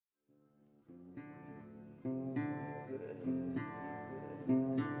Hey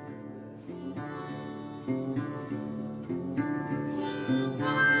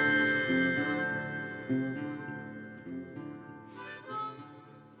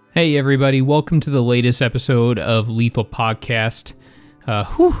everybody, welcome to the latest episode of Lethal Podcast.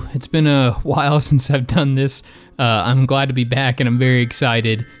 It's been a while since I've done this. I'm glad to be back, and I'm very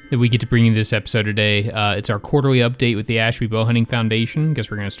excited that we get to bring you this episode today. It's our quarterly update with the Ashby Bowhunting Foundation. I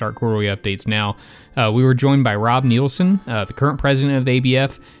guess we're going to start quarterly updates now. We were joined by Rob Nielsen, the current president of the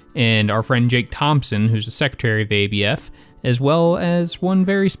ABF, and our friend Jake Thompson, who's the secretary of the ABF, as well as one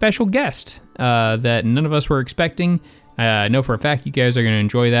very special guest that none of us were expecting. I know for a fact you guys are going to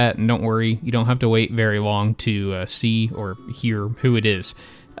enjoy that, and don't worry, you don't have to wait very long to see or hear who it is.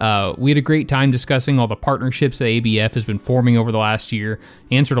 We had a great time discussing all the partnerships that ABF has been forming over the last year,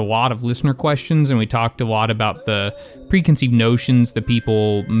 answered a lot of listener questions, and we talked a lot about the preconceived notions that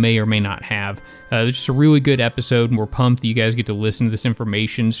people may or may not have. It was just a really good episode, and we're pumped that you guys get to listen to this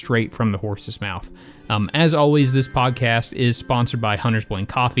information straight from the horse's mouth. As always, this podcast is sponsored by Hunter's Blend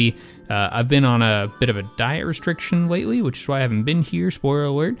Coffee. I've been on a bit of a diet restriction lately, which is why I haven't been here, spoiler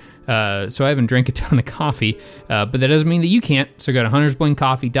alert. So I haven't drank a ton of coffee, but that doesn't mean that you can't. So go to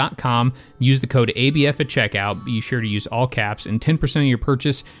huntersblendcoffee.com, use the code ABF at checkout, be sure to use all caps, and 10% of your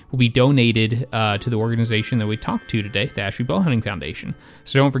purchase will be donated to the organization that we talked to today, the Ashby Bowhunting Foundation.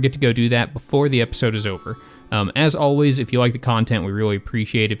 So don't forget to go do that before the episode is over. As always, if you like the content, we really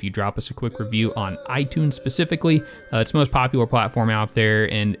appreciate if you drop us a quick review on iTunes specifically. It's the most popular platform out there,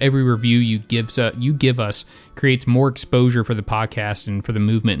 and every review you give us creates more exposure for the podcast and for the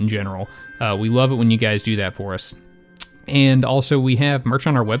movement in general. We love it when you guys do that for us. And also, we have merch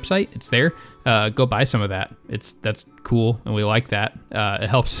on our website. It's there. Go buy some of that. That's cool, and we like that. It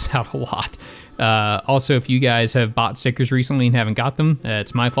helps us out a lot. Also, if you guys have bought stickers recently and haven't got them,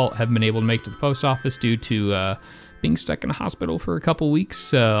 it's my fault. I haven't been able to make it to the post office due to being stuck in a hospital for a couple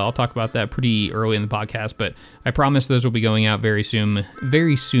weeks. I'll talk about that pretty early in the podcast, but I promise those will be going out very soon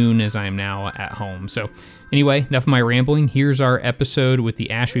as I am now at home. So anyway, enough of my rambling. Here's our episode with the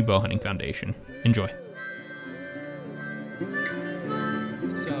Ashby Bowhunting Foundation. Enjoy.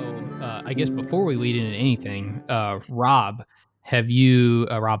 So I guess before we lead into anything, Rob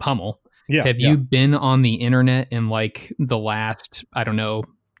Hummel, have you been on the internet in like the last, I don't know,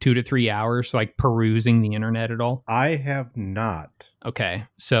 2 to 3 hours, like perusing the internet at all? I have not. Okay.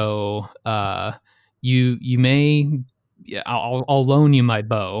 So you may, I'll loan you my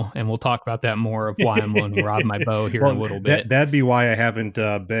bow, and we'll talk about that more of why I'm loaning Rob my bow here in a little bit. That'd be why I haven't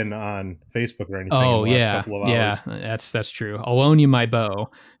been on Facebook or anything. Oh, in the last couple of hours. Yeah, that's true. I'll loan you my bow.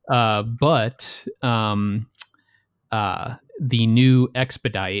 But the new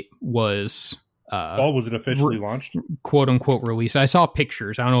Expedite was was it officially launched? "Quote unquote" release. I saw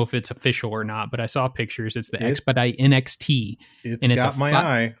pictures. I don't know if it's official or not, but I saw pictures. It's the Expedite NXT. It's got my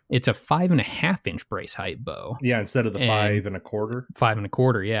eye. It's a 5.5 inch brace height bow. Yeah, instead of the 5 1/4. 5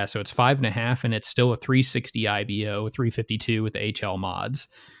 1/4. Yeah, so it's 5.5, and it's still a 360 IBO, 352 with the HL mods.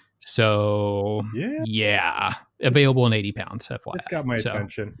 So yeah, available in 80 pounds. FYI, it's got my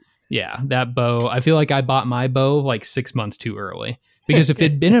attention. Yeah, that bow. I feel like I bought my bow like 6 months too early, because if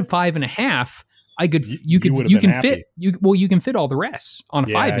it'd been a 5.5, I could you can fit all the rest on a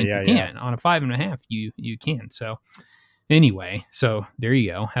 5 inch. You can on a 5.5. You can. So anyway, so there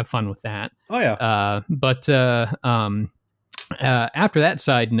you go. Have fun with that. Oh yeah. After that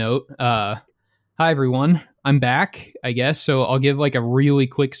side note, hi everyone. I'm back, I guess. So I'll give like a really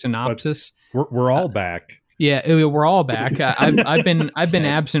quick synopsis. We're all back. Yeah, we're all back. I've been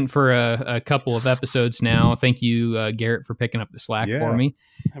absent for a couple of episodes now. Thank you, Garrett, for picking up the slack for me.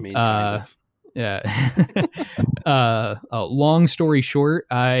 I mean, kind of. Yeah. Long story short,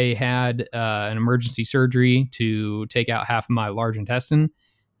 I had an emergency surgery to take out half of my large intestine.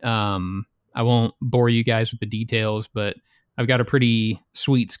 I won't bore you guys with the details, but I've got a pretty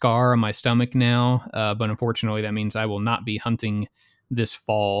sweet scar on my stomach now. But unfortunately, that means I will not be hunting this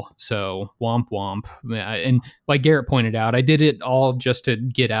fall. So womp womp. And like Garrett pointed out, I did it all just to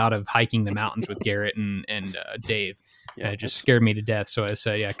get out of hiking the mountains with Garrett and Dave. It just scared me to death. So I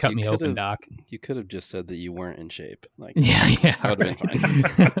said, cut me open, Doc. You could have just said that you weren't in shape. Like, that would have been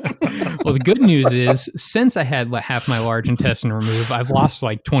fine. Well, the good news is, since I had half my large intestine removed, I've lost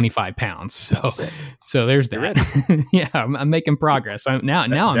like 25 pounds. So there's that. Yeah, I'm making progress. Now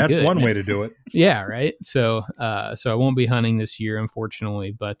I'm good. That's one way to do it. Yeah, right. So I won't be hunting this year,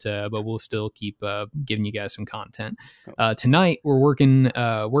 unfortunately, but we'll still keep giving you guys some content. Tonight we're working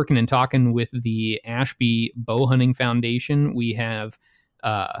and talking with the Ashby Bowhunting Foundation. We have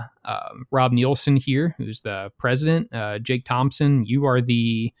Rob Nielsen here, who's the president. Jake Thompson, you are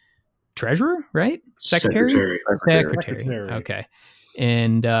the treasurer, right? Secretary. Okay.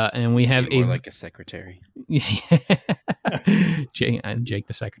 And we have more like a secretary. Jake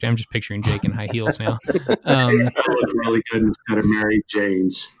the secretary. I'm just picturing Jake in high heels now. I look really good instead of Mary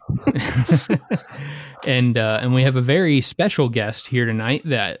Jane's. And we have a very special guest here tonight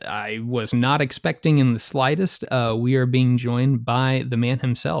that I was not expecting in the slightest. We are being joined by the man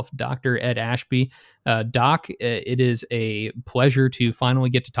himself, Dr. Ed Ashby. Doc, it is a pleasure to finally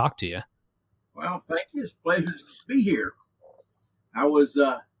get to talk to you. Well, thank you. It's a pleasure to be here. I was,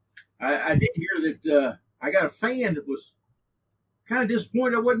 I did hear that I got a fan that was kind of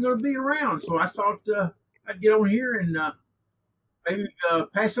disappointed I wasn't going to be around. So I thought I'd get on here and maybe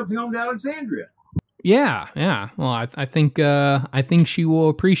pass something on to Alexandria. Yeah. Well, I think she will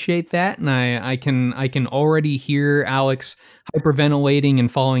appreciate that, and I can already hear Alex hyperventilating and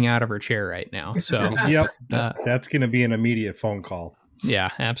falling out of her chair right now. So yep, that's going to be an immediate phone call.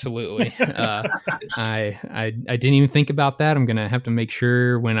 Yeah, absolutely. I didn't even think about that. I'm gonna have to make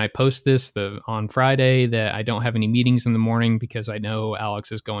sure when I post this on Friday that I don't have any meetings in the morning because I know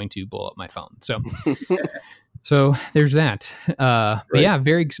Alex is going to blow up my phone. So there's that. But yeah,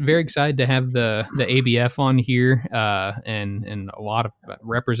 very very excited to have the ABF on here and a lot of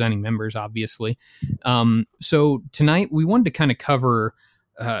representing members, obviously. So tonight we wanted to kind of cover.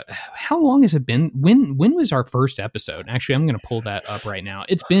 How long has it been? When was our first episode? Actually, I'm going to pull that up right now.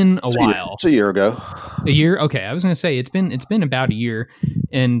 It's been a while. It's a year ago. A year? Okay, I was going to say it's been about a year,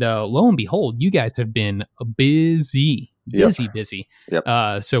 and lo and behold, you guys have been busy.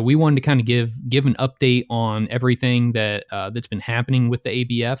 Yep. So we wanted to kind of give an update on everything that's been happening with the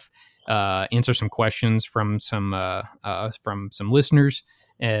ABF. Answer some questions from some listeners,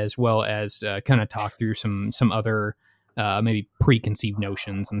 as well as kind of talk through some other. Maybe preconceived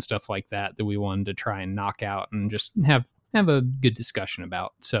notions and stuff like that we wanted to try and knock out and just have a good discussion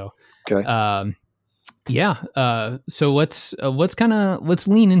about. So, okay. So let's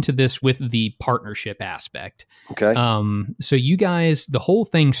lean into this with the partnership aspect. Okay. So you guys, the whole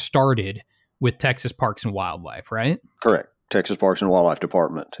thing started with Texas Parks and Wildlife, right? Correct. Texas Parks and Wildlife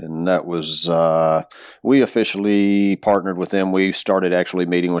Department. And that was, we officially partnered with them. We started actually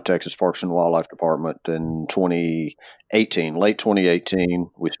meeting with Texas Parks and Wildlife Department in 2018, late 2018.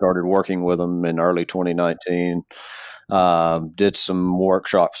 We started working with them in early 2019. Did some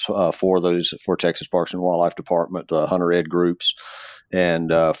workshops for Texas Parks and Wildlife Department, the Hunter Ed groups,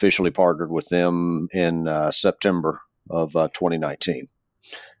 and officially partnered with them in September of 2019.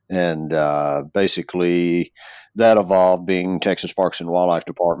 And basically that evolved being Texas Parks and Wildlife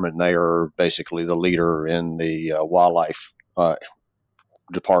Department. And they are basically the leader in the wildlife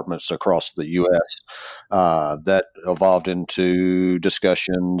departments across the U.S. That evolved into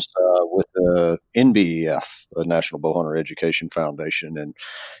discussions with the NBEF, the National Bowhunter Education Foundation,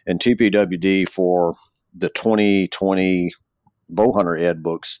 and TPWD for the 2020 Bowhunter Ed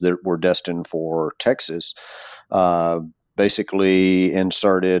books that were destined for Texas. Basically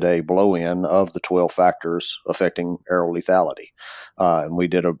inserted a blow-in of the 12 factors affecting arrow lethality. And we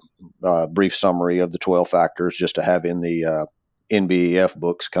did a brief summary of the 12 factors just to have in the NBEF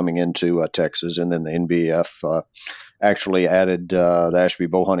books coming into Texas. And then the NBEF actually added the Ashby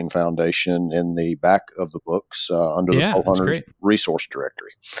Bowhunting Foundation in the back of the books under the Bowhunters Resource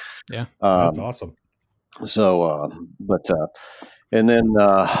Directory. Yeah, that's awesome. So, and then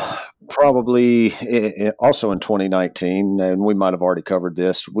probably also in 2019, and we might have already covered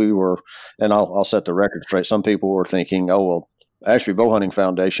this, we were, and I'll set the record straight. Some people were thinking, oh, well, Ashby Bowhunting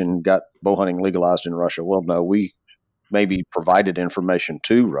Foundation got bowhunting legalized in Russia. Well, no, we maybe provided information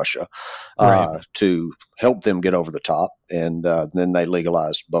to Russia to help them get over the top, and then they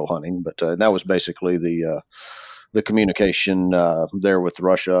legalized bowhunting. But that was basically the communication there with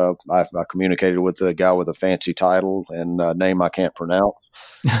Russia. I communicated with a guy with a fancy title and a name I can't pronounce,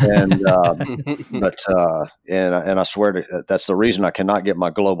 and and I swear to, that's the reason I cannot get my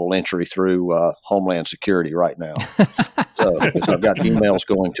global entry through Homeland Security right now. So because I've got emails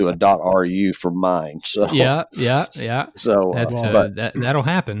going to a .ru for mine. So yeah. So that'll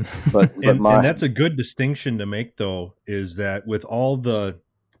happen. But and that's a good distinction to make, though, is that with all the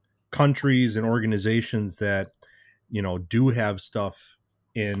countries and organizations that do have stuff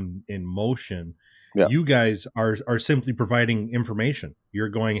in motion, you guys are simply providing information. You're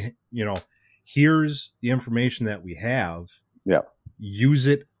going, here's the information that we have. Yeah. Use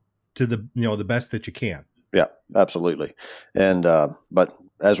it to the best that you can. Yeah, absolutely. And, but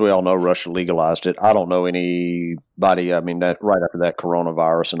as we all know, Russia legalized it. I don't know anybody. I mean, that right after that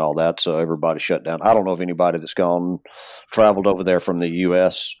coronavirus and all that, so everybody shut down. I don't know of anybody that's traveled over there from the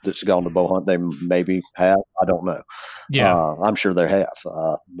U.S. that's gone to bow hunt. They maybe have. I don't know. Yeah, I'm sure they have.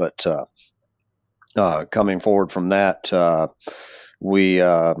 But coming forward from that, we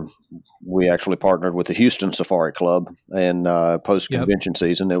actually partnered with the Houston Safari Club, and post convention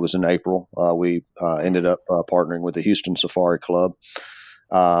season, it was in April. We ended up partnering with the Houston Safari Club.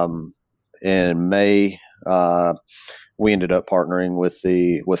 In May, we ended up partnering with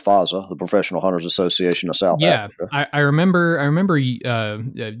FASA, the Professional Hunters Association of South Africa. I remember you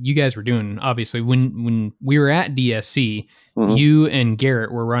guys were doing, obviously, when we were at DSC, you and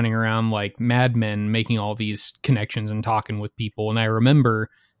Garrett were running around like madmen making all these connections and talking with people. And I remember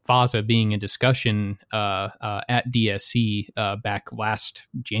FASA being a discussion at DSC back last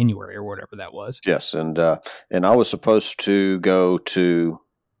January or whatever that was. Yes, and I was supposed to go to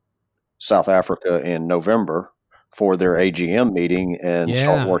South Africa in November for their AGM meeting and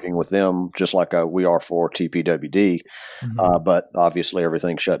start working with them just like we are for TPWD. But obviously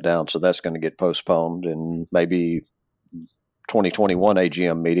everything shut down, so that's going to get postponed, and maybe 2021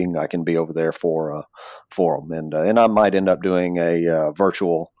 AGM meeting I can be over there for them, and I might end up doing a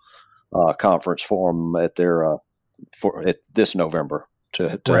virtual conference for them at their this November to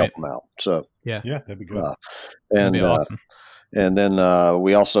help them out. So yeah, that'd be good. And that'd be awesome. And then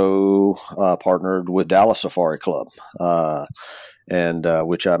we also partnered with Dallas Safari Club,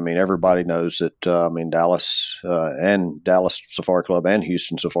 which, I mean, everybody knows that, Dallas and Dallas Safari Club and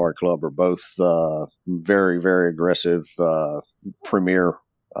Houston Safari Club are both very, very aggressive, premier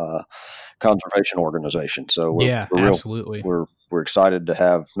conservation organizations. So absolutely. We're excited to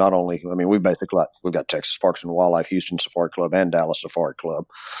have not only, we've got Texas Parks and Wildlife, Houston Safari Club, and Dallas Safari Club.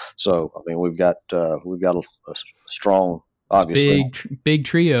 So, we've got a strong, obviously big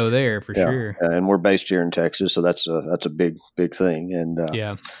trio there for sure. And we're based here in Texas, so that's a big thing. And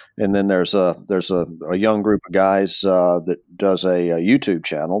and then there's a young group of guys that does a YouTube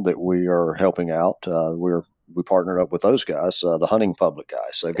channel that we are helping out. We partnered up with those guys, the Hunting Public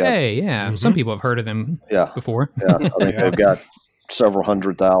guys. They've got some people have heard of them before. I think they've got several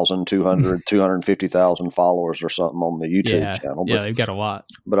 100,000, 250,000 followers or something on the YouTube channel. But, they've got a lot.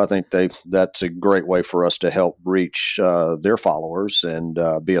 But I think that's a great way for us to help reach their followers and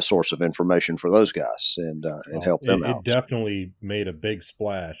be a source of information for those guys and help them out. It definitely made a big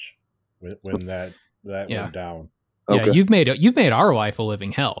splash when that went down. Yeah, you've made our life a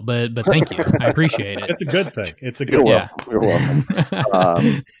living hell, but thank you. I appreciate it. It's a good thing. It's a good thing. You're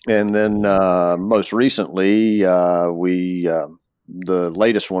welcome. And then most recently, the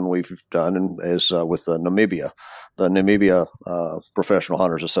latest one we've done is with Namibia, the Namibia Professional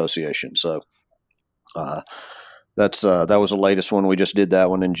Hunters Association. So that was the latest one. We just did that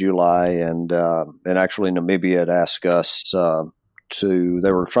one in July, and actually Namibia had asked us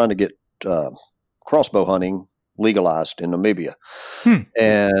they were trying to get crossbow hunting legalized in Namibia,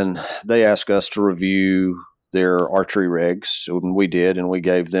 and they asked us to review their archery regs, and we did, and we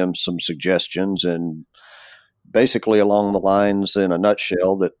gave them some suggestions, and basically along the lines in a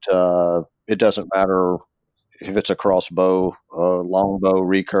nutshell that it doesn't matter if it's a crossbow, longbow,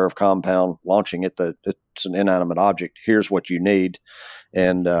 recurve, compound, launching it, that it's an inanimate object. Here's what you need.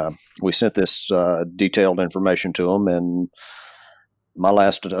 And we sent this detailed information to them. And my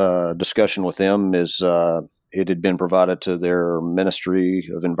last discussion with them is it had been provided to their Ministry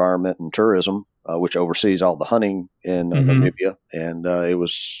of Environment and Tourism, which oversees all the hunting in Namibia. And it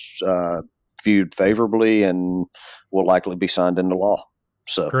was viewed favorably and will likely be signed into law.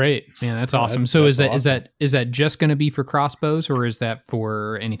 So great, man, that's awesome. So is that just going to be for crossbows, or is that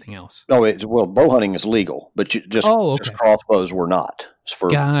for anything else? Well, bow hunting is legal, but just crossbows were not for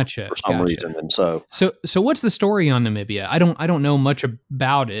some reason. And so what's the story on Namibia? I don't know much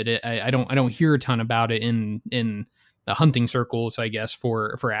about it. I don't hear a ton about it in the hunting circles, I guess,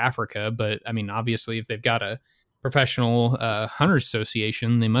 for Africa. But I mean, obviously, if they've got a professional hunters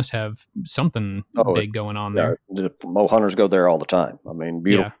association, they must have something big going on there. The hunters go there all the time. I mean,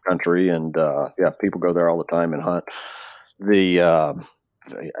 beautiful country, and people go there all the time and hunt.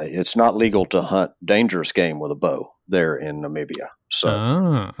 It's not legal to hunt dangerous game with a bow there in Namibia.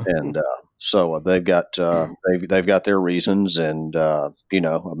 So so they've got their reasons, and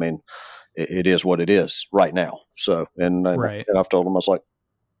it is what it is right now. So and I've told them, I was like,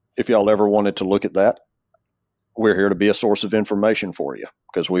 if y'all ever wanted to look at that, we're here to be a source of information for you,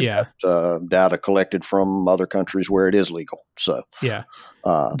 because we've got data collected from other countries where it is legal. So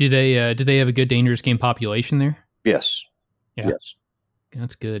do they have a good dangerous game population there? Yes. Yeah. Yes.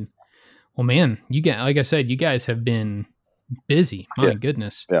 That's good. Well, man, like I said, you guys have been busy. My Yeah.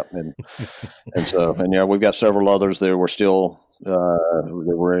 goodness. Yeah, and yeah, we've got several others that we're still that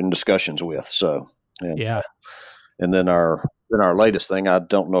we're in discussions with. So Yeah. and then our latest thing, I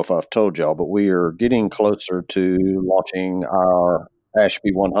don't know if I've told y'all, but we are getting closer to launching our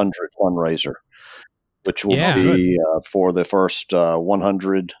Ashby 100 fundraiser, which will Yeah. be for the first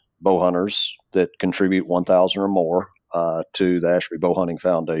 100 bow hunters that contribute 1,000 or more to the Ashby Bow Hunting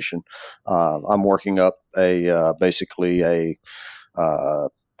Foundation. I'm working up basically a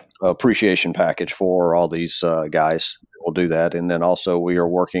appreciation package for all these guys. We'll do that, and then also we are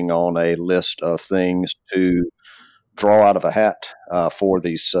working on a list of things to draw out of a hat for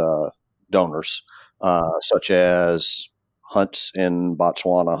these donors, such as hunts in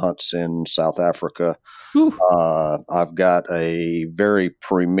Botswana, hunts in South Africa. I've got a very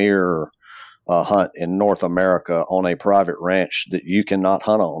premier hunt in North America on a private ranch that you cannot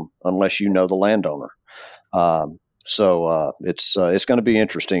hunt on unless you know the landowner. So it's going to be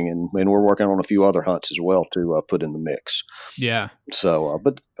interesting, and we're working on a few other hunts as well to put in the mix. Yeah. So,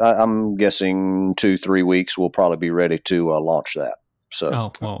 but I'm guessing 2-3 weeks we'll probably be ready to launch that. So,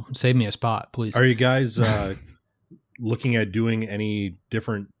 Oh, well, save me a spot, please. Are you guys looking at doing any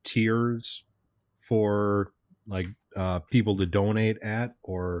different tiers for like people to donate at,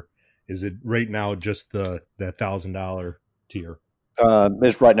 or is it right now just the $1,000 tier?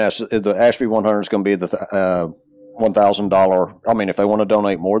 It's right now. The Ashby 100 is going to be the $1,000. I mean, if they want to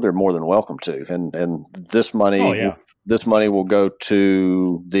donate more, they're more than welcome to. And this money, this money will go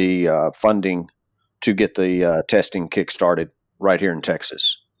to the funding to get the testing kickstarted right here in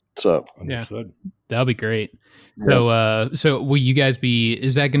Texas. So, understood. That'll be great. So will you guys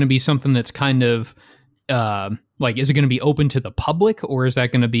is that going to be something that's kind of like, is it going to be open to the public, or is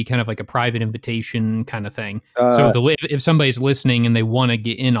that going to be kind of like a private invitation kind of thing? So if somebody's listening and they want to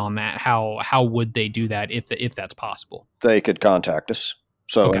get in on that, how would they do that if that's possible? They could contact us.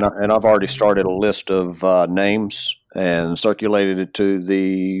 So, Okay. and I've already started a list of names and circulated it to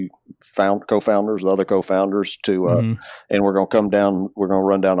the co-founders, the other co-founders and we're going to come down, we're going to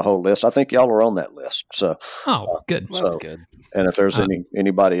run down the whole list. I think y'all are on that list. So, good. Well, that's good. And if there's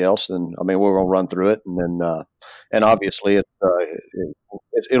anybody else, then, I mean, we're going to run through it. And then, and obviously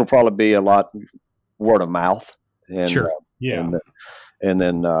it'll probably be a lot word of mouth. And, Sure. And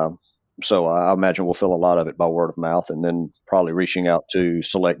then, so I imagine we'll fill a lot of it by word of mouth, and then probably reaching out to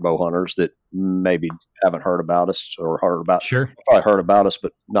select bow hunters that maybe haven't heard about us or probably heard about us,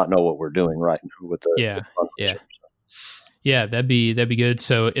 but not know what we're doing right with the fundraiser. Yeah, that'd be good.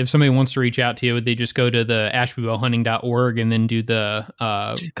 So if somebody wants to reach out to you, would they just go to the ashbybowhunting.org and then do the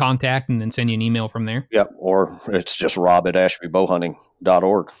contact and then send you an email from there? Yep. Or it's just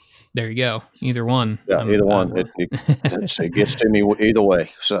rob@ashbybowhunting.org. There you go. Either one. Yeah, either one. It gets to me either way.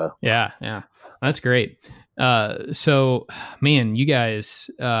 So yeah, that's great. So man, you guys,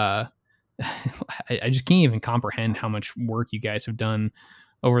 I just can't even comprehend how much work you guys have done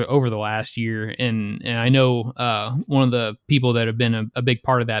over the last year. And I know one of the people that have been a big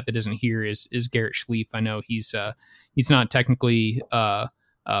part of that isn't here is Garrett Schlief. I know he's not technically part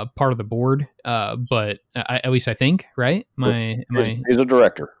of the board, but at least I think, right? He's a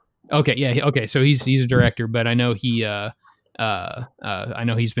director. Okay, yeah, okay. So he's a director, but I know I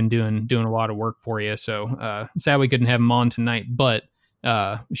know he's been doing a lot of work for you. So sad we couldn't have him on tonight, but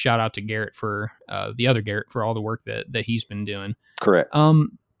shout out to Garrett for the other Garrett for all the work that he's been doing. Correct.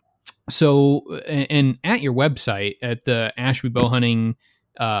 So and at your website at the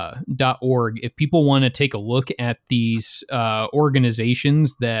ashbybowhunting.org, if people want to take a look at these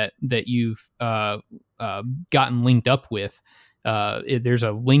organizations that you've gotten linked up with, there's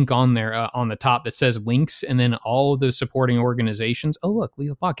a link on there on the top that says links, and then all of those supporting organizations. Oh, look, we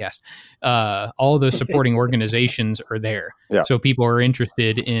have a podcast. All of those supporting organizations are there. Yeah. So people are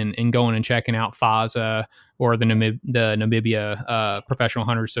interested in going and checking out FASA or the Namibia Professional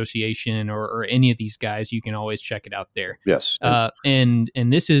Hunter Association or any of these guys. You can always check it out there. Yes. And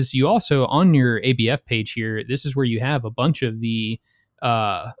this is, you also on your ABF page here, this is where you have a bunch of the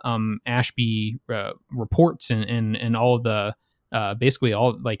Ashby reports and all of the basically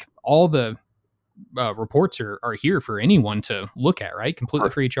all the reports are here for anyone to look at, right? Completely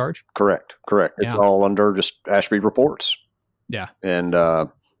free of charge. Correct. It's all under just Ashby reports. Yeah. And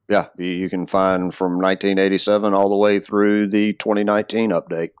you can find from 1987 all the way through the 2019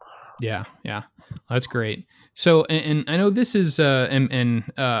 update. Yeah. That's great. So, and I know this is,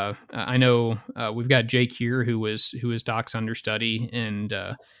 I know we've got Jake here who was Doc's understudy, and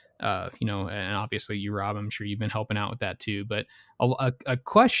and obviously you, Rob, I'm sure you've been helping out with that too. But a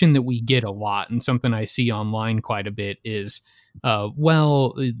question that we get a lot and something I see online quite a bit is,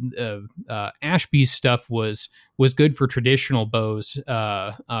 Ashby's stuff was good for traditional bows,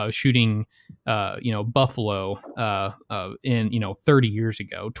 shooting, buffalo, in 30 years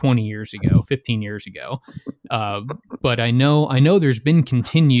ago, 20 years ago, 15 years ago. But I know there's been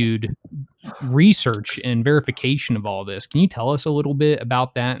continued research and verification of all this. Can you tell us a little bit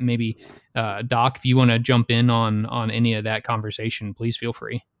about that? Maybe, Doc, if you want to jump in on any of that conversation, please feel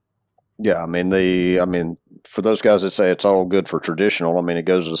free. Yeah, for those guys that say it's all good for traditional, it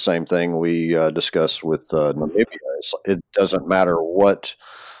goes to the same thing we discussed with Namibia. It doesn't matter what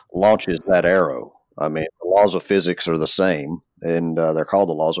launches that arrow. The laws of physics are the same, and they're called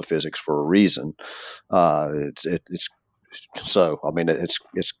the laws of physics for a reason. It's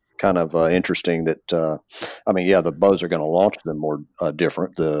kind of interesting that the bows are going to launch them more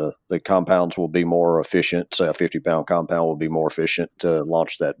different. The compounds will be more efficient. Say a 50-pound compound will be more efficient to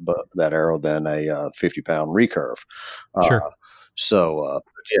launch that arrow than a 50-pound recurve. Sure.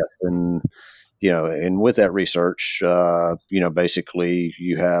 And with that research, basically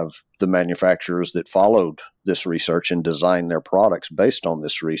you have the manufacturers that followed this research and designed their products based on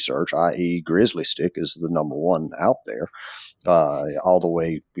this research, i.e. Grizzly Stick is the number one out there, all the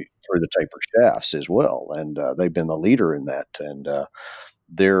way through the tapered shafts as well. And they've been the leader in that. And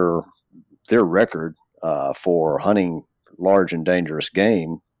their record for hunting large and dangerous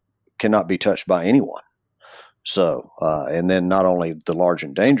game cannot be touched by anyone. So, and then not only the large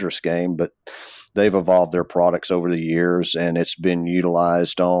and dangerous game, but they've evolved their products over the years, and it's been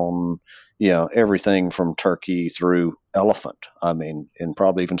utilized on, everything from turkey through elephant. And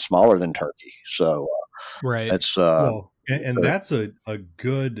probably even smaller than turkey. So, right. That's, that's a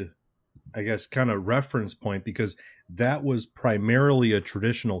good, I guess, kind of reference point, because that was primarily a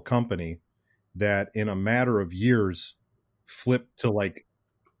traditional company that in a matter of years flipped to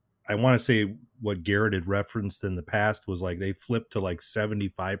I want to say what Garrett had referenced in the past was they flipped to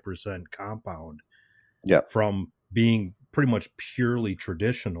 75% compound. Yeah. From being pretty much purely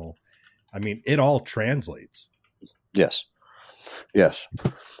traditional. It all translates. Yes.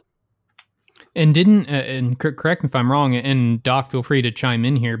 And and correct me if I'm wrong, and Doc, feel free to chime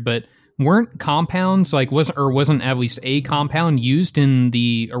in here, but weren't compounds wasn't at least a compound used in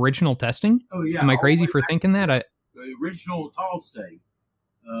the original testing? Oh yeah. Am I crazy for thinking that? The original tall stay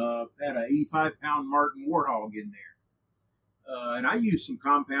had a 85-pound Martin Warthog in there. And I used some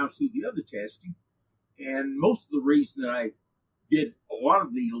compounds through the other testing. And most of the reason that I did a lot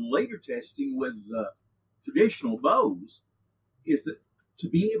of the later testing with traditional bows is that to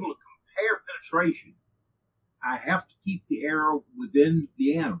be able to compare penetration, I have to keep the arrow within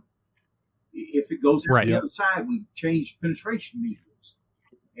the animal. If it goes to the other side, we change penetration mediums.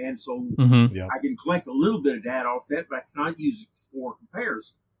 And so I can collect a little bit of data off that, but I cannot use it for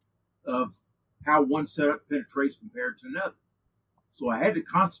comparison of how one setup penetrates compared to another. So I had to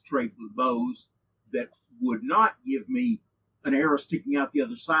concentrate with bows that would not give me an arrow sticking out the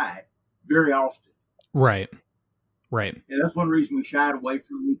other side very often. Right. And that's one reason we shied away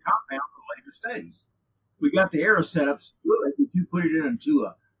from the compound in later studies. We got the arrow set up so good that you put it into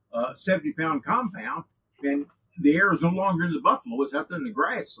a 70-pound compound, and the arrow's no longer in the buffalo; it's out there in the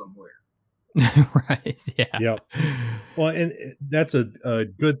grass somewhere. Right. Yeah. Yep. Well, and that's a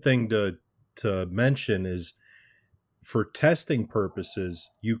good thing to mention is, for testing purposes,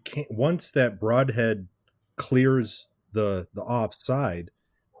 you can't, once that broadhead clears the offside,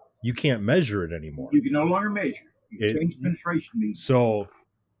 you can't measure it anymore. You can no longer measure. You change penetration meters. So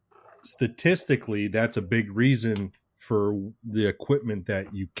statistically, that's a big reason for the equipment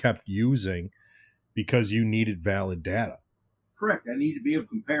that you kept using, because you needed valid data. Correct. I need to be able to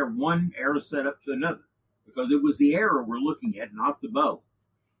compare one arrow setup to another, because it was the arrow we're looking at, not the bow.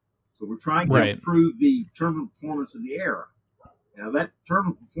 So we're trying to improve the terminal performance of the arrow. Now, that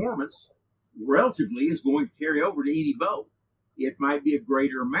terminal performance relatively is going to carry over to any bow. It might be a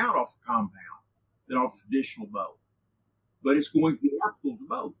greater amount off a compound than off a traditional bow, but it's going to be applicable to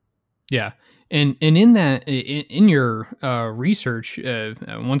both. Yeah. And in that, in your research,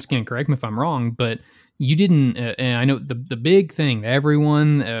 once again, correct me if I'm wrong, but you didn't, and I know the big thing that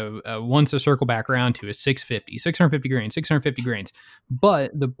everyone wants to circle back around to is 650 grains.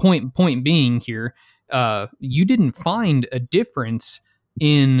 But the point being here, you didn't find a difference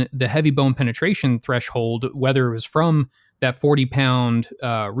in the heavy bone penetration threshold, whether it was from that 40-pound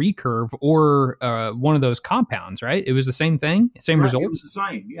recurve or one of those compounds, right? It was the same thing, same results? It was the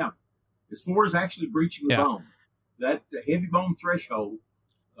same, yeah. As far as actually breaching the bone, that heavy bone threshold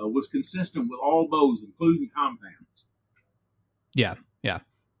was consistent with all bows, including compounds. Yeah.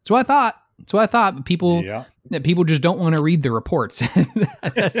 That's what I thought. That's what I thought. But people Yeah. that people just don't want to read the reports.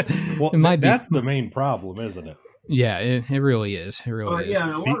 Well, it might be. that's the main problem, isn't it? Yeah, it really is. It really is. Yeah,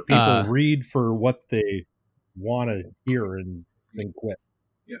 and a lot of People read for what they want to hear and then quit.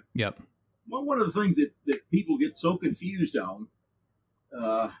 Yep. Well, one of the things that people get so confused on,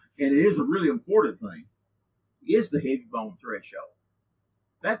 and it is a really important thing, is the heavy bone threshold.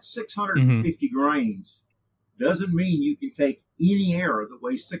 That 650 grains doesn't mean you can take any arrow that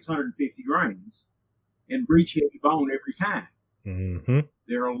weighs 650 grains and breach heavy bone every time. Mm-hmm.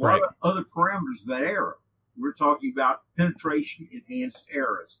 There are a lot of other parameters of that arrow. We're talking about penetration enhanced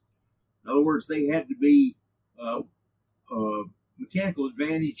arrows. In other words, they had to be mechanical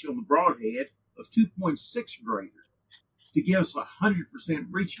advantage on the broadhead of 2.6 greater to give us 100%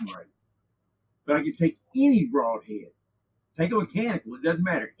 breaching rate. But I can take any broadhead, take a mechanical, it doesn't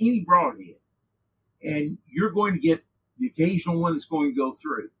matter, any broadhead, and you're going to get the occasional one that's going to go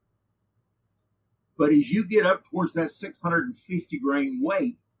through. But as you get up towards that 650 grain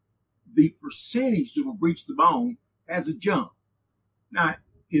weight, the percentage that will breach the bone has a jump. Now,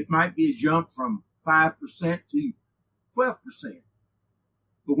 it might be a jump from 5% to 12%.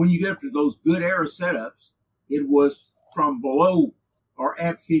 But when you get up to those good arrow setups, it was from below or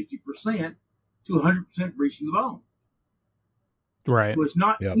at 50% to 100% breaching the bone. Right. So it's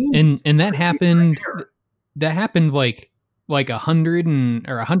not Yep. easy And that to happened. break arrow. That happened like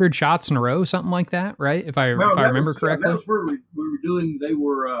 100 shots in a row, something like that, right? If I remember correctly. That was where we were doing. They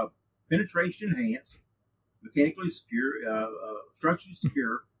were penetration enhanced, mechanically secure, structurally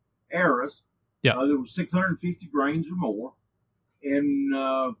secure arrows. Yeah. There were 650 grains or more, and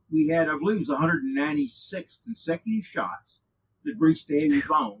we had, I believe, it was 196 consecutive shots that breached the heavy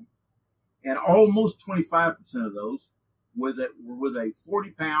bone, and almost 25% of those were with a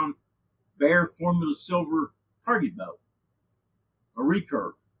 40-pound Bear Formula Silver target bow, a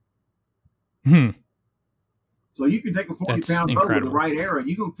recurve. So you can take a 40-pound bow with the right arrow, and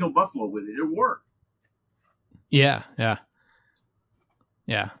you can kill buffalo with it. It'll work. Yeah,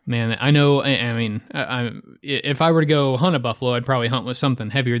 man. I know. I mean, if I were to go hunt a buffalo, I'd probably hunt with something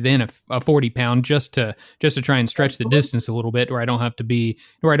heavier than a 40-pound, just to try and stretch the distance a little bit, where I don't have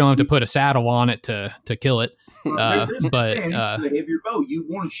to put a saddle on it to kill it. But the heavier bow, you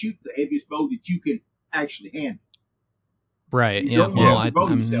want to shoot the heaviest bow that you can actually handle. Right. You Yeah. don't Well, want to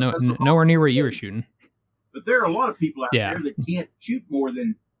I'm yourself. That's the nowhere near whole where you were thing. shooting. But there are a lot of people out Yeah. there that can't shoot more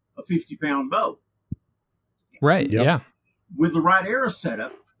than a 50-pound bow. Right. Yep. Yeah. With the right arrow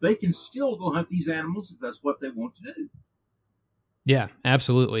setup, they can still go hunt these animals if that's what they want to do. Yeah,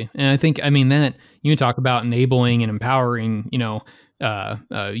 absolutely. And I think, that you talk about enabling and empowering,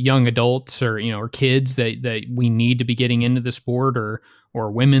 young adults or kids that we need to be getting into the sport, or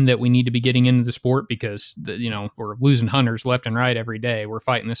women that we need to be getting into the sport, because we're losing hunters left and right every day. We're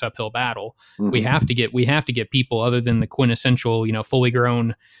fighting this uphill battle. Mhm. We have to get people other than the quintessential, fully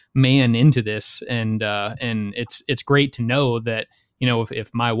grown man into this. And it's great to know that, if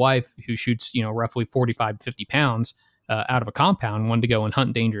my wife, who shoots, roughly 45, 50 pounds, out of a compound, wanted to go and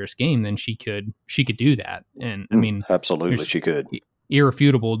hunt dangerous game, then she could do that. And Absolutely, she could.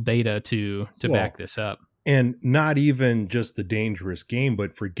 Irrefutable data to back this up. And not even just the dangerous game,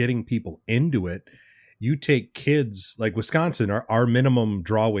 but for getting people into it. You take kids like Wisconsin, our minimum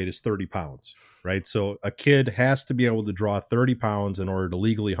draw weight is 30 pounds, right? So a kid has to be able to draw 30 pounds in order to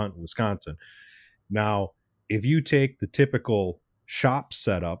legally hunt in Wisconsin. Now, if you take the typical shop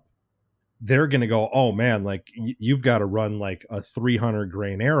setup, they're going to go, oh man, like you've got to run like a 300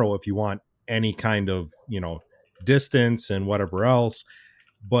 grain arrow if you want any kind of, distance and whatever else.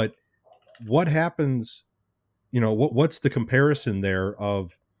 But what happens, what's the comparison there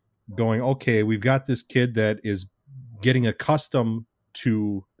of going, okay, we've got this kid that is getting accustomed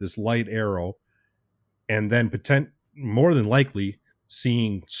to this light arrow, and then more than likely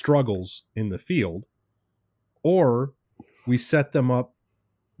seeing struggles in the field, or we set them up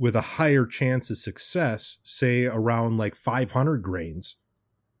with a higher chance of success, say around like 500 grains,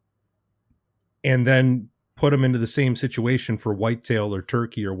 and then put them into the same situation for whitetail or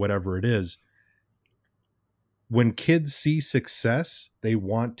turkey or whatever it is. When kids see success, they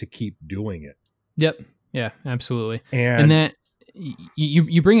want to keep doing it. Yep. Yeah, absolutely. And that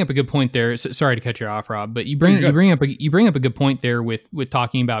you bring up a good point there. Sorry to cut you off, Rob, but you bring up a good point there with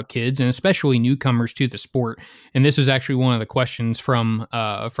talking about kids, and especially newcomers to the sport. And this is actually one of the questions from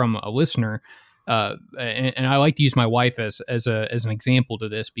a listener. And I like to use my wife as an example to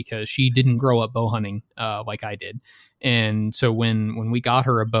this, because she didn't grow up bow hunting like I did. And so when we got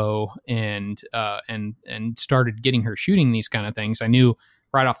her a bow and started getting her shooting these kind of things, I knew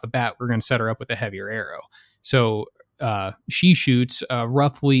right off the bat we're going to set her up with a heavier arrow. So she shoots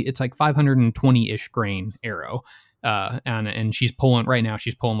roughly, it's like 520-ish grain arrow. And she's pulling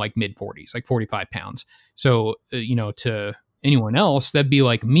like mid 40s, like 45 pounds. So, to anyone else, that'd be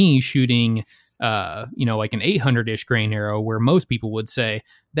like me shooting, like an 800-ish grain arrow, where most people would say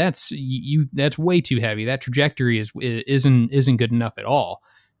that's way too heavy. That trajectory isn't good enough at all.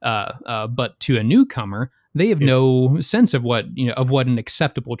 But to a newcomer, they have no sense of what an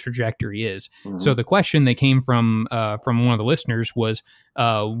acceptable trajectory is. Mm-hmm. So the question that came from one of the listeners was,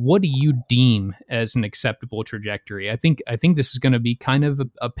 what do you deem as an acceptable trajectory? I think this is going to be kind of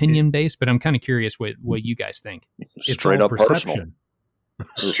opinion based, but I'm kind of curious what you guys think. Straight up personal.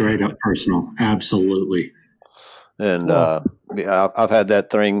 Straight up personal. Absolutely. And I've had that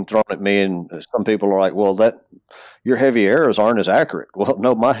thing thrown at me, and some people are like, well, your heavy arrows aren't as accurate. Well,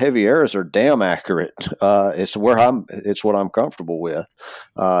 no, my heavy arrows are damn accurate. It's what I'm comfortable with.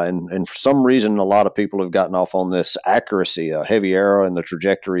 And for some reason, a lot of people have gotten off on this accuracy. A heavy arrow and the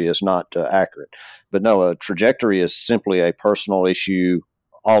trajectory is not accurate. But no, a trajectory is simply a personal issue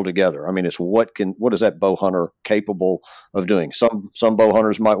altogether. I mean, it's what is that bow hunter capable of doing? Some bow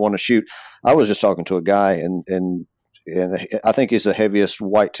hunters might want to shoot. I was just talking to a guy, and I think he's the heaviest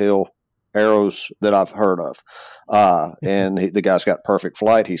whitetail arrows that I've heard of. And the guy's got perfect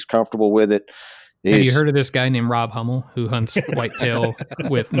flight. He's comfortable with it. Have you heard of this guy named Rob Hummel who hunts whitetail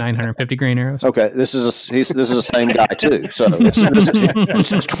with 950 grain arrows? Okay, this is the same guy too. So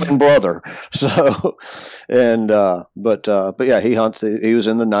it's his twin brother. So, but yeah, he hunts. He was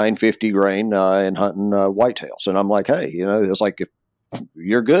in the 950 grain and hunting whitetails, and I'm like, hey, it's like if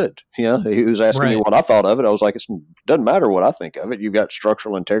you're good. He was asking me what I thought of it. I was like, it doesn't matter what I think of it. You've got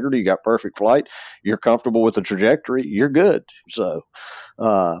structural integrity. You got perfect flight. You're comfortable with the trajectory. You're good. So,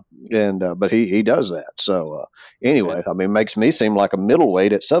 but he does that. So, anyway, I mean, it makes me seem like a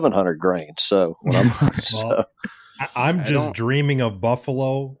middleweight at 700 grain. So when I'm just dreaming of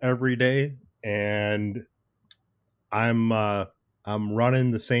buffalo every day, and I'm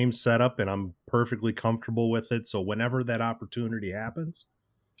running the same setup, and I'm perfectly comfortable with it. So whenever that opportunity happens,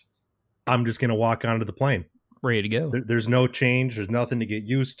 I'm just going to walk onto the plane. Ready to go. There's no change. There's nothing to get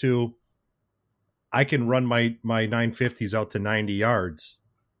used to. I can run my 950s out to 90 yards,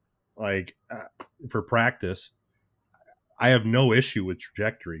 for practice. I have no issue with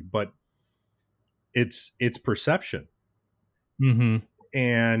trajectory, but it's perception. Mm-hmm.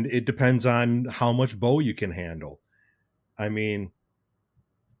 And it depends on how much bow you can handle. I mean,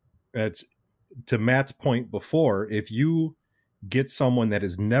 it's to Matt's point before, if you get someone that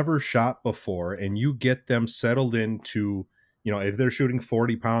has never shot before and you get them settled into, if they're shooting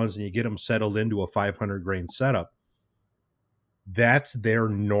 40 pounds and you get them settled into a 500 grain setup, that's their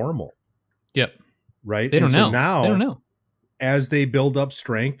normal. Yep. Right. They don't know. Now, they don't know. As they build up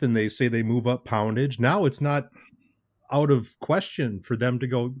strength and they say they move up poundage, now it's not out of question for them to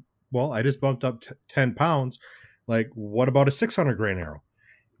go, well, I just bumped up 10 pounds. Like, what about a 600 grain arrow?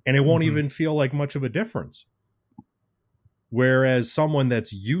 And it won't even feel like much of a difference. Whereas someone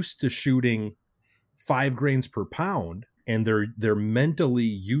that's used to shooting 5 grains per pound and they're mentally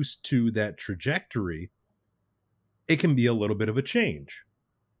used to that trajectory, it can be a little bit of a change,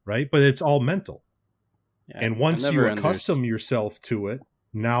 right? But it's all mental. Yeah, and once you accustom yourself to it,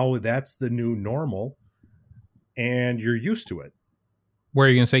 now that's the new normal and you're used to it. What are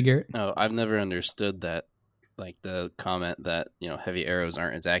you going to say, Garrett? No, I've never understood that. Like the comment that, heavy arrows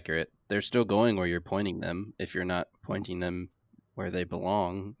aren't as accurate. They're still going where you're pointing them if you're not pointing them where they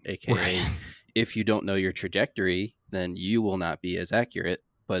belong, aka if you don't know your trajectory, then you will not be as accurate,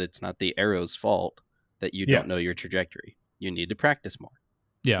 but it's not the arrow's fault that you don't know your trajectory. You need to practice more.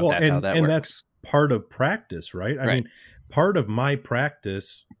 Yeah. Well, that's how that works. And that's part of practice, right? I mean, part of my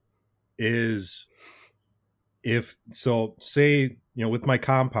practice is say, with my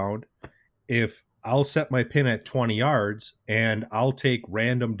compound, if I'll set my pin at 20 yards and I'll take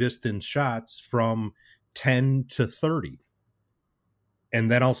random distance shots from 10 to 30.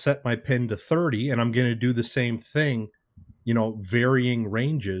 And then I'll set my pin to 30 and I'm going to do the same thing, varying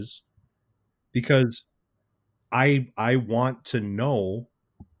ranges, because I want to know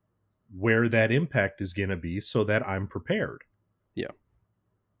where that impact is going to be so that I'm prepared. Yeah.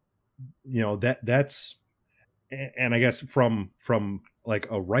 That's, and I guess from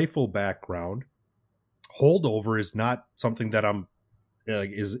like a rifle background, holdover is not something that I'm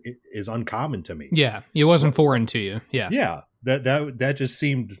is uncommon to me. Yeah, it wasn't foreign to you. Yeah, that just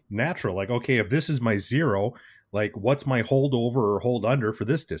seemed natural. Like, okay, if this is my 0, like, what's my holdover or hold under for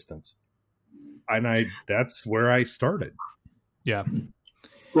this distance? And that's where I started. Yeah.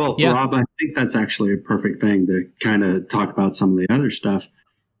 Well, yeah. Rob, I think that's actually a perfect thing to kind of talk about some of the other stuff.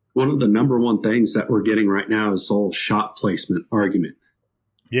 One of the number one things that we're getting right now is the whole shot placement argument.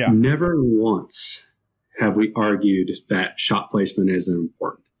 Yeah. Never once have we argued that shot placement isn't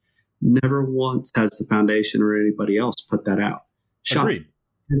important. Never once has the foundation or anybody else put that out. Shot Agreed.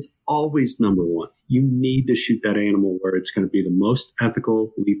 is always number one. You need to shoot that animal where it's going to be the most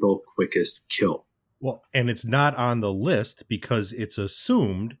ethical, lethal, quickest kill. Well, and it's not on the list because it's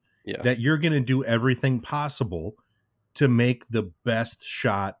assumed that you're going to do everything possible to make the best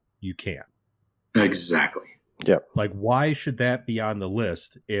shot you can. Exactly. Yep. Like, why should that be on the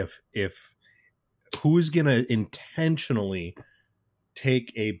list if who's going to intentionally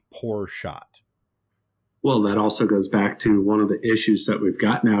take a poor shot? Well, that also goes back to one of the issues that we've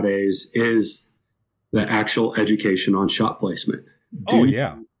got nowadays is the actual education on shot placement.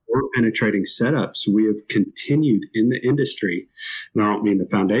 Or penetrating setups, we have continued in the industry, and I don't mean the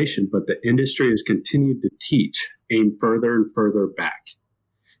foundation, but the industry has continued to teach, aim further and further back.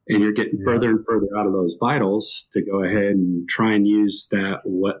 And you're getting further and further out of those vitals to go ahead and try and use that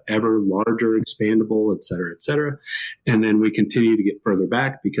whatever larger, expandable, et cetera, et cetera. And then we continue to get further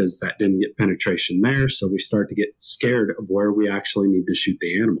back because that didn't get penetration there. So we start to get scared of where we actually need to shoot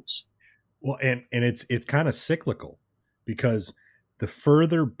the animals. Well, and it's kind of cyclical because the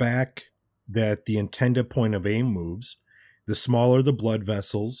further back that the intended point of aim moves, the smaller the blood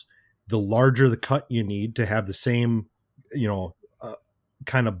vessels, the larger the cut you need to have the same,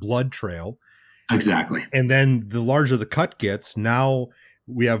 kind of blood trail. Exactly. And then the larger the cut gets, now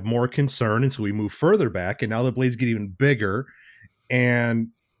we have more concern. And so we move further back and now the blades get even bigger. And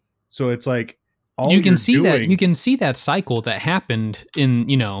so it's like, you can see that cycle that happened in,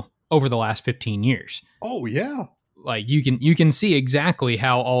 over the last 15 years. Oh yeah. Like you can see exactly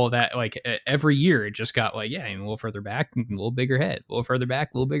how all of that, like every year it just got like, a little further back, a little bigger head, a little further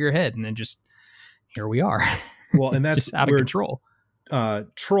back, a little bigger head. And then just here we are. Well, and that's just out of control.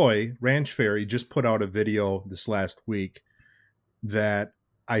 Troy Ranch Fairy just put out a video this last week that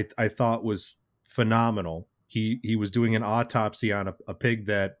I thought was phenomenal. He was doing an autopsy on a pig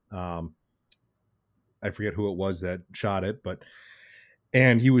that, I forget who it was that shot it,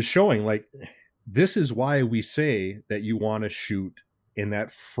 and he was showing like, this is why we say that you want to shoot in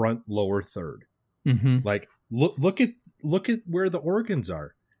that front lower third. Mm-hmm. Like look at where the organs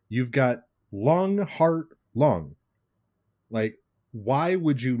are. You've got lung, heart, lung. Like, why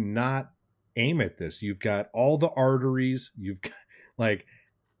would you not aim at this? You've got all the arteries. You've got like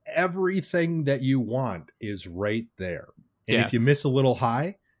everything that you want is right there. And if you miss a little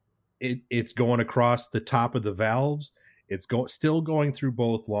high, it's going across the top of the valves. It's still going through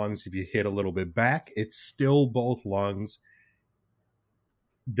both lungs. If you hit a little bit back, it's still both lungs.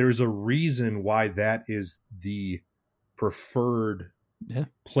 There's a reason why that is the preferred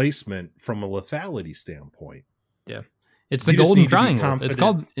placement from a lethality standpoint. Yeah. It's the golden triangle. It's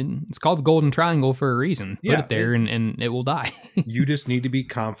called the golden triangle for a reason. Put it there and it will die. You just need to be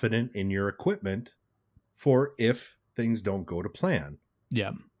confident in your equipment for if things don't go to plan.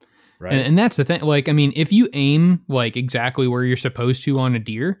 Yeah. Right. And that's the thing. Like, I mean, if you aim like exactly where you're supposed to on a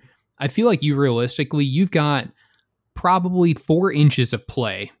deer, I feel like you've got probably 4 inches of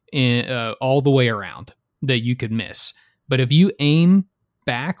play in, all the way around that you could miss. But if you aim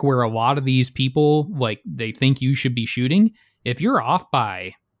back where a lot of these people, like they think you should be shooting, if you're off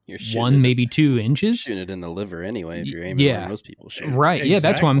by 1, maybe 2 inches, shooting it in the liver anyway. If you're aiming where most people shoot, right? Exactly. Yeah,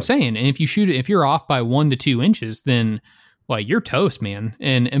 that's what I'm saying. And if you're off by 1 to 2 inches, then like you're toast, man.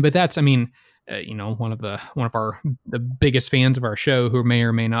 But that's, I mean, one of the biggest fans of our show, who may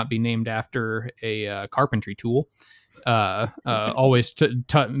or may not be named after a carpentry tool, always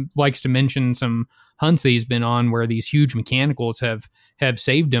likes to mention some hunts that he's been on where these huge mechanicals have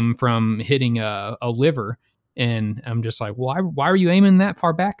saved him from hitting a liver. And I'm just like, why are you aiming that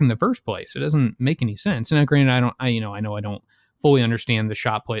far back in the first place? It doesn't make any sense. And granted, I know I don't fully understand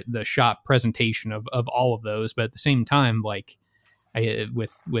the shot presentation of all of those, but at the same time, like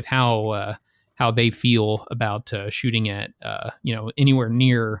with how they feel about shooting at anywhere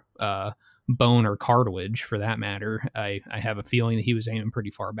near bone or cartilage for that matter, I have a feeling that he was aiming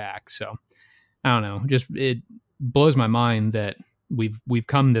pretty far back. So I don't know, just it blows my mind that we've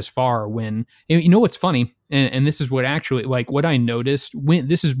come this far when, you know what's funny, and this is what actually, like, what I noticed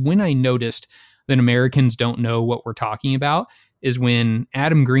when I noticed that Americans don't know what we're talking about, is when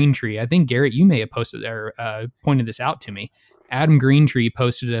Adam Greentree, I think Garrett, you may have posted or pointed this out to me. Adam Greentree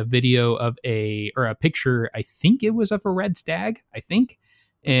posted a video of a picture, I think it was of a red stag,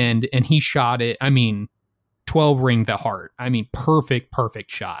 and he shot it, I mean, 12 ring the heart. I mean,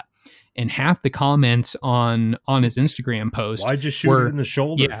 perfect shot. And half the comments on his Instagram post, why just shoot it in the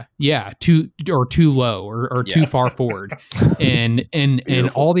shoulder? Yeah, too low or too far forward. And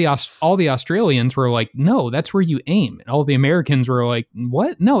all the Australians were like, no, that's where you aim. And all the Americans were like,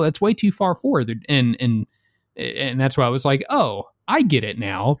 what? No, that's way too far forward. And that's why I was like, oh, I get it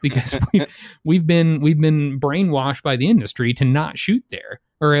now, because we've been brainwashed by the industry to not shoot there,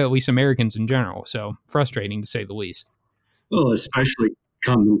 or at least Americans in general. So frustrating to say the least. Well, especially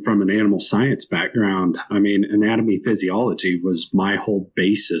coming from an animal science background. I mean, anatomy physiology was my whole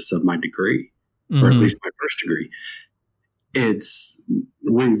basis of my degree, or at least my first degree.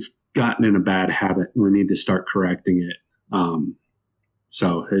 We've gotten in a bad habit and we need to start correcting it.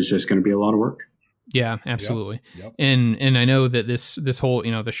 So it's just going to be a lot of work. Yeah, absolutely. Yep. And I know that this whole,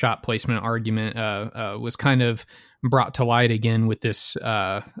 the shot placement argument was kind of brought to light again with this.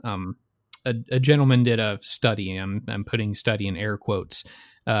 A gentleman did a study. I'm putting study in air quotes,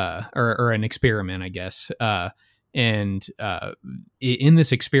 or an experiment, I guess. And in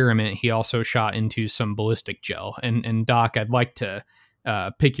this experiment, he also shot into some ballistic gel. And Doc, I'd like to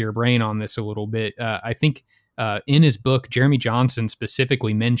pick your brain on this a little bit. I think in his book, Jeremy Johnson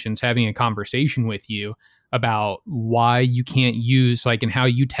specifically mentions having a conversation with you about why you can't use, like, and how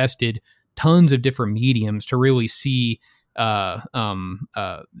you tested tons of different mediums to really see if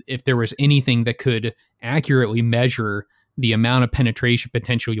there was anything that could accurately measure the amount of penetration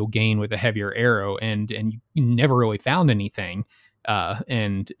potential you'll gain with a heavier arrow, and you never really found anything.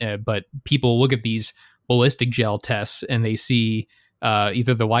 But people look at these ballistic gel tests and they see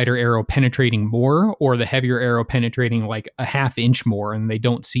either the lighter arrow penetrating more or the heavier arrow penetrating like a half inch more, and they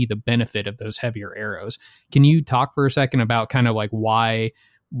don't see the benefit of those heavier arrows. Can you talk for a second about kind of like why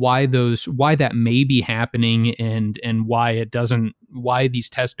that may be happening, and why these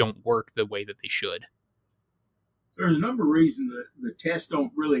tests don't work the way that they should? There's a number of reasons that the tests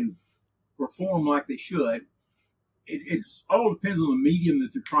don't really perform like they should. It's all depends on the medium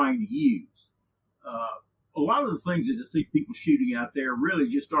that they're trying to use. A lot of the things that I see people shooting out there really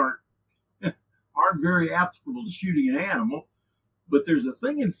just aren't very applicable to shooting an animal. But there's a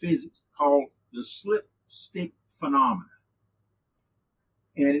thing in physics called the slip stick phenomenon.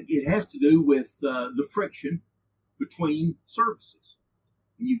 And it has to do with the friction between surfaces.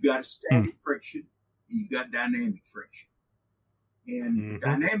 And you've got static friction and you've got dynamic friction. And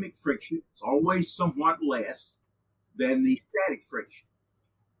dynamic friction is always somewhat less than the static friction.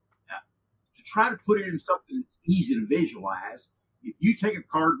 To try to put it in something that's easy to visualize, if you take a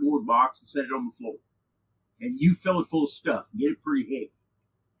cardboard box and set it on the floor and you fill it full of stuff and get it pretty heavy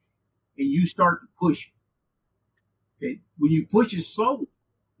and you start to push it, okay, when you push it slowly,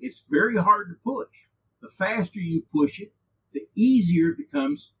 it's very hard to push. The faster you push it, the easier it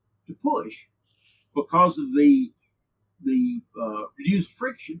becomes to push because of the reduced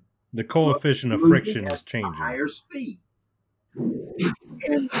friction. The coefficient of friction is changing. Higher speed.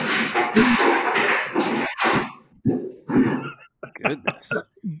 Goodness.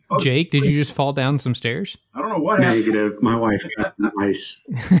 Jake, did you just fall down some stairs? I don't know what happened. Negative. My wife got nice.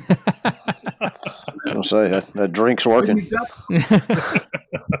 I don't say that drink's working.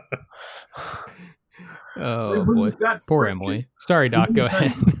 Oh boy, poor Emily. Sorry, Doc. Go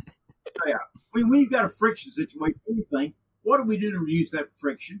ahead. Yeah, when you've got a friction situation, anything, what do we do to reduce that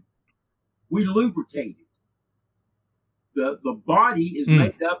friction? We lubricate it. The body is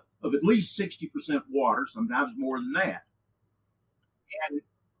made up of at least 60% water, sometimes more than that. And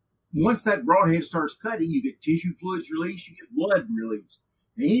once that broadhead starts cutting, you get tissue fluids released, you get blood released.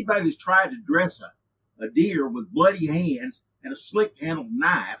 And anybody that's tried to dress a deer with bloody hands and a slick-handled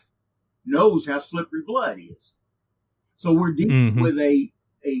knife knows how slippery blood is. So we're dealing with a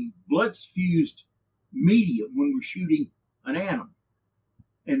blood-fused medium when we're shooting an animal.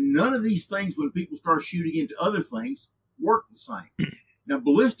 And none of these things, when people start shooting into other things, work the same. Now,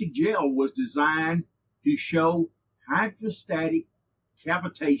 ballistic gel was designed to show hydrostatic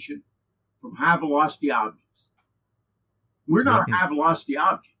cavitation from high-velocity objects. We're not a high-velocity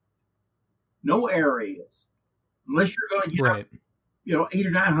object. No arrow is. Unless you're going to get up, 800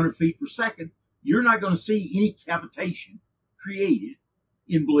 or 900 feet per second, you're not going to see any cavitation created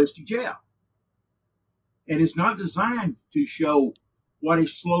in ballistic gel. And it's not designed to show what a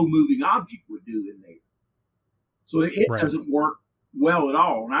slow-moving object would do in there. So it doesn't work well at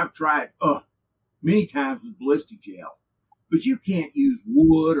all. And I've tried many times with ballistic gel. But you can't use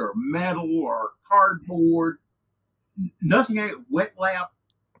wood or metal or cardboard. Nothing, wet lap,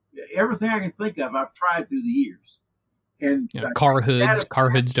 everything I can think of, I've tried through the years. And car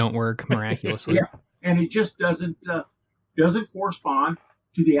hoods don't work miraculously. Yeah, and it just doesn't correspond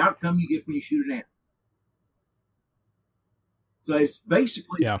to the outcome you get when you shoot an animal. So it's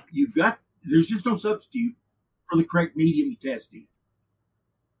basically, there's just no substitute for the correct medium to test in.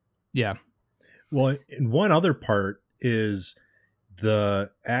 Yeah. Well, and one other part is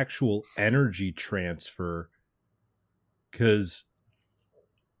the actual energy transfer. Because,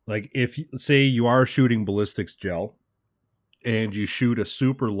 like, if, say, you are shooting ballistics gel and you shoot a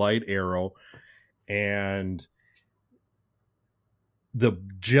super light arrow and the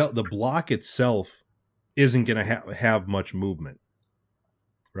block itself isn't going to have much movement,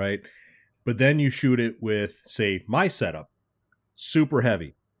 right? But then you shoot it with, say, my setup, super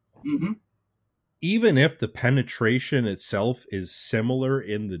heavy. Mm-hmm. Even if the penetration itself is similar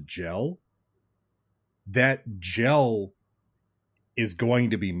in the gel, that gel is going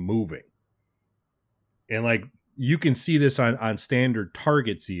to be moving. And like, you can see this on standard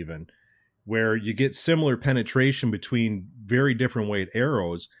targets even, where you get similar penetration between very different weight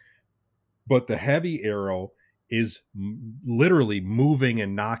arrows, but the heavy arrow is literally moving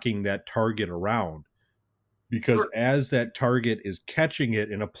and knocking that target around, because as that target is catching it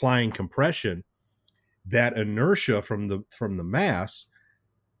and applying compression, that inertia from the mass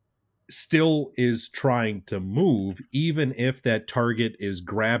still is trying to move, even if that target is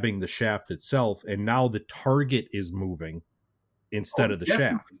grabbing the shaft itself, and now the target is moving instead of the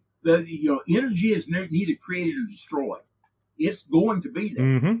shaft. The energy is neither created or destroyed. It's going to be there.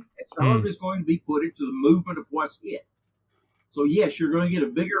 Mm-hmm. And some of it's going to be put into the movement of what's hit. So yes, you're going to get a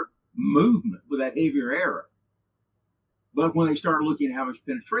bigger movement with that heavier arrow. But when they start looking at how much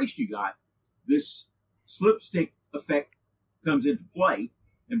penetration you got, this slipstick effect comes into play.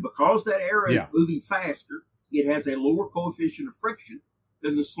 And because that arrow is moving faster, it has a lower coefficient of friction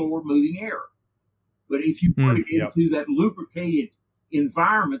than the slower moving arrow. But if you put it into that lubricated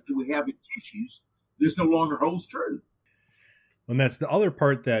environment that we have in tissues, this no longer holds true. And that's the other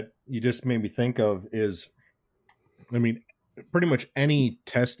part that you just made me think of is, I mean, pretty much any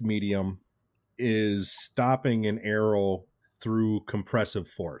test medium is stopping an arrow through compressive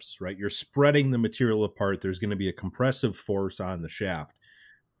force, right? You're spreading the material apart. There's going to be a compressive force on the shaft,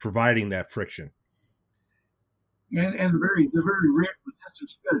 providing that friction. And the very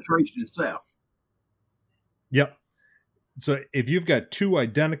resistance penetration itself. Yep. So if you've got two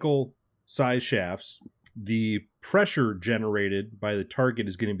identical size shafts, the pressure generated by the target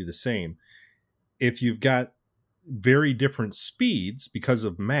is going to be the same. If you've got very different speeds because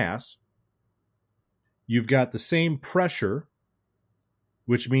of mass, you've got the same pressure,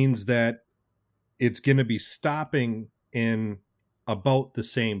 which means that it's going to be stopping in about the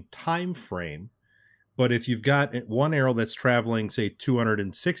same time frame. But if you've got one arrow that's traveling, say,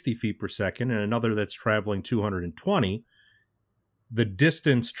 260 feet per second and another that's traveling 220, the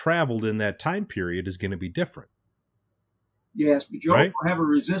distance traveled in that time period is going to be different. Yes, but you also have a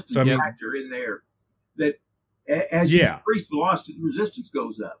resistance factor in there that as you increase velocity, the resistance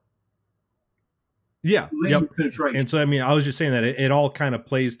goes up. Yeah. Yep. And so, I mean, I was just saying that it all kind of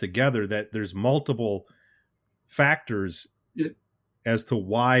plays together, that there's multiple factors as to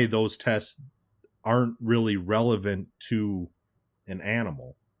why those tests aren't really relevant to an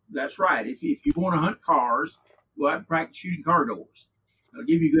animal. That's right. If you want to hunt cars, go out and practice shooting car doors. I'll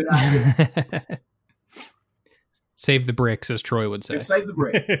give you a good idea. Save the bricks, as Troy would say. Save the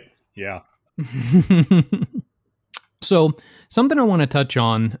brick. Yeah. So something I want to touch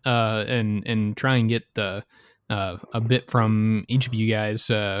on and try and get a bit from each of you guys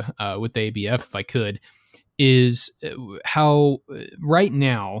with the ABF, if I could, is how right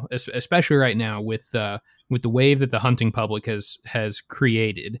now, especially right now with the wave that the hunting public has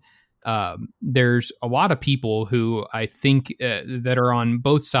created, there's a lot of people who I think that are on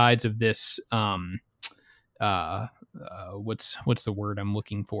both sides of this. What's the word I'm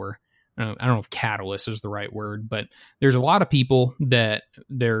looking for? I don't know if catalyst is the right word, but there's a lot of people that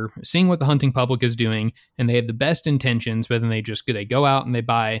they're seeing what the hunting public is doing and they have the best intentions, but then they go out and they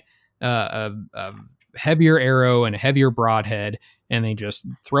buy a heavier arrow and a heavier broadhead and they just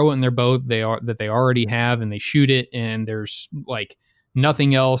throw it in their bow that they already have and they shoot it and there's like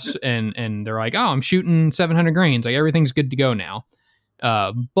nothing else and they're like, oh, I'm shooting 700 grains, like everything's good to go now.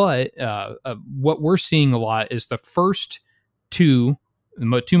 But what we're seeing a lot is the first two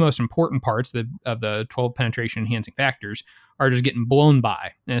most important parts of the 12 penetration enhancing factors are just getting blown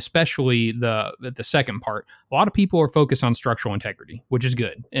by, and especially the second part. A lot of people are focused on structural integrity, which is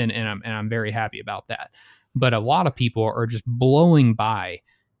good, and I'm very happy about that. But a lot of people are just blowing by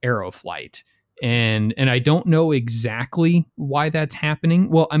arrow flight, and I don't know exactly why that's happening.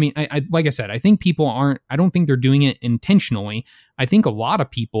 Well, I mean, I like I said, I think people aren't. I don't think they're doing it intentionally. I think a lot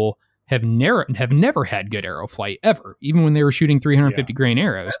of people have never had good arrow flight ever, even when they were shooting 350 grain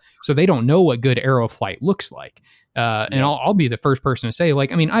arrows. So they don't know what good arrow flight looks like. And I'll be the first person to say,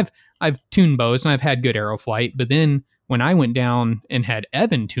 like, I mean, I've tuned bows and I've had good arrow flight, but then when I went down and had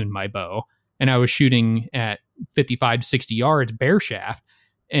Evan tune my bow and I was shooting at 55 to 60 yards bare shaft,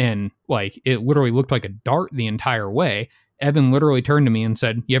 and like it literally looked like a dart the entire way, Evan literally turned to me and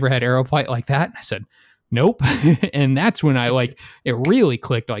said, "You ever had arrow flight like that?" And I said, "Nope." And that's when I like it really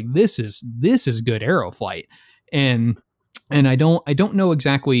clicked. Like this is good arrow flight, and I don't know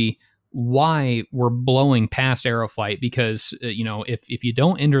exactly why we're blowing past arrow flight, because if you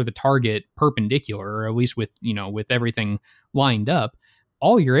don't enter the target perpendicular, or at least with everything lined up,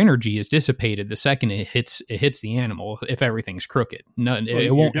 all your energy is dissipated the second it hits the animal. If everything's crooked,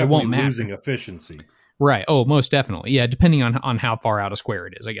 it won't matter. Losing efficiency. Right. Oh, most definitely. Yeah. Depending on how far out of square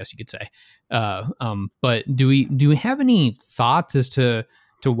it is, I guess you could say. But do we have any thoughts as to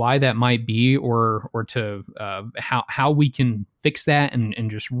why that might be, or to how we can fix that and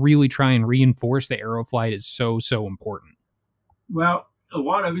just really try and reinforce the arrow flight is so important? Well, a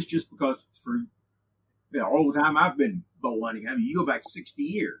lot of it's just because for all the time I've been bow hunting. I mean, you go back 60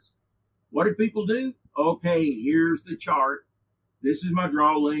 years. What did people do? Okay, here's the chart. This is my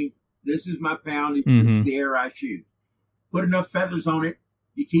draw length. This is my pound. This is the arrow I shoot. Put enough feathers on it.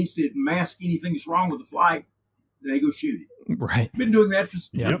 You can't mask anything that's wrong with the flight. Then they go shoot it. Right. Been doing that for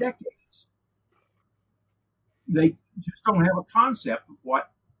decades. They just don't have a concept of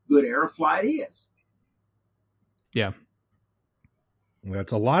what good arrow flight is. Yeah.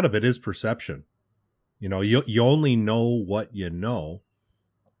 That's a lot of it is perception. You only know what you know.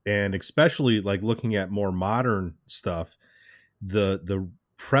 And especially like looking at more modern stuff, the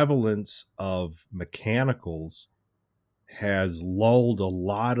prevalence of mechanicals has lulled a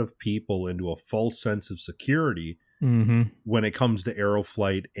lot of people into a false sense of security when it comes to arrow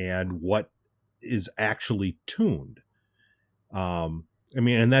flight and what is actually tuned.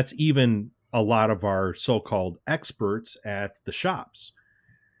 And that's even a lot of our so-called experts at the shops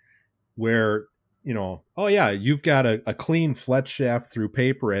where, oh yeah, you've got a clean fletch shaft through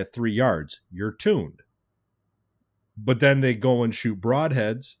paper at 3 yards. You're tuned. But then they go and shoot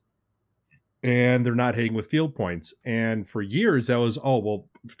broadheads and they're not hitting with field points. And for years that was,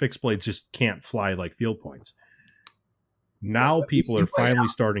 fixed blades just can't fly like field points. Now people are finally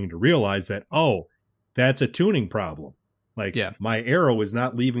starting to realize that, that's a tuning problem. Like my arrow is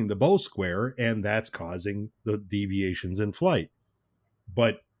not leaving the bow square and that's causing the deviations in flight.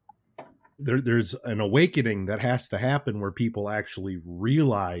 But there's an awakening that has to happen where people actually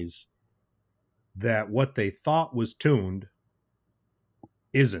realize that what they thought was tuned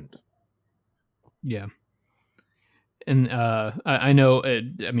isn't. Yeah. And I know,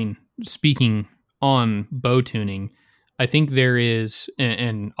 speaking on bow tuning, I think there is,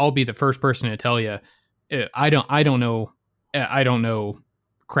 and I'll be the first person to tell you, I don't know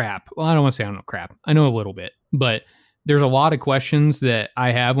crap. Well, I don't want to say I don't know crap. I know a little bit, but there's a lot of questions that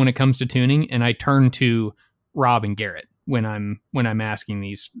I have when it comes to tuning, and I turn to Rob and Garrett when I'm asking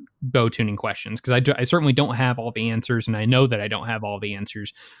these bow tuning questions, because I certainly don't have all the answers, and I know that I don't have all the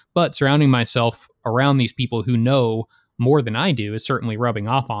answers. But surrounding myself around these people who know more than I do is certainly rubbing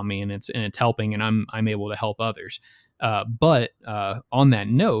off on me, and it's helping, and I'm able to help others. But on that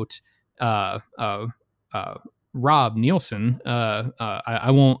note, Rob Nielsen,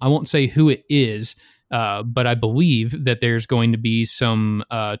 I won't say who it is, but I believe that there's going to be some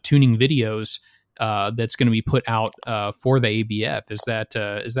tuning videos that's going to be put out for the ABF. Is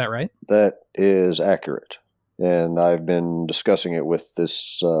that right? That is accurate. And I've been discussing it with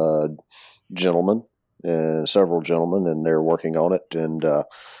this gentleman and several gentlemen, and they're working on it. And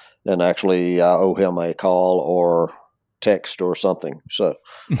actually, I owe him a call or text or something. So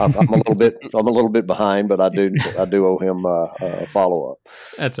I'm a little bit behind, but I do owe him a follow up.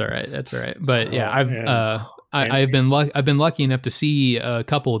 That's all right. But yeah, I've been lucky enough to see a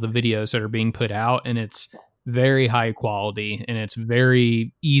couple of the videos that are being put out, and it's very high quality and it's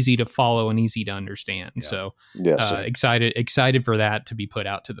very easy to follow and easy to understand. Yeah. So yes, excited for that to be put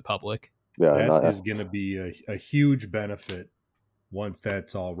out to the public. Yeah, that is going to be a huge benefit once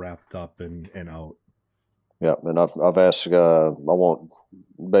that's all wrapped up and out. Yeah, and I've asked. I want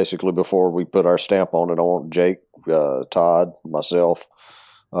basically before we put our stamp on it, I want Jake, Todd, myself,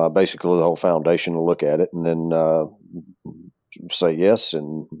 basically the whole foundation to look at it and then say yes,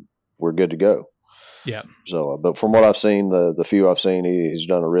 and we're good to go. Yeah. So, but from what I've seen, the few I've seen, he's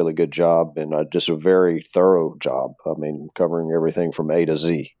done a really good job, and just a very thorough job. I mean, covering everything from A to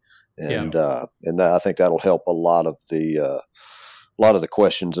Z, and I think that'll help a lot of the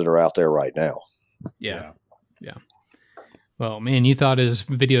questions that are out there right now. Yeah. Well, man, you thought his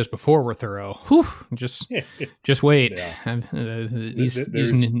videos before were thorough. Whew, just wait. Yeah.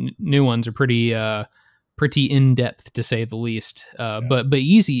 These new ones are pretty pretty in depth to say the least. But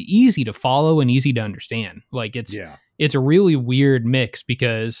easy to follow and easy to understand. Like it's a really weird mix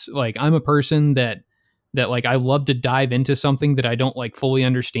because like I'm a person that like I love to dive into something that I don't like fully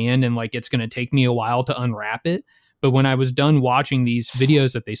understand, and like it's going to take me a while to unwrap it. But when I was done watching these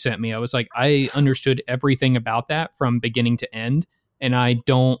videos that they sent me, I was like, I understood everything about that from beginning to end. And I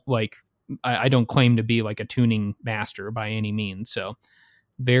don't claim to be like a tuning master by any means. So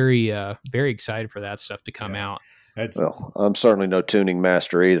very excited for that stuff to come out. Well, I'm certainly no tuning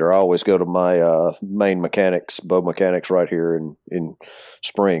master either. I always go to my main mechanics, bow mechanics right here in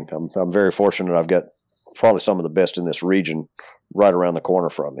Spring. I'm very fortunate. I've got probably some of the best in this region right around the corner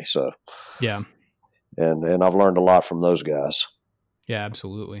from me. So yeah. And I've learned a lot from those guys. Yeah,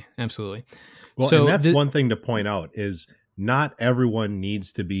 absolutely. Absolutely. Well, so and that's one thing to point out is not everyone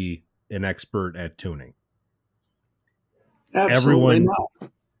needs to be an expert at tuning. Absolutely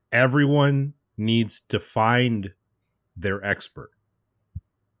everyone needs to find their expert.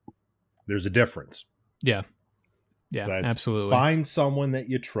 There's a difference. Yeah. Yeah, so absolutely. Find someone that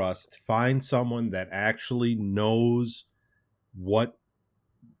you trust. Find someone that actually knows what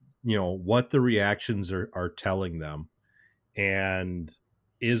the reactions are telling them, and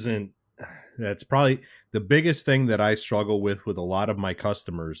that's probably the biggest thing that I struggle with a lot of my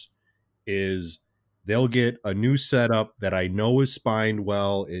customers is they'll get a new setup that I know is spined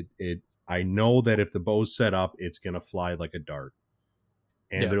well. I know that if the bow's set up, it's going to fly like a dart.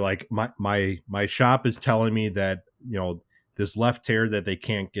 And they're like, my shop is telling me that, this left tear that they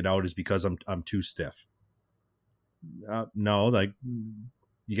can't get out is because I'm too stiff. No, like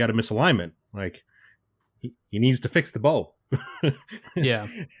you got a misalignment. Like he needs to fix the bow. Yeah.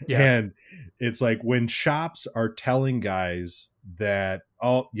 And it's like when shops are telling guys that,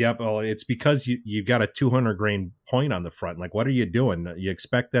 it's because you've got a 200 grain point on the front. Like, what are you doing? You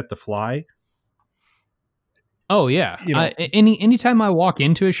expect that to fly? Oh yeah. Anytime I walk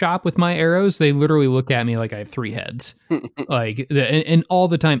into a shop with my arrows, they literally look at me like I have three heads, and all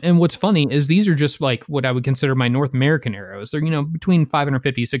the time. And what's funny is these are just like what I would consider my North American arrows. They're, between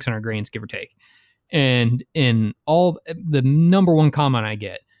 550, 600 grains, give or take. And in all the number one comment I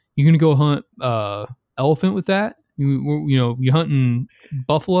get, you're going to go hunt elephant with that? You hunting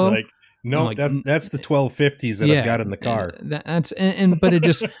buffalo? Like, no, like, that's the 1250s that I've got in the car. But it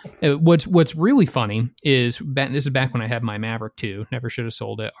just what's really funny is this is back when I had my Maverick 2. Never should have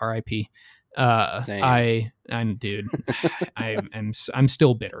sold it. R.I.P. I'm dude. I'm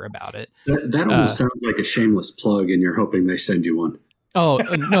still bitter about it. That almost sounds like a shameless plug, and you're hoping they send you one. Oh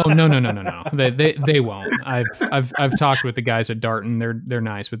no. They won't. I've talked with the guys at Darton. They're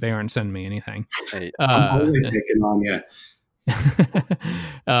nice, but they aren't sending me anything. Hey, I'm always picking on you.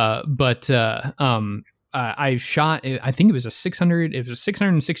 I shot, I think it was a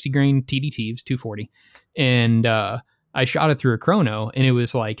 660 grain TDT. It was 240. And, I shot it through a chrono, and it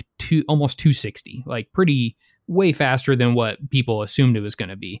was like almost 260, like pretty way faster than what people assumed it was going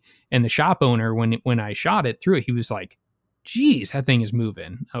to be. And the shop owner, when I shot it through it, he was like, geez, that thing is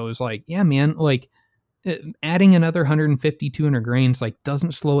moving. I was like, yeah, man, like adding another 150, 200 grains, like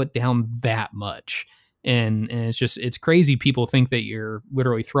doesn't slow it down that much. And it's crazy. People think that you're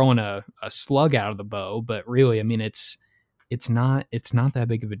literally throwing a slug out of the bow, but really, I mean, it's not that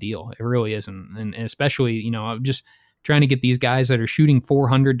big of a deal. It really isn't. And especially, I'm just trying to get these guys that are shooting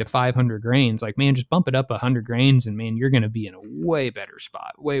 400 to 500 grains, like, man, just bump it up 100 grains and man, you're going to be in a way better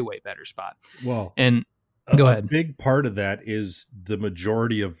spot, way better spot. Well, and go ahead. A big part of that is the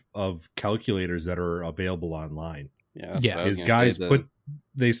majority of calculators that are available online. Yeah. Is guys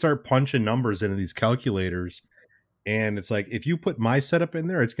they start punching numbers into these calculators, and it's like, if you put my setup in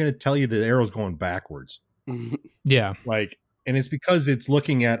there, it's going to tell you the arrow's going backwards. Yeah. Like, and it's because it's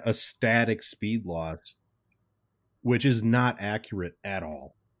looking at a static speed loss, which is not accurate at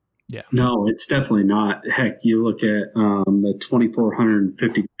all. Yeah. No, it's definitely not. Heck, you look at the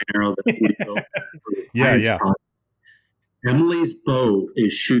 2450 arrow that we built. Yeah. Emily's bow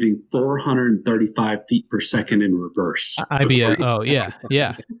is shooting 435 feet per second in reverse. Oh, yeah.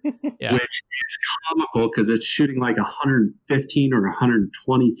 Which is comical because it's shooting like 115 or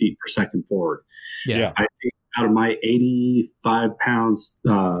 120 feet per second forward. Yeah. I think out of my 85 pounds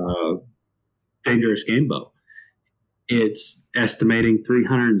dangerous game bow, it's estimating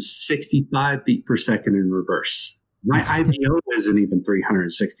 365 feet per second in reverse. My IBO isn't even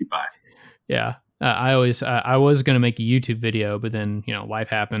 365. Yeah. I was going to make a YouTube video, but then, life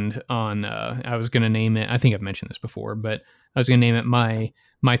happened on, I was going to name it, I think I've mentioned this before, but I was going to name it my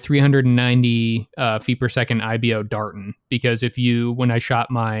 390 feet per second IBO Darton, because when I shot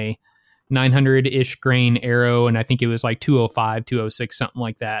my 900-ish grain arrow, and I think it was like 205, 206, something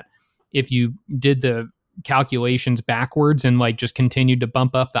like that, if you did the calculations backwards and like just continued to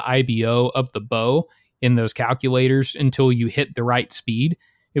bump up the IBO of the bow in those calculators until you hit the right speed.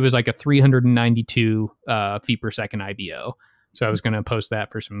 It was like a 392 feet per second IBO. So I was going to post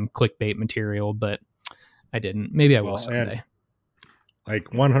that for some clickbait material, but I didn't. Maybe I will someday. Like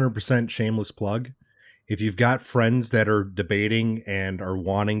 100% shameless plug. If you've got friends that are debating and are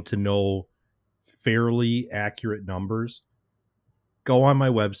wanting to know fairly accurate numbers, go on my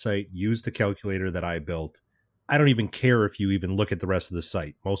website, use the calculator that I built. I don't even care if you even look at the rest of the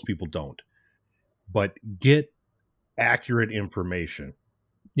site. Most people don't. But get accurate information.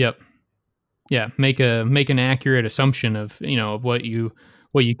 Yep. Yeah, make an accurate assumption of, of what you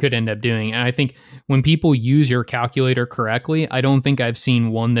could end up doing. And I think when people use your calculator correctly, I don't think I've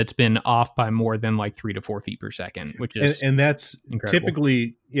seen one that's been off by more than like 3 to 4 feet per second, which is and that's incredible.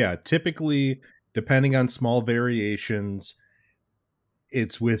 typically depending on small variations,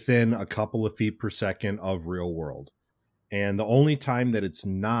 it's within a couple of feet per second of real world. And the only time that it's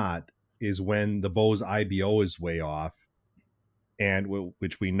not is when the bow's IBO is way off, and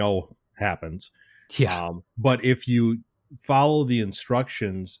which we know happens. Yeah. But if you follow the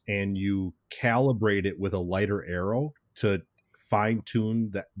instructions and you calibrate it with a lighter arrow to fine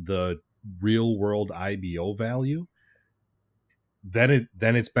tune the real world IBO value, then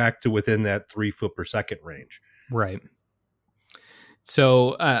it's back to within that 3 foot per second range. Right.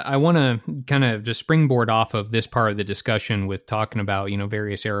 So I want to kind of just springboard off of this part of the discussion with talking about,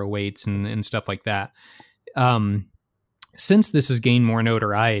 various arrow weights and stuff like that. Since this has gained more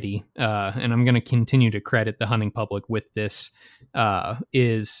notoriety, and I'm going to continue to credit the hunting public with this,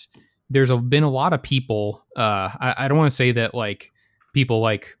 is been a lot of people. I don't want to say that like people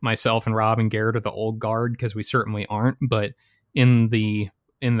like myself and Rob and Garrett are the old guard, because we certainly aren't. But in the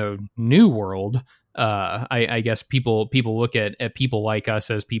new world, I guess people look at people like us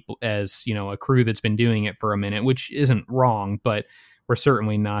as a crew that's been doing it for a minute, which isn't wrong, but we're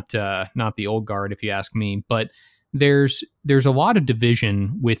certainly not the old guard, if you ask me. But there's a lot of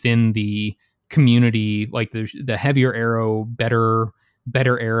division within the community, like there's the heavier arrow, better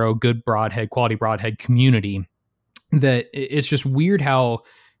arrow, good broadhead, quality broadhead community, that it's just weird how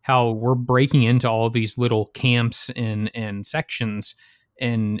we're breaking into all of these little camps and sections.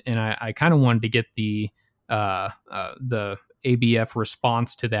 And I kind of wanted to get the ABF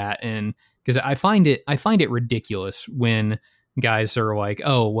response to that, and because I find it ridiculous when guys are like,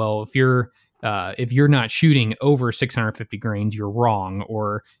 oh well, if you're not shooting over 650 grains, you're wrong,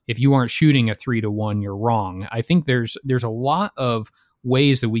 or if you aren't shooting a 3-to-1, you're wrong. I think there's a lot of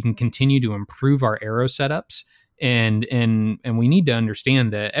ways that we can continue to improve our arrow setups, and we need to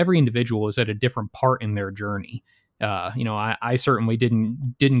understand that every individual is at a different part in their journey. I certainly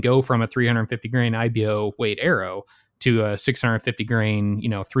didn't go from a 350 grain IBO weight arrow to a 650 grain,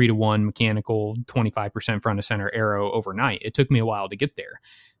 3-to-1 mechanical 25% front of center arrow overnight. It took me a while to get there.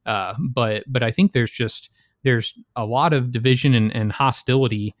 But I think there's a lot of division and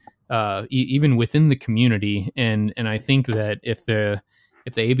hostility, even within the community. And I think that if the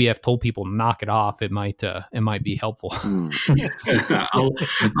ABF told people to knock it off, it might be helpful. I'll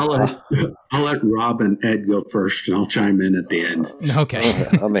let Rob and Ed go first, and I'll chime in at the end. Okay.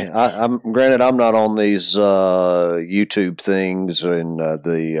 I mean, I'm granted I'm not on these YouTube things and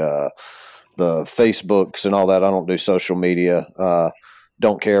the Facebooks and all that. I don't do social media.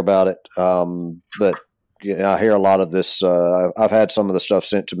 Don't care about it. But I hear a lot of this. I've had some of the stuff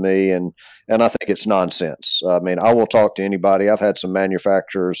sent to me, and I think it's nonsense. I mean, I will talk to anybody. I've had some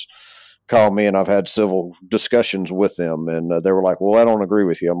manufacturers call me, and I've had civil discussions with them, and they were like, well, I don't agree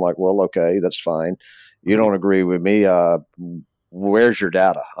with you. I'm like, well, okay, that's fine. You don't agree with me. Where's your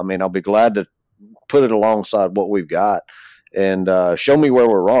data? I mean, I'll be glad to put it alongside what we've got and show me where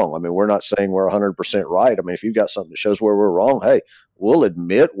we're wrong. I mean, we're not saying we're 100% right. I mean, if you've got something that shows where we're wrong, hey, we'll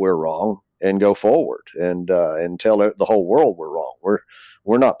admit we're wrong and go forward and tell the whole world we're wrong.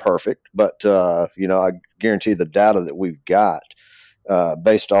 We're not perfect, but I guarantee the data that we've got,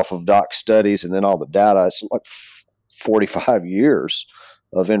 based off of doc studies and then all the data, it's like 45 years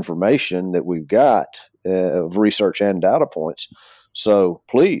of information that we've got of research and data points. So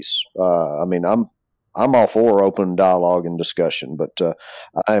please, I mean, I'm all for open dialogue and discussion, but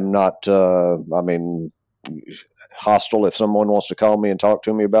I'm not. Hostile. If someone wants to call me and talk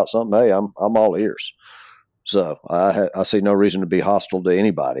to me about something, hey, I'm all ears. So I see no reason to be hostile to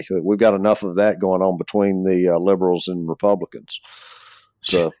anybody. We've got enough of that going on between the liberals and Republicans.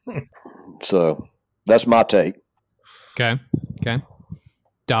 So that's my take. Okay.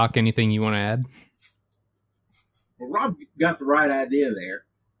 Doc, anything you want to add? Well, Rob got the right idea there.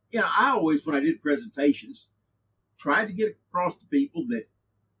 I always, when I did presentations, tried to get across to people that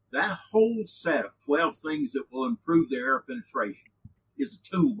That whole set of 12 things that will improve their arrow penetration is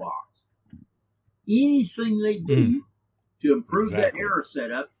a toolbox. Anything they do to improve that arrow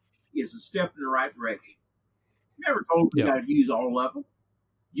setup is a step in the right direction. Never told you how to use all of them.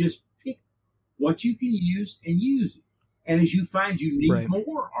 Just pick what you can use and use it. And as you find you need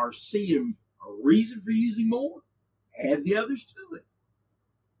more or see a reason for using more, add the others to it.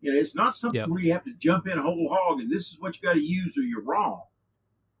 You know, it's not something where you have to jump in a whole hog and this is what you got to use or you're wrong.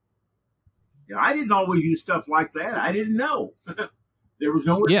 You know, I didn't always use stuff like that. I didn't know. There was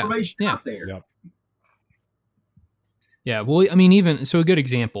no information out there. Yep. Yeah, well, I mean, even so, a good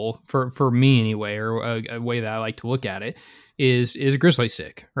example for me anyway, or a way that I like to look at it is a grizzly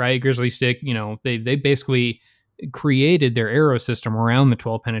stick, right? Grizzly stick, you know, they basically created their arrow system around the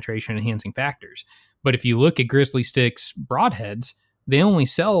 12 penetration enhancing factors. But if you look at grizzly sticks broadheads, they only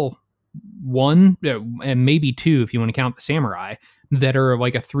sell one and maybe two if you want to count the samurai that are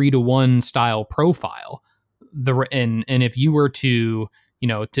like a 3-to-1 style profile. And if you were to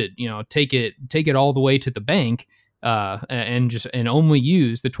take it all the way to the bank. And only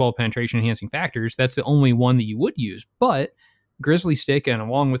use the 12 penetration enhancing factors, that's the only one that you would use. But Grizzly Stick, and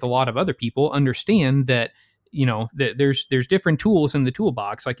along with a lot of other people, understand that, you know, that there's different tools in the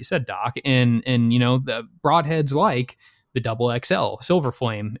toolbox, like you said, Doc, and you know, the broadheads like the Double XL Silver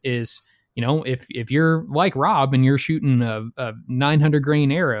Flame is, you know, if you're like Rob and you're shooting a 900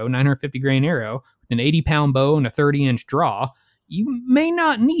 grain arrow, 950 grain arrow with an 80-pound bow and a 30-inch draw, you may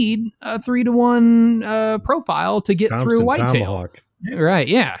not need a 3-to-1 profile to get through whitetail. Tomahawk. Right?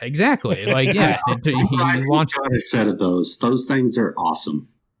 Yeah, exactly. Like, yeah, you launch a set of those. Those things are awesome.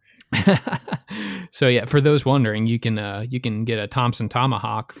 So yeah, for those wondering, you can get a Thompson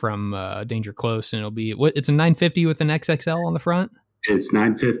Tomahawk from Danger Close, and it'll be it's a 950 with an XXL on the front. It's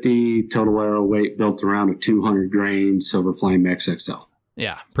 950 total arrow weight, built around a 200 grain Silver Flame XXL.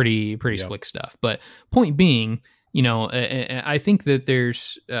 Yeah, pretty slick stuff. But point being, you know, I think that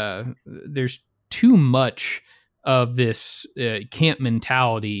there's too much of this camp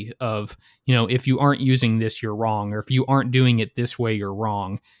mentality of, you know, if you aren't using this, you're wrong, or if you aren't doing it this way, you're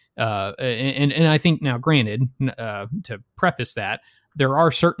wrong. And I think, now granted, to preface that, there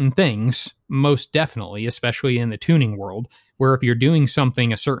are certain things, most definitely, especially in the tuning world, where if you're doing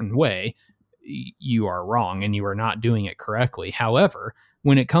something a certain way, you are wrong and you are not doing it correctly. However,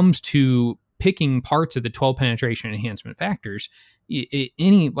 when it comes to picking parts of the 12 penetration enhancement factors,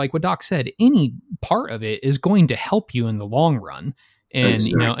 any, like what Doc said, any part of it is going to help you in the long run. And,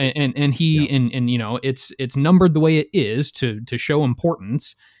 you know, and you know, it's numbered the way it is to show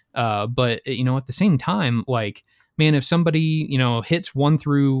importance. But, you know, at the same time, like, man, if somebody, you know, hits 1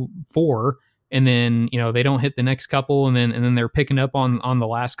 through 4 and then, you know, they don't hit the next couple and then they're picking up on the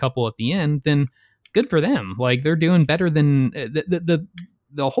last couple at the end, then good for them. Like, they're doing better than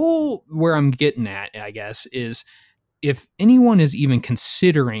the whole, where I'm getting at, I guess, is if anyone is even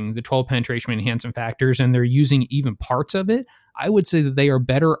considering the 12 penetration enhancement factors and they're using even parts of it, I would say that they are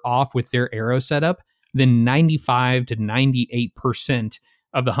better off with their arrow setup than 95 to 98%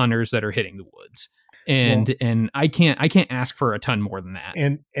 of the hunters that are hitting the woods. And I can't ask for a ton more than that.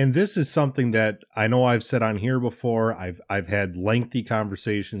 And this is something that I know I've said on here before. I've had lengthy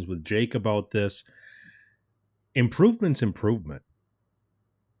conversations with Jake about this. Improvement's improvement.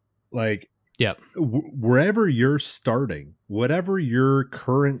 Like, yep. Wherever you're starting, whatever your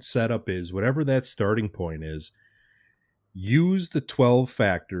current setup is, whatever that starting point is, use the 12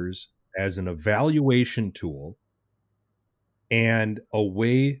 factors as an evaluation tool and a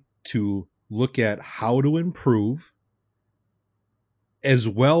way to look at how to improve, as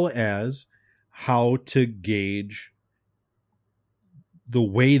well as how to gauge the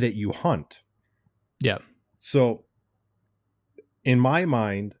way that you hunt. Yeah. So in my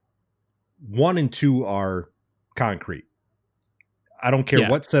mind, 1 and 2 are concrete. I don't care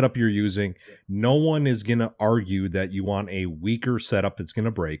what setup you're using. No one is going to argue that you want a weaker setup that's going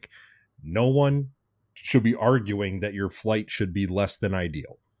to break. No one should be arguing that your flight should be less than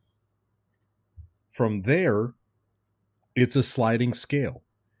ideal. From there, it's a sliding scale.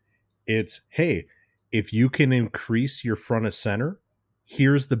 It's, hey, if you can increase your front of center,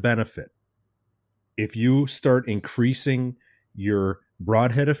 here's the benefit. If you start increasing your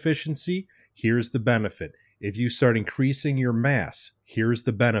broadhead efficiency, here's the benefit. If you start increasing your mass, here's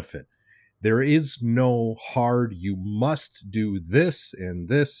the benefit. There is no hard, you must do this and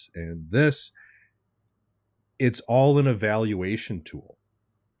this and this. It's all an evaluation tool.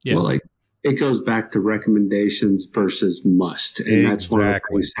 Yeah. Well, like it goes back to recommendations versus must. And that's one of the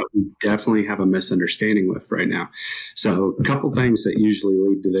things that we definitely have a misunderstanding with right now. So a couple things that usually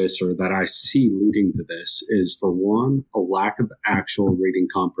lead to this, or that I see leading to this, is, for one, a lack of actual reading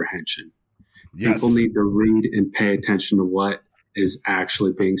comprehension. Yes. People need to read and pay attention to what is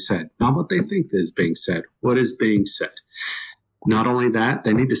actually being said, not what they think is being said, what is being said. Not only that,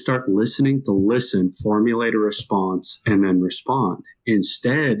 they need to start listening to listen, formulate a response, and then respond.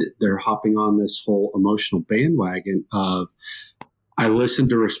 Instead, they're hopping on this whole emotional bandwagon of, I listen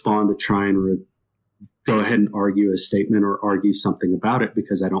to respond to try and go ahead and argue a statement or argue something about it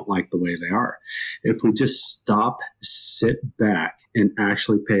because I don't like the way they are. If we just stop, sit back, and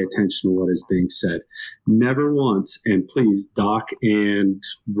actually pay attention to what is being said. Never once, and please, Doc and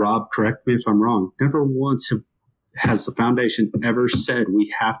Rob, correct me if I'm wrong, never once has the foundation ever said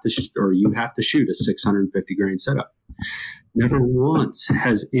we have to or you have to shoot a 650 grain setup. Never once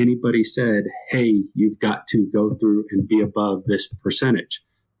has anybody said, hey, you've got to go through and be above this percentage.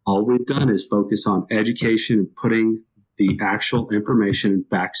 All we've done is focus on education and putting the actual information and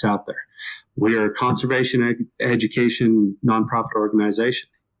facts out there. We are a conservation education nonprofit organization.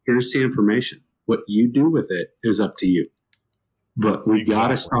 Here's the information. What you do with it is up to you. But we got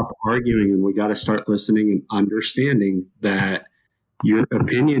to stop arguing, and we got to start listening and understanding that your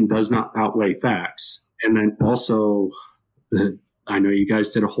opinion does not outweigh facts. And then also, I know you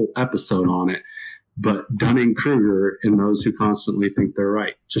guys did a whole episode on it, but Dunning-Kruger and those who constantly think they're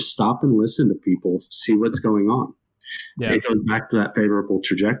right, just stop and listen to people, see what's going on. Yeah. It goes back to that favorable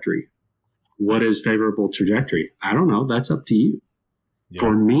trajectory. What is favorable trajectory? I don't know. That's up to you. Yeah.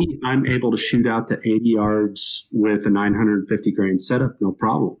 For me, I'm able to shoot out to 80 yards with a 950 grain setup, no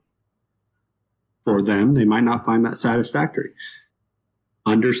problem. For them, they might not find that satisfactory.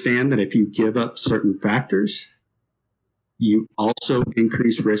 Understand that if you give up certain factors, you also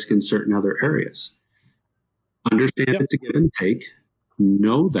increase risk in certain other areas. Understand it's a give and take,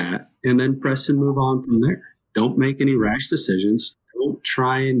 know that, and then press and move on from there. Don't make any rash decisions. Don't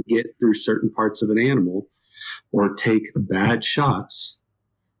try and get through certain parts of an animal or take bad shots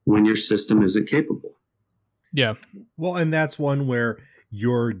when your system isn't capable. Yeah. Well, and that's one where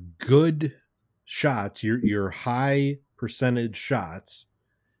your good shots, your high percentage shots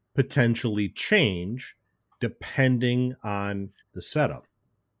potentially change depending on the setup.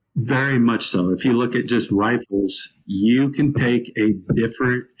 Very much so. If you look at just rifles, you can take a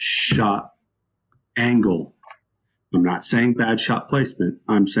different shot angle. I'm not saying bad shot placement.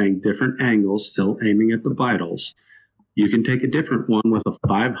 I'm saying different angles, still aiming at the vitals. You can take a different one with a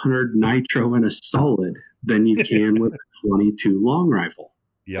 500 nitro and a solid than you can with a 22 long rifle.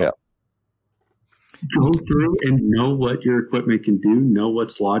 Yep. Go through and know what your equipment can do, know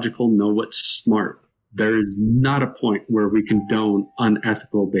what's logical, know what's smart. There is not a point where we condone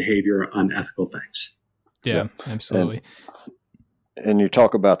unethical behavior or unethical things. Yeah. Absolutely. And you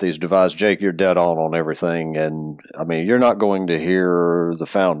talk about these divides, Jake, you're dead on everything. And I mean, you're not going to hear the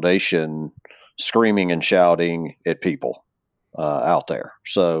foundation screaming and shouting at people out there.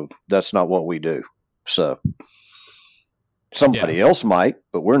 So that's not what we do. So somebody else might,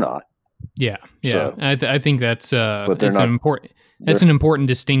 but we're not. Yeah. Yeah. So, I think that's an important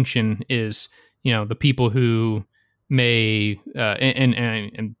distinction is, the people who may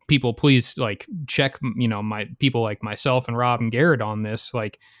and people, please check my people like myself and Rob and Garrett on this.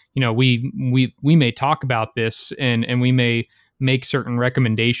 We may talk about this and we may make certain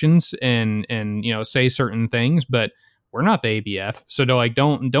recommendations and say certain things, but we're not the ABF. So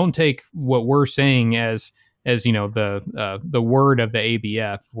don't take what we're saying as the word of the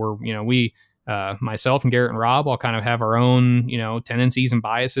ABF. We myself and Garrett and Rob all kind of have our own tendencies and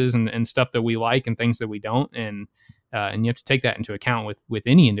biases and stuff that we like and things that we don't, and you have to take that into account with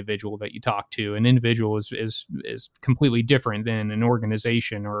any individual that you talk to. An individual is completely different than an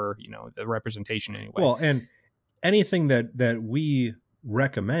organization or the representation anyway. Well, and anything that we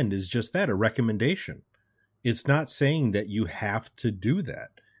recommend is just that, a recommendation. It's not saying that you have to do that.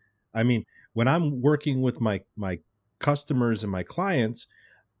 I mean, when I'm working with my customers and my clients,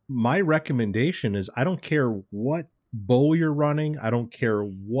 my recommendation is I don't care what bow you're running. I don't care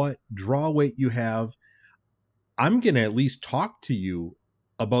what draw weight you have. I'm going to at least talk to you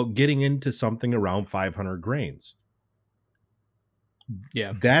about getting into something around 500 grains.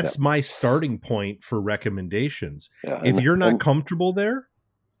 Yeah. That's my starting point for recommendations. Yeah, if you're not comfortable there,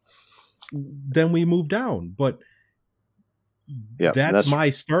 then we move down. But that's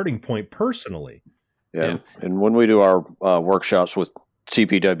my starting point personally. Yeah. And when we do our workshops with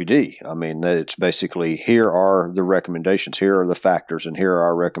CPWD. I mean, it's basically, here are the recommendations, here are the factors, and here are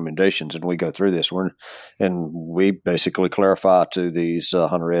our recommendations. And we go through this and we basically clarify to these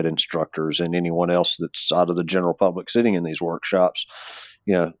hunter ed instructors and anyone else that's out of the general public sitting in these workshops,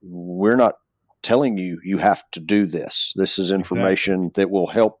 we're not telling you have to do this. This is information that will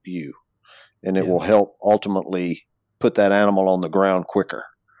help you, and it will help ultimately put that animal on the ground quicker.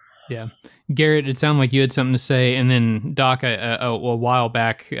 Yeah. Garrett, it sounded like you had something to say. And then Doc, a while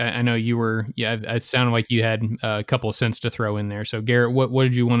back, I know you were, it sounded like you had a couple of cents to throw in there. So Garrett, what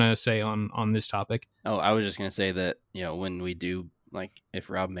did you want to say on this topic? Oh, I was just going to say that, when we do, like, if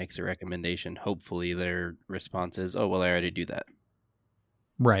Rob makes a recommendation, hopefully their response is, oh, well, I already do that.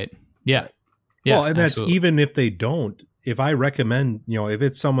 Right. Yeah. Yeah. Well, and that's even if they don't, if I recommend, if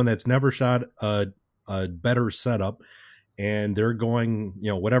it's someone that's never shot a better setup, and they're going,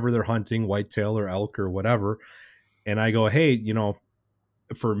 whatever they're hunting, whitetail or elk or whatever. And I go, hey,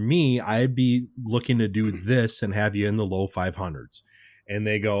 for me, I'd be looking to do this and have you in the low 500s. And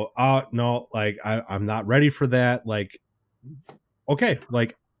they go, oh, no, like, I'm not ready for that. Like, okay,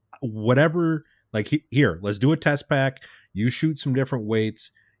 like, whatever, like, here, let's do a test pack. You shoot some different weights.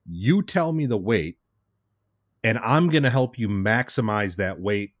 You tell me the weight. And I'm going to help you maximize that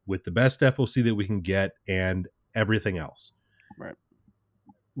weight with the best FOC that we can get and everything else.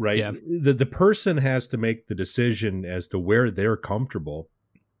 Right. Yeah. The person has to make the decision as to where they're comfortable.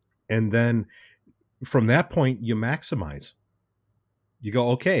 And then from that point, you maximize. You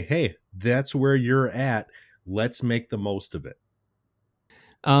go, okay, hey, that's where you're at. Let's make the most of it.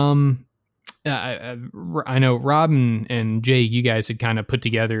 I know Rob and Jay, you guys had kind of put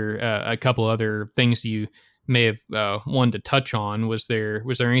together a couple other things you may have wanted to touch on. Was there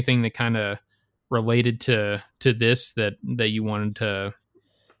anything that kind of related to this that you wanted to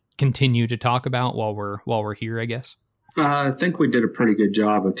continue to talk about while we're here, I guess? I think we did a pretty good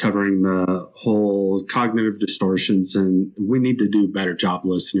job of covering the whole cognitive distortions, and we need to do a better job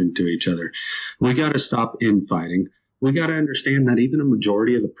listening to each other. We got to stop infighting. We got to understand that even a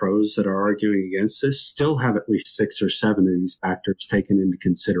majority of the pros that are arguing against this still have at least 6 or 7 of these factors taken into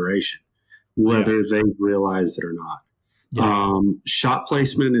consideration, whether they realize it or not. Yeah. Shot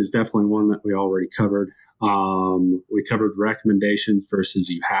placement is definitely one that we already covered. We covered recommendations versus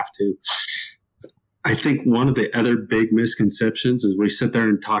you have to. I think one of the other big misconceptions is we sit there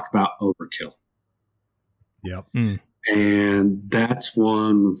and talk about overkill. Yep. And that's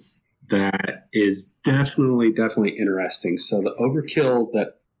one that is definitely interesting. So the overkill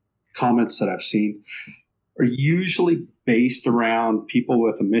comments that I've seen are usually based around people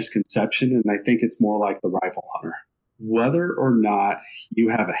with a misconception. And I think it's more like the rifle hunter. Whether or not you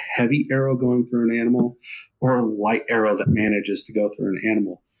have a heavy arrow going through an animal or a light arrow that manages to go through an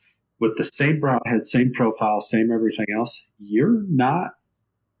animal with the same broadhead, same profile, same everything else, you're not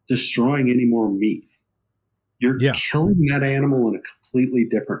destroying any more meat. You're killing that animal in a completely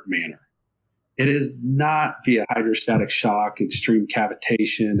different manner. It is not via hydrostatic shock, extreme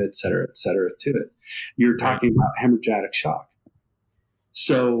cavitation, et cetera, to it. You're talking about hemorrhagic shock.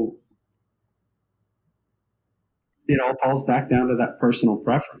 So it all falls back down to that personal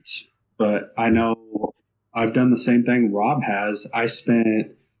preference. But I know I've done the same thing Rob has. I spent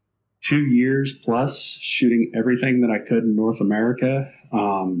 2 years plus shooting everything that I could in North America.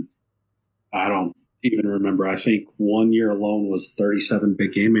 I don't even remember. I think 1 year alone was 37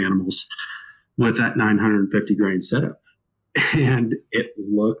 big game animals with that 950 grain setup. And it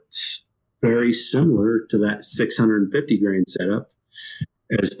looked very similar to that 650 grain setup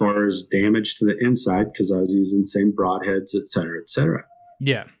as far as damage to the inside, because I was using the same broadheads, et cetera, et cetera.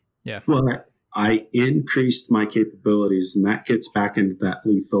 Yeah. Yeah. Well, I increased my capabilities, and that gets back into that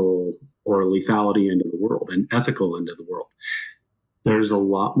lethal or lethality end of the world and ethical end of the world. There's a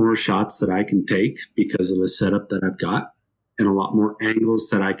lot more shots that I can take because of the setup that I've got, and a lot more angles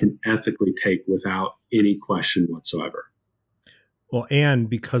that I can ethically take without any question whatsoever. Well, and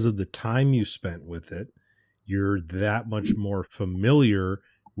because of the time you spent with it, you're that much more familiar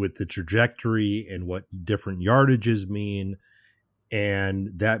with the trajectory and what different yardages mean.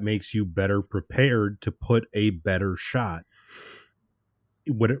 And that makes you better prepared to put a better shot,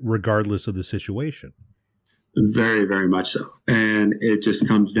 regardless of the situation. Very, very much so. And it just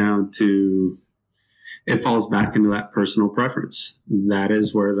comes down to, it falls back into that personal preference. That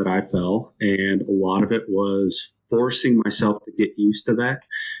is where that I fell. And a lot of it was forcing myself to get used to that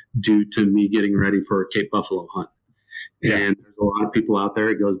due to me getting ready for a Cape Buffalo hunt. Yeah. And there's a lot of people out there,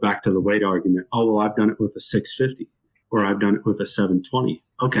 it goes back to the weight argument. Oh, well, I've done it with a 650 or I've done it with a 720.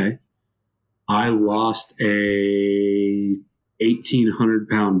 Okay. I lost a 1,800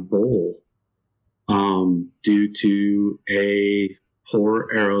 pound bull due to a poor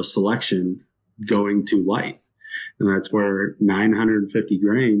arrow selection going too light. And that's where 950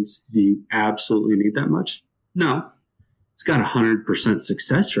 grains, do you absolutely need that much? No. It's got a 100%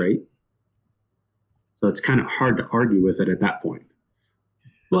 success rate. So it's kind of hard to argue with it at that point.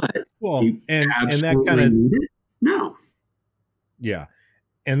 But and that kind of need it? No. Yeah.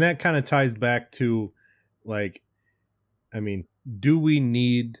 And that kind of ties back to, like, I mean, do we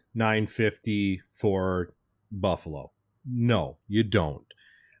need 950 for buffalo? No, you don't.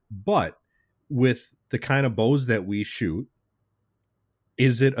 But with the kind of bows that we shoot,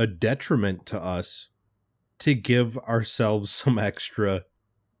 is it a detriment to us to give ourselves some extra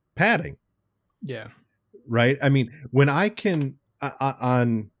padding? Yeah. Right? I mean, when I can,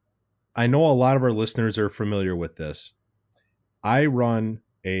 I know a lot of our listeners are familiar with this. I run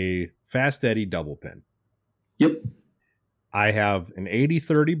a Fast Eddie double pin. Yep. I have an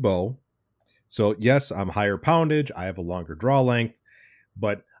 80-30 bow. So yes, I'm higher poundage. I have a longer draw length,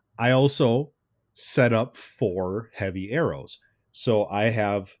 but I also set up 4 heavy arrows. So I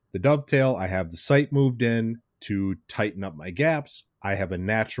have the dovetail. I have the sight moved in to tighten up my gaps. I have a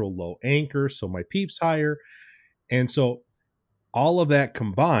natural low anchor, so my peep's higher. And so all of that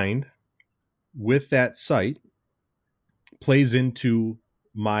combined with that sight plays into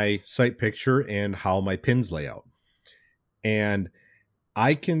my sight picture and how my pins lay out. And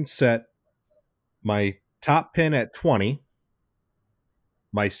I can set my top pin at 20.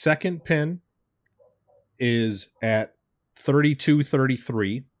 My second pin is at 32,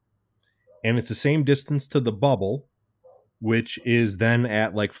 33. And it's the same distance to the bubble, which is then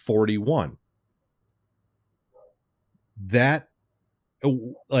at like 41. That's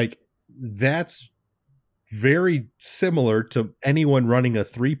very similar to anyone running a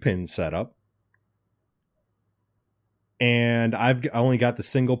 3-pin setup. And I only got the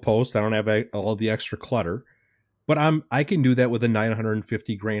single post. I don't have all the extra clutter, but I can do that with a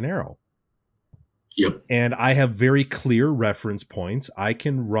 950 grain arrow. Yep. And I have very clear reference points. I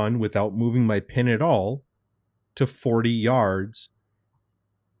can run without moving my pin at all to 40 yards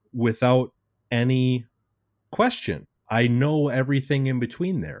without any question. I know everything in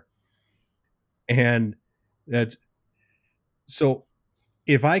between there. And that's so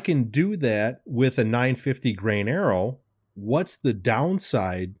if I can do that with a 950 grain arrow, what's the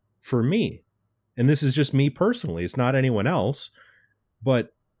downside for me? And this is just me personally. It's not anyone else,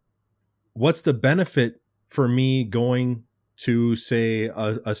 but what's the benefit for me going to, say,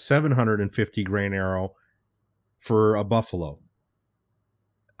 a 750 grain arrow for a buffalo?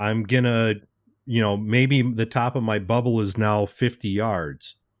 I'm going to, maybe the top of my bubble is now 50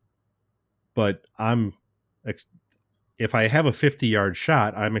 yards, but if I have a 50-yard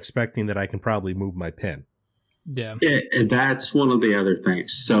shot, I'm expecting that I can probably move my pin. Yeah. And that's one of the other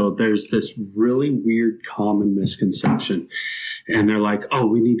things. So there's this really weird common misconception. And they're like, oh,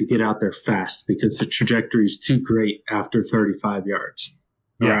 we need to get out there fast because the trajectory is too great after 35 yards.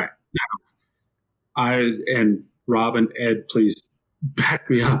 Yeah. All right. And Rob and Ed, please back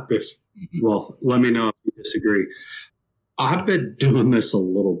me up let me know if you disagree. I've been doing this a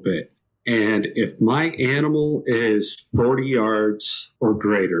little bit. And if my animal is 40 yards or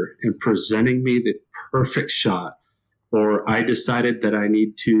greater and presenting me the perfect shot, or I decided that I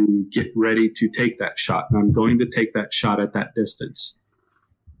need to get ready to take that shot, and I'm going to take that shot at that distance,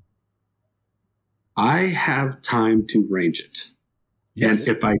 I have time to range it. Yes.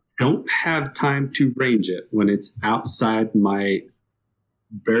 And if I don't have time to range it when it's outside my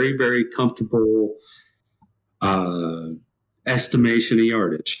very, very comfortable estimation of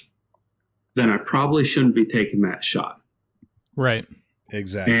yardage, then I probably shouldn't be taking that shot. Right.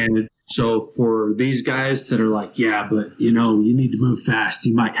 Exactly. And so for these guys that are like, yeah, but you need to move fast.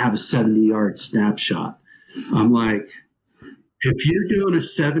 You might have a 70-yard snapshot. I'm like, if you're doing a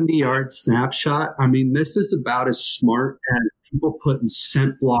 70-yard snapshot, I mean, this is about as smart as people putting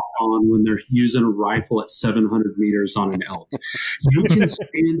scent block on when they're using a rifle at 700 meters on an elk. You can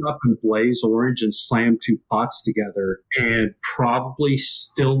stand up and blaze orange and slam 2 pots together and probably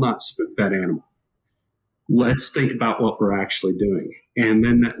still not spook that animal. Let's think about what we're actually doing. And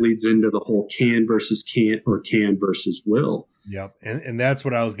then that leads into the whole can versus can't or can versus will. Yep. And that's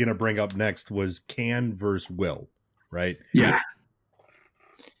what I was going to bring up next was can versus will, right? Yeah.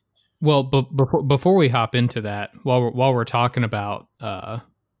 Well, but before we hop into that, while we're talking about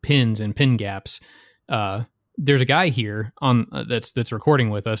pins and pin gaps, there's a guy here on that's recording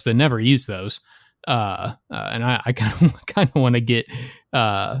with us that never used those, and I kind of want to get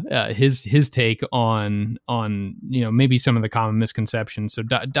his take on maybe some of the common misconceptions. So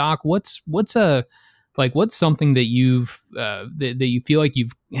Doc, what's something that you've that you feel like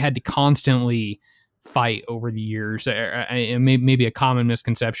you've had to constantly fight over the years. Maybe a common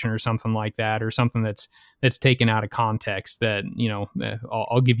misconception or something like that, or something that's taken out of context that, you know,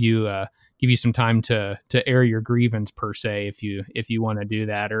 I'll give you some time to air your grievance per se, if you want to do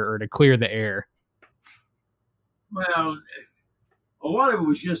that, or to clear the air. Well, a lot of it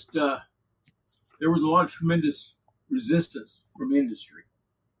was just, there was a lot of tremendous resistance from industry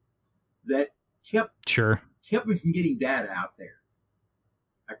that kept me from getting data out there.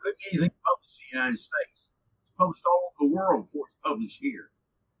 I couldn't get anything published in the United States. It's published all over the world before it's published here.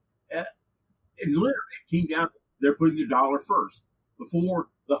 And literally, it came down to they're putting the dollar first before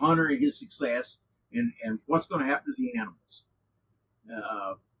the hunter and his success and what's going to happen to the animals.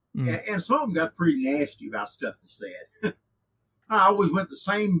 And some of them got pretty nasty about stuff they said. I always went the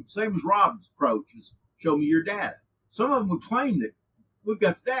same as Rob's approach, is show me your data. Some of them would claim that we've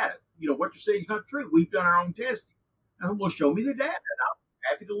got the data. You know, what you're saying is not true. We've done our own testing. And well, show me the data. And I'm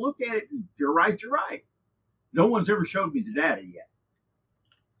happy to look at it. And if you're right, you're right. No one's ever showed me the data yet.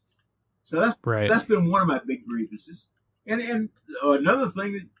 So that's been one of my big grievances. And another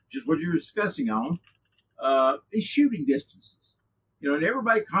thing that just what you're discussing on is shooting distances. You know, and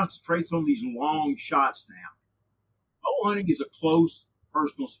everybody concentrates on these long shots now. Bow hunting is a close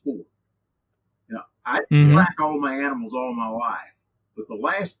personal sport. You know, I track all my animals all my life, but the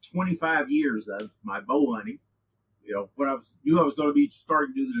last 25 years of my bow hunting, you know, when I knew I was going to be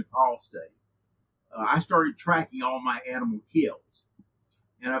starting to do the Nepal study, I started tracking all my animal kills,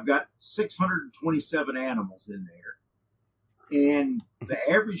 and I've got 627 animals in there, and the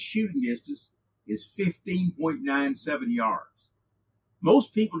average shooting distance is 15.97 yards.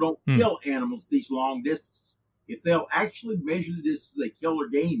 Most people don't kill animals these long distances. If they'll actually measure the distance they kill their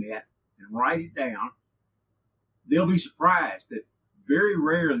game at and write it down, they'll be surprised that very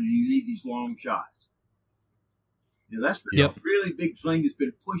rarely do you need these long shots. You know, that's been a really big thing that's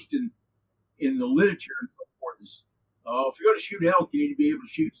been pushed in the literature and so forth. Is, if you're going to shoot elk, you need to be able to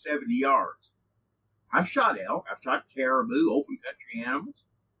shoot 70 yards. I've shot elk. I've shot caribou, open country animals.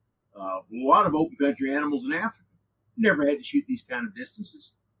 A lot of open country animals in Africa. Never had to shoot these kind of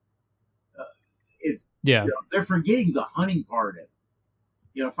distances. You know, they're forgetting the hunting part of it.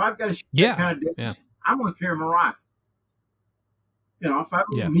 You know, if I've got to shoot that kind of distance, I'm going to carry my rifle. You know, if I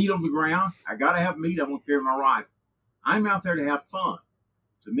have meat on the ground, I got to have meat, I'm going to carry my rifle. I'm out there to have fun.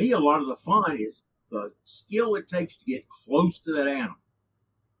 To me, a lot of the fun is the skill it takes to get close to that animal.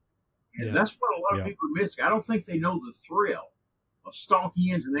 And that's what a lot of people are missing. I don't think they know the thrill of stalking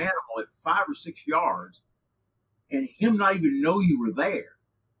into an animal at 5 or 6 yards and him not even know you were there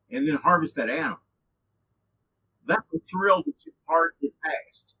and then harvest that animal. That's the thrill that's hard to get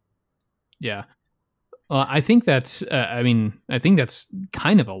past. Yeah. I think that's, I think that's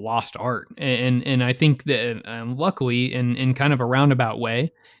kind of a lost art. And I think that luckily in kind of a roundabout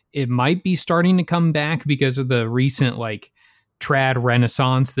way, it might be starting to come back because of the recent like trad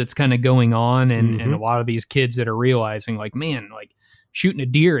renaissance that's kind of going on. And a lot of these kids that are realizing like, man, like shooting a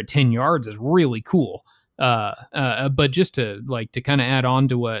deer at 10 yards is really cool. But just to kind of add on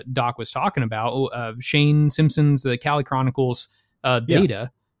to what Doc was talking about, Shane Simpson's the Cali Chronicles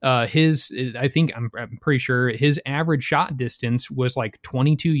data. I'm pretty sure his average shot distance was like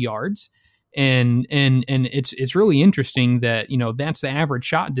 22 yards. And it's really interesting that, you know, that's the average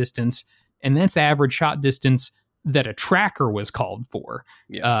shot distance, and that's the average shot distance that a tracker was called for.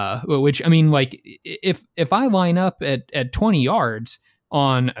 Which, I mean, like if I line up at 20 yards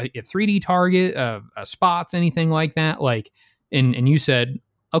on a 3D target, spots, anything like that, like, and you said,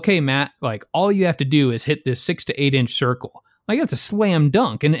 okay, Matt, like all you have to do is hit this 6 to 8 inch circle. Like that's a slam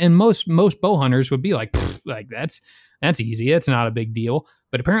dunk. And most bow hunters would be like that's easy. It's not a big deal.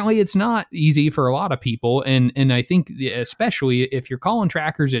 But apparently it's not easy for a lot of people. And I think especially if you're calling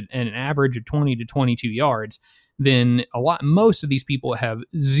trackers at an average of 20 to 22 yards, then most of these people have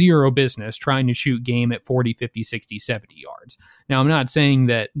zero business trying to shoot game at 40, 50, 60, 70 yards. Now, I'm not saying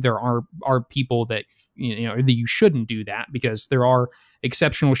that there are people that, you know, that you shouldn't do that, because there are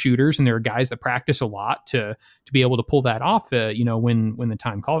exceptional shooters and there are guys that practice a lot to be able to pull that off, you know, when the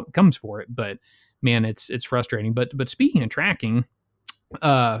time comes for it. But man, it's frustrating. But speaking of tracking,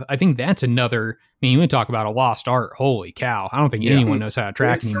 I think that's another, I mean, you would talk about a lost art. Holy cow. I don't think anyone knows how to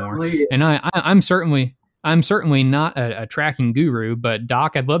track anymore. And I'm certainly not a tracking guru, but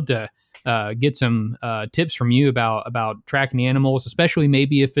Doc, I'd love to get some tips from you about tracking animals, especially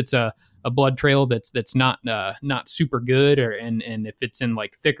maybe if it's a blood trail that's not super good, and if it's in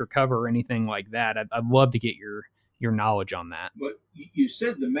like thicker cover or anything like that. I'd love to get your knowledge on that. But you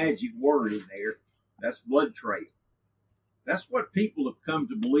said the magic word in there. That's blood trail. That's what people have come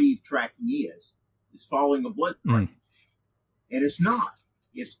to believe tracking is following a blood trail. And it's not.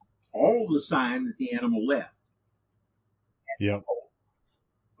 It's all the sign that the animal left. Yep.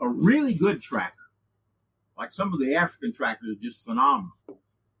 A really good tracker, like some of the African trackers, are just phenomenal.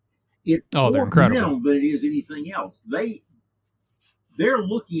 It's they're incredible than it is anything else. They're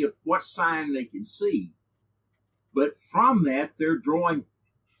looking at what sign they can see, but from that they're drawing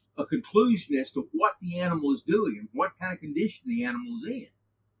a conclusion as to what the animal is doing and what kind of condition the animal is in,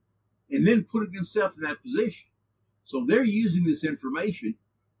 and then putting themselves in that position. So they're using this information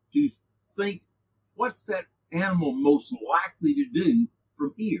to think, what's that animal most likely to do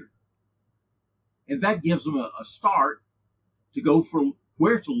from here? And that gives them a start to go for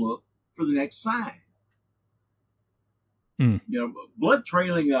where to look for the next sign. You know, blood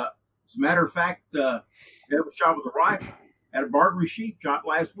trailing, as a matter of fact, I was shot with a rifle at a Barbary sheep shot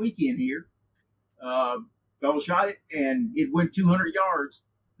last weekend here. Fellow shot it, and it went 200 yards.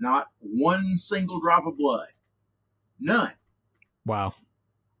 Not one single drop of blood. None. Wow.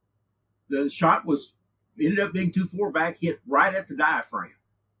 The shot ended up being 2-4 back, hit right at the diaphragm.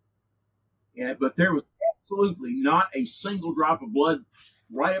 Yeah, but there was absolutely not a single drop of blood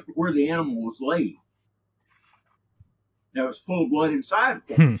right up to where the animal was laid. Now, it was full of blood inside, of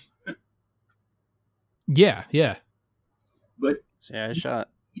course. Yeah. But see, I shot.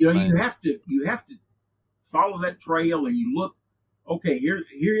 You know, you have to follow that trail, and you look. Okay, here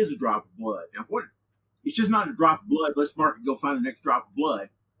is a drop of blood. Now, what? It's just not a drop of blood. Let's mark and go find the next drop of blood.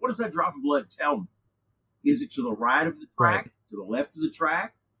 What does that drop of blood tell me? Is it to the right of the track? Right. To the left of the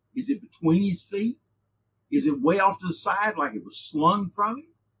track? Is it between his feet? Is it way off to the side, like it was slung from him?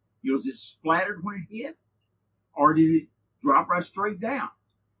 You know, is it splattered when it hit, or did it drop right straight down?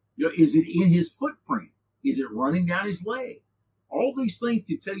 You know, is it in his footprint? Is it running down his leg? All these things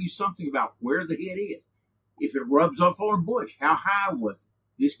can tell you something about where the hit is. If it rubs off on a bush, how high was it?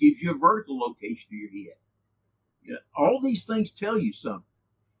 This gives you a vertical location of your head. You know, all these things tell you something.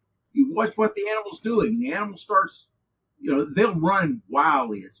 You watch what the animal's doing. The animal starts, you know, they'll run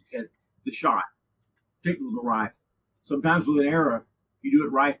wildly at the shot, particularly with a rifle. Sometimes with an arrow, if you do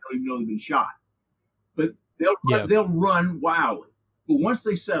it right, they'll even know they've been shot. But they'll run wildly. But once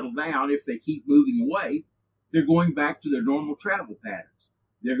they settle down, if they keep moving away, they're going back to their normal travel patterns.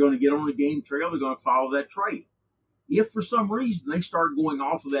 They're going to get on a game trail. They're going to follow that trail. If for some reason they start going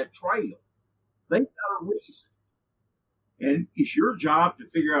off of that trail, they've got a reason. And it's your job to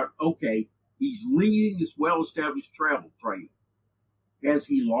figure out, okay, he's leading this well-established travel trail. Has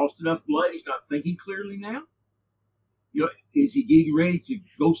he lost enough blood? He's not thinking clearly now? You know, is he getting ready to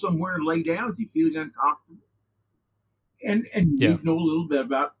go somewhere and lay down? Is he feeling uncomfortable? And you know a little bit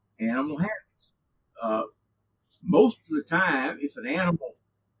about animal habits. Most of the time, if an animal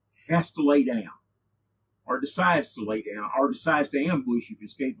has to lay down, or decides to lay down, or decides to ambush if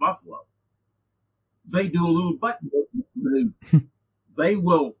it's escape buffalo, they do a little button hook maneuver. They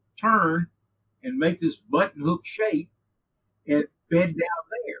will turn and make this button hook shape and bed down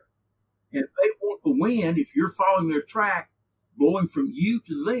there. And if they want the wind, if you're following their track, blowing from you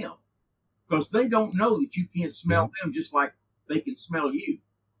to them, because they don't know that you can't smell them just like they can smell you.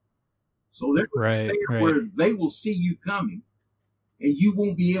 So they're there where they will see you coming, and you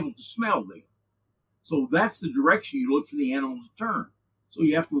won't be able to smell them. So that's the direction you look for the animal to turn. So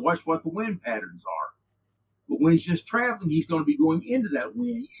you have to watch what the wind patterns are. But when he's just traveling, he's going to be going into that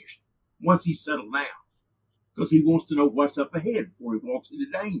wind usually once he's settled down, because he wants to know what's up ahead before he walks into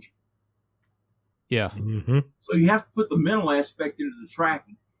danger. Yeah. Mm-hmm. So you have to put the mental aspect into the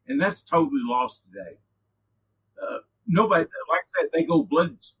tracking, and that's totally lost today. Nobody, like I said, they go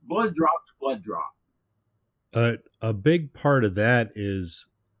blood drop to blood drop. A big part of that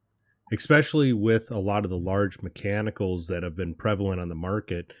is, especially with a lot of the large mechanicals that have been prevalent on the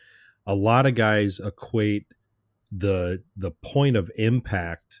market, a lot of guys equate the point of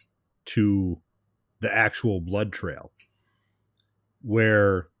impact to the actual blood trail,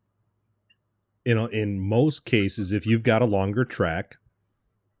 where, you know, in most cases, if you've got a longer track,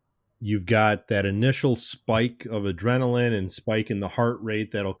 you've got that initial spike of adrenaline and spike in the heart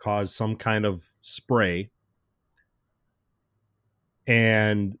rate that'll cause some kind of spray.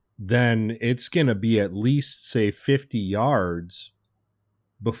 And then it's going to be at least, say, 50 yards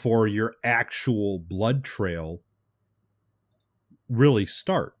before your actual blood trail really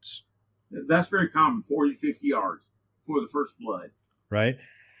starts. That's very common, 40 to 50 yards before the first blood. Right?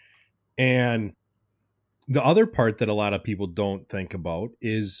 And the other part that a lot of people don't think about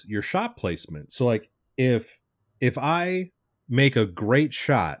is your shot placement. So, like, if I make a great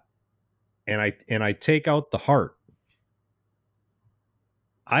shot and I take out the heart,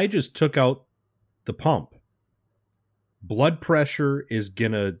 I just took out the pump. Blood pressure is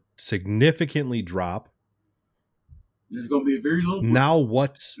going to significantly drop. There's going to be a very little. Now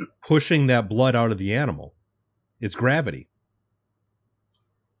what's pushing that blood out of the animal? It's gravity.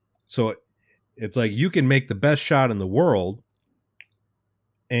 So it's like you can make the best shot in the world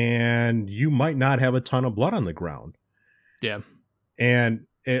and you might not have a ton of blood on the ground. Yeah. And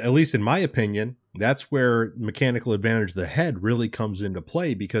at least in my opinion, that's where mechanical advantage of the head really comes into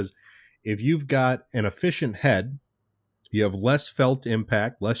play, because if you've got an efficient head, you have less felt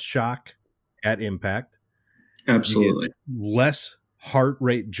impact, less shock at impact. Absolutely. Less heart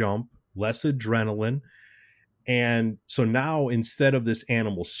rate jump, less adrenaline. And so now instead of this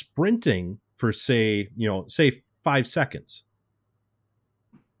animal sprinting for say 5 seconds,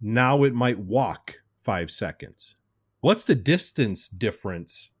 now it might walk 5 seconds. What's the distance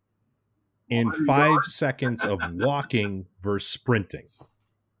difference in 5 seconds of walking versus sprinting?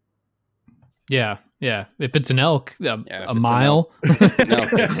 Yeah. Yeah. If it's an elk, a mile.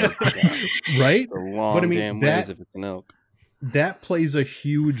 Right? A long damn ways if it's an elk. That plays a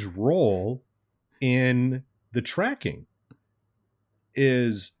huge role in the tracking.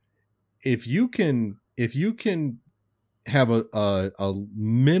 Is if you can have a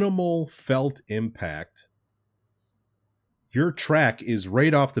minimal felt impact, your track is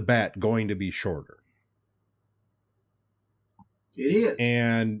right off the bat going to be shorter. It is.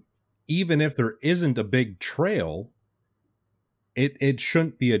 And even if there isn't a big trail, it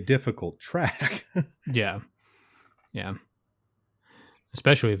shouldn't be a difficult track. Yeah. Yeah.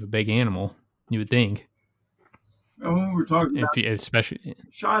 Especially if a big animal, you would think. When we were talking about especially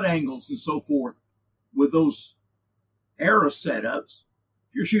shot angles and so forth with those arrow setups,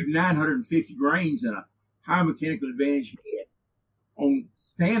 if you're shooting 950 grains in a high mechanical advantage head on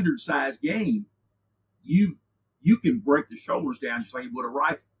standard size game, you can break the shoulders down just like you would a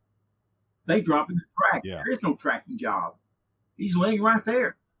rifle. They drop in the track. Yeah. There is no tracking job. He's laying right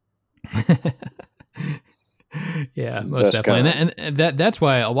there. Yeah, most definitely. And that's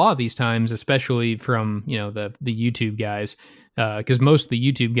why a lot of these times, especially from, the YouTube guys, because most of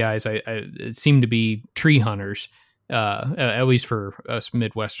the YouTube guys I seem to be tree hunters, at least for us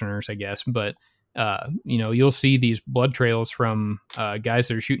Midwesterners, I guess. But, you'll see these blood trails from guys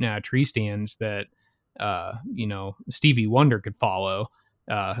that are shooting out of tree stands that, Stevie Wonder could follow.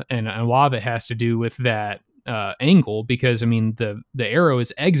 And a lot of it has to do with that angle, because the arrow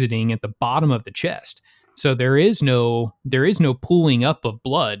is exiting at the bottom of the chest, so there is no pooling up of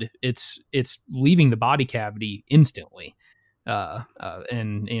blood. It's leaving the body cavity instantly,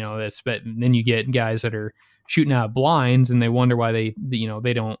 and but then you get guys that are shooting out blinds and they wonder why they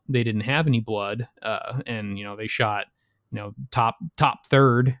didn't have any blood, and they shot top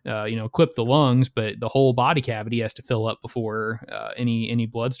third, clip the lungs, but the whole body cavity has to fill up before any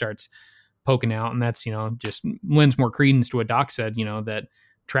blood starts poking out. And that's, just lends more credence to what Doc said, that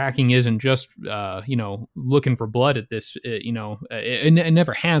tracking isn't just, looking for blood at this, it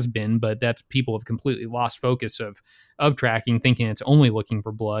never has been, but that's people have completely lost focus of tracking, thinking it's only looking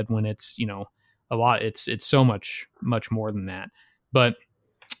for blood when it's, a lot, it's so much more than that. But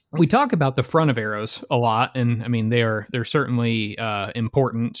we talk about the front of arrows a lot, and they're certainly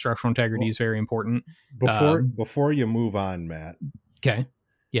important. Structural integrity is very important. Before you move on, Matt. Okay.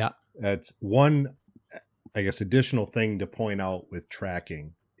 Yeah. That's one, I guess, additional thing to point out with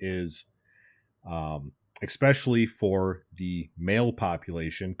tracking is, especially for the male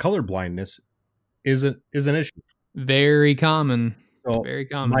population, color blindness is an issue. Very common. So very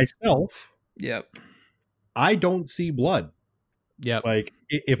common. Myself. Yep. I don't see blood. Yep. Like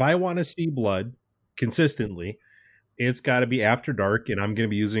if I want to see blood consistently, it's got to be after dark, and I'm going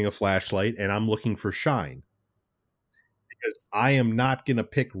to be using a flashlight, and I'm looking for shine, because I am not going to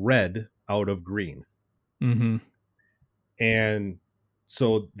pick red out of green. Mm-hmm. And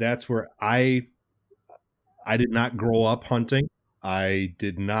so that's where I did not grow up hunting. I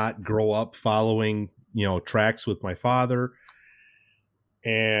did not grow up following, tracks with my father.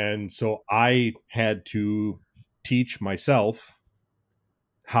 And so I had to teach myself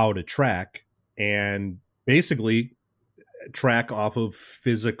how to track, and basically track off of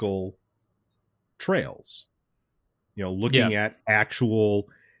physical trails, looking at actual,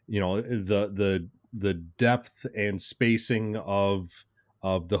 the depth and spacing of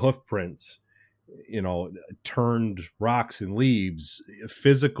the hoof prints, turned rocks and leaves,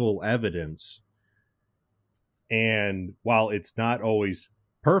 physical evidence. And while it's not always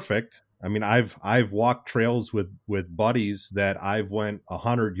perfect, I've walked trails with buddies that I've went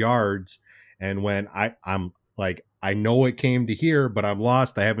 100 yards, and when I'm like, I know it came to here, but I'm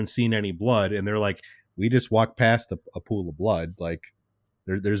lost. I haven't seen any blood. And they're like, we just walked past a pool of blood. Like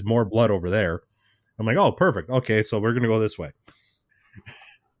there's more blood over there. I'm like, oh, perfect. Okay. So we're going to go this way.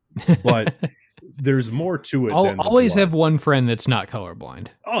 But there's more to it. I'll always have one friend that's not colorblind.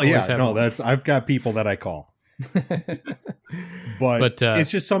 Oh yeah, no, I've got people that I call. but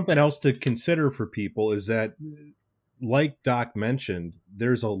it's just something else to consider for people is that, like Doc mentioned,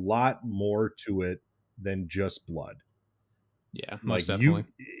 there's a lot more to it than just blood. Yeah, most definitely.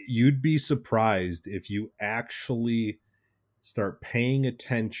 You'd be surprised if you actually start paying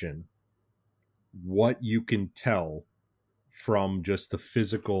attention what you can tell from just the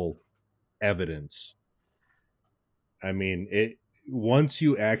physical evidence. I mean, once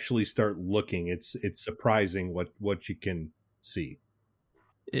you actually start looking, it's surprising what you can see.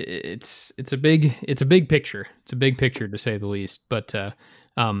 It's a big picture. It's a big picture to say the least. But I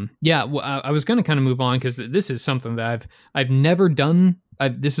was going to kind of move on because this is something that I've never done.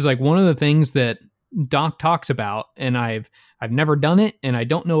 This is like one of the things that Doc talks about, and I've never done it, and I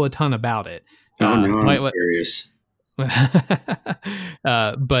don't know a ton about it. I'm curious. But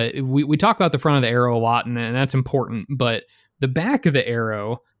we talk about the front of the arrow a lot, and that's important. But the back of the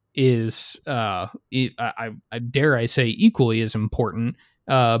arrow is, I dare I say, equally as important,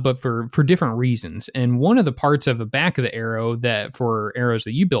 but for different reasons. And one of the parts of the back of the arrow that for arrows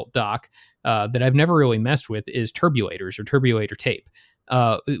that you built, Doc, that I've never really messed with is turbulators or turbulator tape.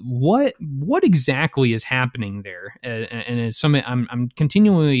 What exactly is happening there? And it's something I'm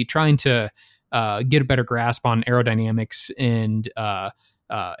continually trying to get a better grasp on aerodynamics and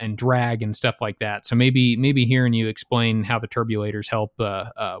drag and stuff like that. So maybe hearing you explain how the turbulators help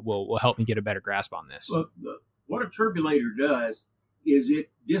will help me get a better grasp on this. Well, what a turbulator does is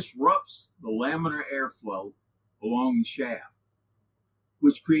it disrupts the laminar airflow along the shaft,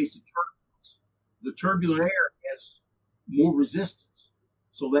 which creates a turbulence. The turbulent air has more resistance.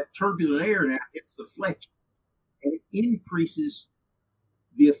 So that turbulent air now hits the fletching, and it increases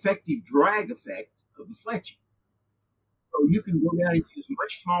the effective drag effect of the fletching. So you can go down and use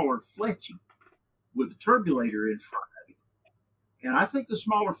much smaller fletching with a turbulator in front of it. And I think the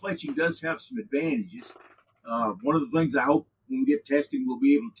smaller fletching does have some advantages. One of the things I hope when we get testing we'll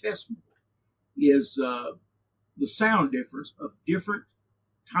be able to test more is the sound difference of different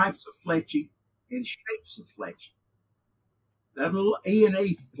types of fletching and shapes of fletching. That little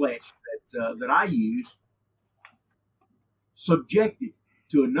A&A fletch that I use, subjective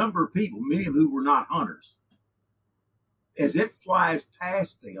to a number of people, many of whom were not hunters. As it flies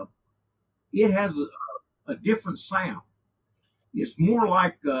past them, it has a different sound. It's more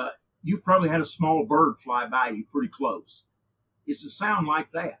like you've probably had a small bird fly by you pretty close. It's a sound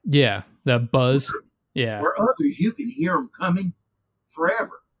like that. Yeah, the buzz. Yeah. Where others, you can hear them coming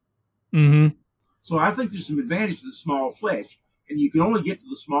forever. Mm-hmm. So I think there's some advantage to the small fletch, and you can only get to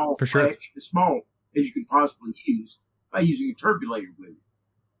the small fletch, as small as you can possibly use, by using a turbulator with it.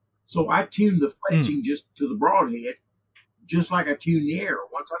 So I tune the fletching just to the broadhead, just like I tune the arrow.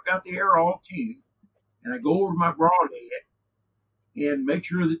 Once I've got the arrow all tuned, and I go over to my broadhead and make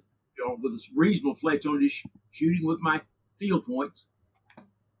sure that, with a reasonable fletch on it, shooting with my field points,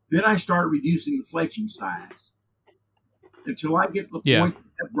 then I start reducing the fletching size until I get to the point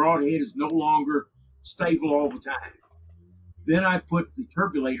that broadhead is no longer stable all the time. Then I put the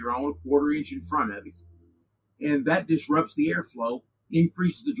turbulator on a 1/4 inch in front of it, and that disrupts the airflow,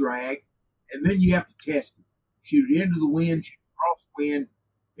 increases the drag, and then you have to test it. Shoot it into the wind, shoot it across the wind,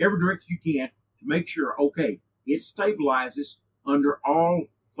 every direction you can to make sure, okay, it stabilizes under all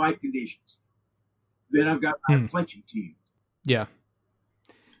flight conditions. Then I've got my fletching tube. Yeah.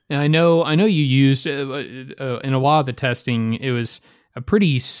 And I know you used in a lot of the testing, it was a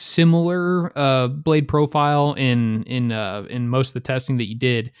pretty similar blade profile in most of the testing that you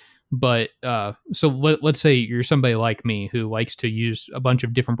did. But so let's say you're somebody like me who likes to use a bunch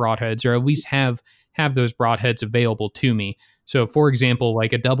of different broadheads, or at least have those broadheads available to me. So, for example,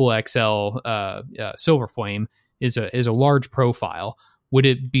 like a double XL Silver Flame is a large profile. Would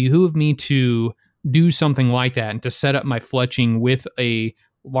it behoove me to do something like that and to set up my fletching with a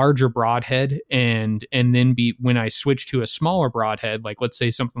larger broadhead and then when I switch to a smaller broadhead, like let's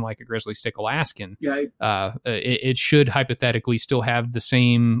say something like a Grizzly Stick Alaskan, it should hypothetically still have the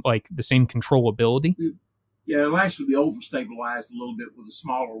same controllability? Yeah, it'll actually be overstabilized a little bit with a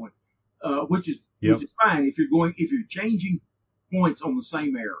smaller one, which is fine if you're changing points on the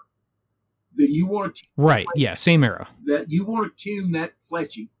same arrow. Then you want to same arrow. That you want to tune that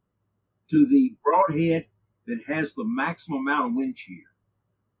fletching to the broadhead that has the maximum amount of wind shear.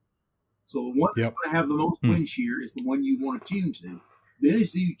 So the one that's going to have the most wind shear is the one you want to tune to. Then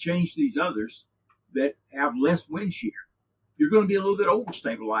as you change these others that have less wind shear, you're going to be a little bit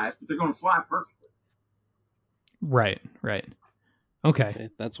overstabilized, but they're going to fly perfectly. Right. Okay.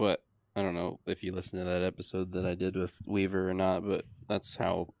 That's what, I don't know if you listened to that episode that I did with Weaver or not, but that's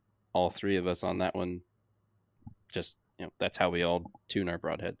how all three of us on that one. Just, that's how we all tune our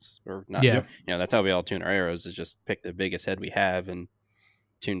broadheads, or not. Yeah. That's how we all tune our arrows, is just pick the biggest head we have and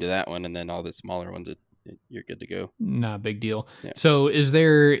tune to that one. And then all the smaller ones, you're good to go. Not a big deal. Yeah. So is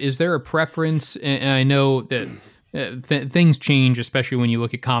there a preference? And I know that things change, especially when you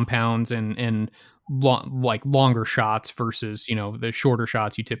look at compounds and like longer shots versus, the shorter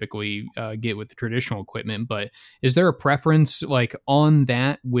shots you typically get with the traditional equipment. But is there a preference like on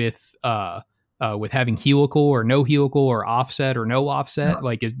that with having helical or no helical, or offset or no offset? No.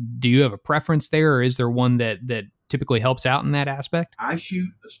 Like, do you have a preference there, or is there one that typically helps out in that aspect? I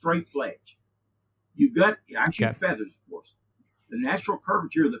shoot a straight fletch. I shoot feathers, of course. The natural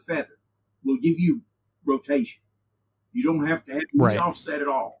curvature of the feather will give you rotation. You don't have to have any offset at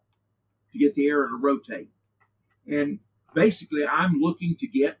all to get the arrow to rotate. And basically, I'm looking to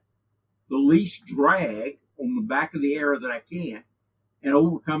get the least drag on the back of the arrow that I can and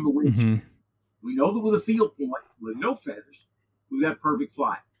overcome the wind. Mm-hmm. We know that with a field point, with no feathers, we've got perfect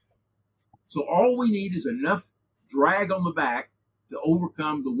flight. So all we need is enough drag on the back to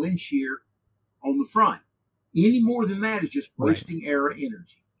overcome the wind shear on the front. Any more than that is just wasting arrow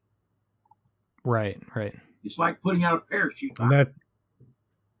energy. Right. It's like putting out a parachute.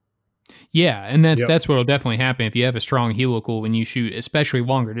 And that's what'll definitely happen if you have a strong helical when you shoot, especially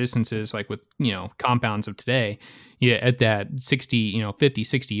longer distances, like with, compounds of today. Yeah, at that 60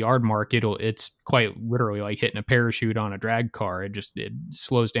 yard mark, it's quite literally like hitting a parachute on a drag car. It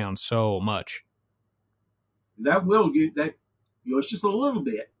slows down so much. That will get that, it's just a little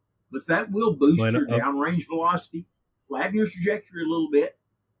bit, but that will boost your downrange velocity, flatten your trajectory a little bit.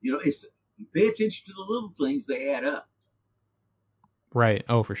 Pay attention to the little things, they add up. Right.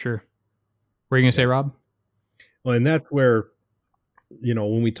 Oh, for sure. What are you going to say, Rob? Well, and that's where,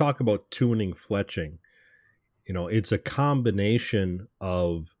 when we talk about tuning fletching, it's a combination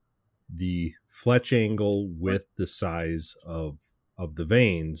of the fletch angle with the size of the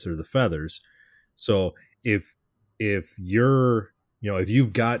vanes or the feathers. So if you're, if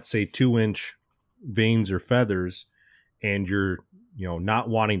you've got, say, 2-inch vanes or feathers and you're, not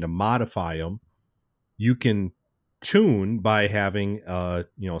wanting to modify them, you can tune by having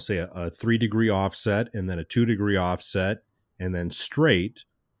say a 3-degree offset and then a 2-degree offset and then straight.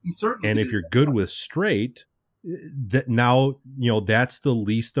 And if you're good with straight, that now that's the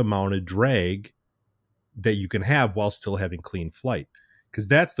least amount of drag that you can have while still having clean flight, because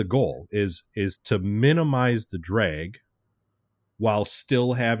that's the goal is to minimize the drag while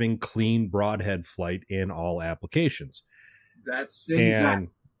still having clean broadhead flight in all applications. That's exactly.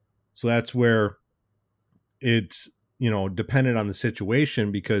 So that's where it's, dependent on the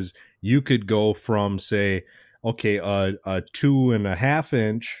situation, because you could go from, say, okay, a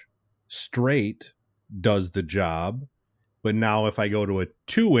 2.5-inch straight does the job. But now if I go to a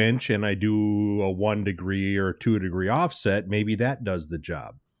 2-inch and I do a 1-degree or 2-degree offset, maybe that does the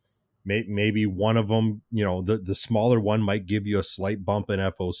job. Maybe one of them, the smaller one might give you a slight bump in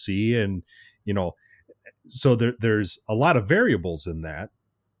FOC, and, so there's a lot of variables in that.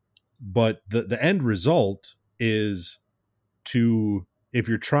 But the end result is if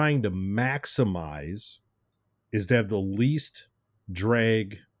you're trying to maximize, is to have the least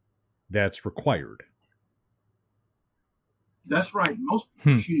drag that's required. That's right. Most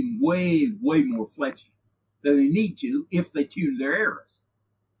people are shooting way, way more fletching than they need to if they tune their arrows.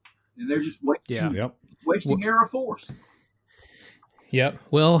 And they're just wasting arrow force. Yep.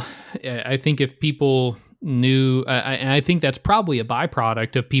 Well, I think if people knew, and I think that's probably a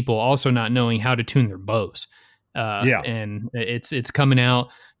byproduct of people also not knowing how to tune their bows. And it's coming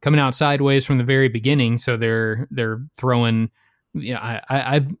out sideways from the very beginning. So they're throwing,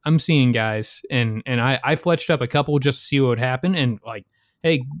 I'm seeing guys and I fletched up a couple just to see what would happen. And like,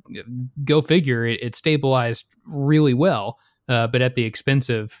 hey, go figure, it stabilized really well. But at the expense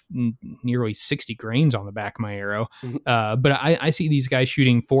of nearly 60 grains on the back of my arrow. But I see these guys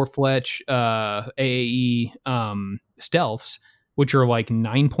shooting 4-fletch AAE stealths, which are like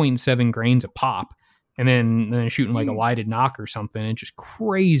 9.7 grains a pop, and then shooting like a lighted knock or something. It's just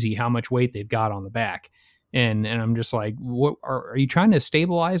crazy how much weight they've got on the back. And I'm just like, what are you trying to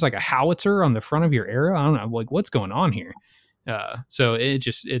stabilize like a howitzer on the front of your arrow? I don't know, like what's going on here. So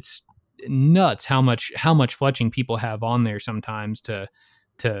it's nuts how much fletching people have on there sometimes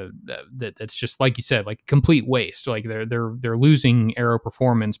that's just like you said, like complete waste. Like they're losing arrow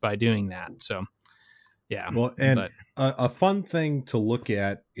performance by doing that. So yeah. Well, and a fun thing to look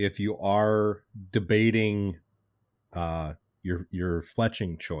at if you are debating your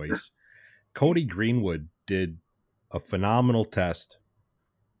fletching choice, Cody Greenwood did a phenomenal test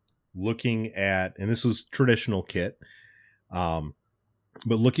looking at, and this was traditional kit,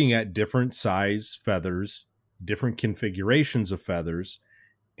 but looking at different size feathers, different configurations of feathers,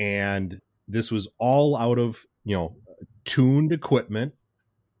 and this was all out of, tuned equipment,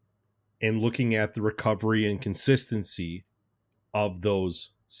 and looking at the recovery and consistency of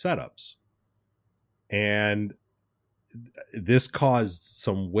those setups. And this caused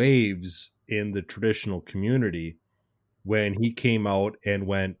some waves in the traditional community when he came out and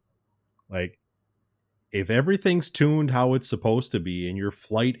went like, if everything's tuned how it's supposed to be and your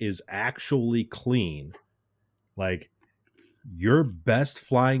flight is actually clean, like your best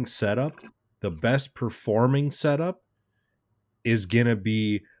flying setup, the best performing setup is going to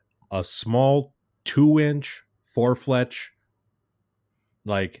be a small 2-inch 4-fletch,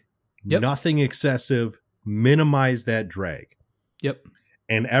 like nothing excessive, minimize that drag. Yep.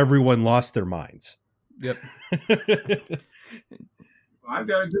 And everyone lost their minds. Yep. I've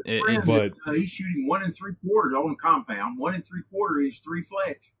got a good friend, but he's shooting 1 3/4 on compound, 1 3/4 inch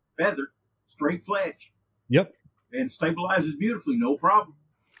 3-fletch, feathered, straight fletch. Yep. And stabilizes beautifully, no problem.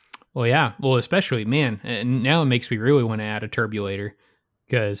 Well, yeah. Well, especially, man, and now it makes me really want to add a turbulator,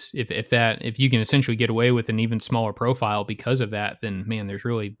 because if you can essentially get away with an even smaller profile because of that, then man, there's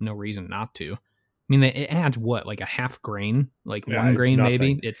really no reason not to. I mean, it adds what, like a half grain, like 1 grain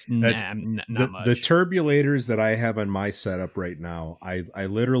maybe. It's not much. The turbulators that I have on my setup right now, I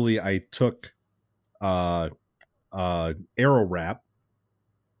took Aero Wrap,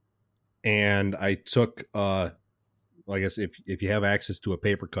 and I took well, I guess if you have access to a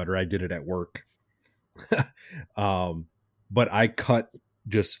paper cutter, I did it at work. But I cut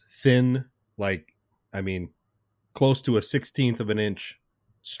just thin, like, I mean, close to a 1/16 of an inch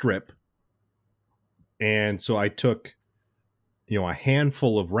strip. And so I took, a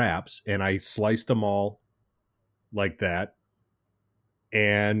handful of wraps and I sliced them all like that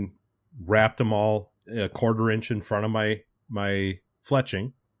and wrapped them all a 1/4 inch in front of my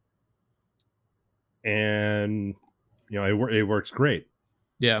fletching. And, it works great.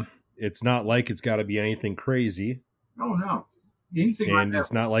 Yeah. It's not like it's got to be anything crazy. Oh, no. Anything and like that.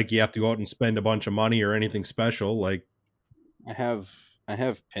 It's not like you have to go out and spend a bunch of money or anything special. Like, I have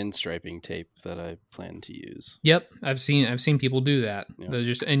pinstriping tape that I plan to use. Yep, I've seen people do that.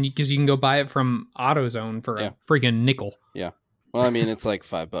 Yeah. And because you can go buy it from AutoZone for a freaking nickel. Yeah. Well, I mean, it's like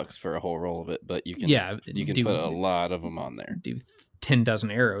 $5 for a whole roll of it, but you can put a lot of them on there. Do 10 dozen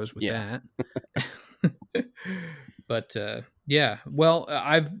arrows with that. But yeah, well,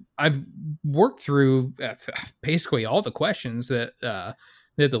 I've worked through basically all the questions that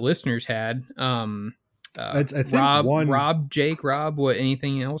the listeners had. I think Rob, what,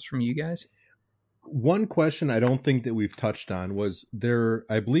 anything else from you guys? One question I don't think that we've touched on was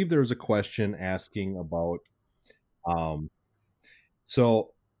I believe there was a question asking about,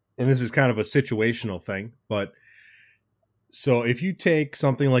 so, and this is kind of a situational thing, but so if you take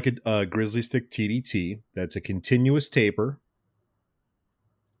something like a Grizzly Stick TDT, that's a continuous taper,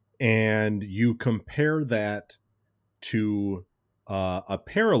 and you compare that to a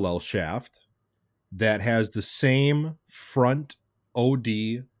parallel shaft that has the same front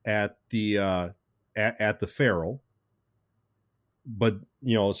OD at the ferrule, but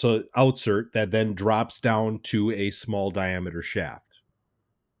so outsert that then drops down to a small diameter shaft,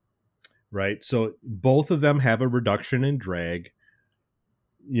 right? So both of them have a reduction in drag,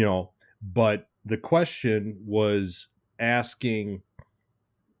 but the question was asking,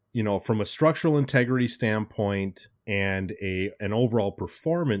 from a structural integrity standpoint and an overall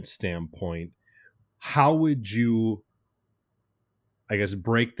performance standpoint, how would you, I guess,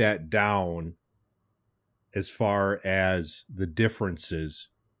 break that down as far as the differences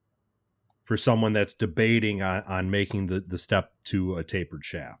for someone that's debating on making the step to a tapered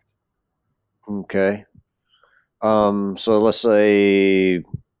shaft? Okay. So let's say,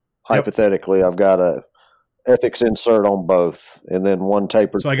 hypothetically, I've got a ethics insert on both, and then one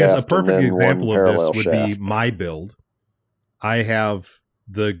tapered. So I guess a perfect example of this would shaft. be my build. I have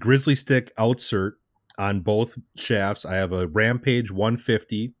the Grizzly Stick outsert on both shafts. I have a Rampage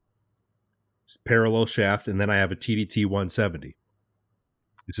 150 parallel shaft, and then I have a TDT 170.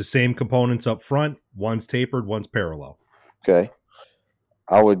 It's the same components up front. One's tapered, one's parallel. Okay.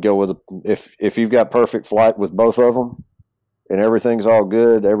 I would go with if you've got perfect flight with both of them and everything's all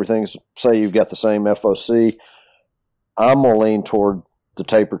good, say you've got the same FOC, I'm going to lean toward the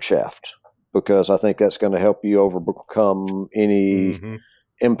tapered shaft because I think that's going to help you overcome any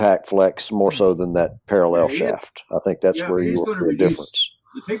impact flex more so than that parallel shaft. I think that's where you will see a difference.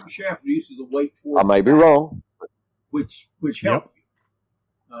 The tapered shaft reduces the weight towards I may be wrong. Which helps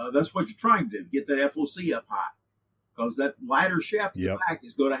you. That's what you're trying to do, get that FOC up high. Because that lighter shaft in the back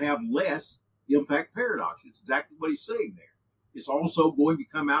is going to have less impact paradox. It's exactly what he's saying there. it's also going to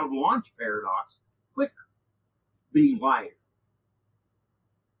come out of the launch paradox quicker, being lighter.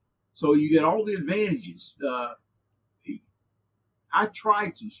 So you get all the advantages. I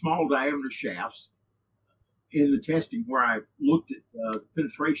tried some small diameter shafts in the testing where I looked at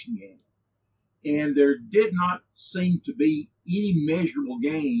penetration gain, and there did not seem to be any measurable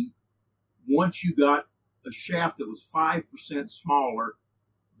gain once you got a shaft that was 5% smaller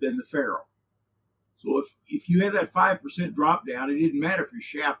than the ferrule. So if you had that 5% drop down, it didn't matter if your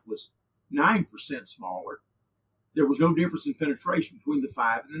shaft was 9% smaller. There was no difference in penetration between the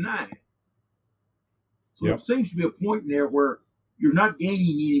 5 and the 9. So There seems to be a point in there where you're not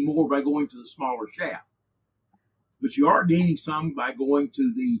gaining any more by going to the smaller shaft, but you are gaining some by going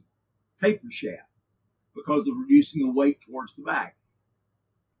to the taper shaft because of reducing the weight towards the back.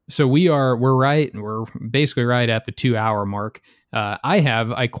 So we're basically right at the 2 hour mark.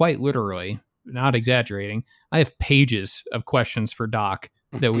 I quite literally, not exaggerating, I have pages of questions for Doc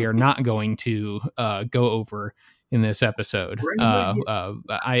that we are not going to go over in this episode.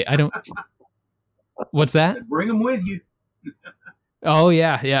 I don't. What's that? Bring them with you. Oh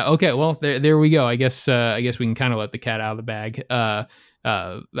yeah. Okay. Well, there we go. I guess we can kind of let the cat out of the bag.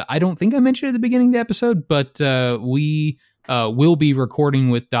 I don't think I mentioned at the beginning of the episode, but we will be recording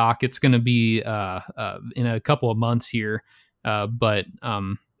with Doc. It's going to be in a couple of months here. But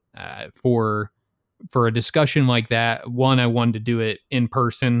for a discussion like that, one, I wanted to do it in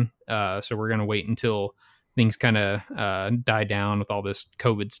person. So we're going to wait until things kind of die down with all this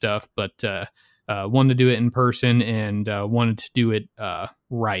COVID stuff. But wanted to do it in person and wanted to do it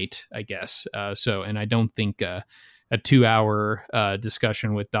right, I guess. And I don't think a 2 hour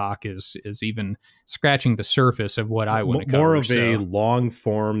discussion with Doc is even scratching the surface of what I want to cover. More of a long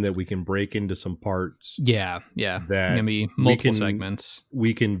form that we can break into some parts. Yeah. That gonna be multiple segments.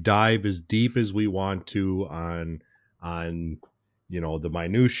 We can dive as deep as we want to on the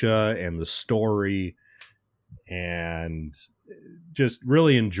minutia and the story, and just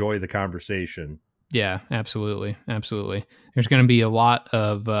really enjoy the conversation. Yeah, absolutely. There's going to be a lot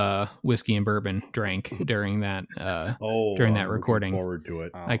of whiskey and bourbon drank during that recording. Forward to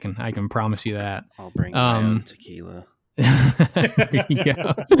it. I can promise you that. I'll bring my own tequila. There you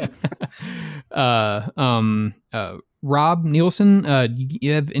go. Rob Nielsen, do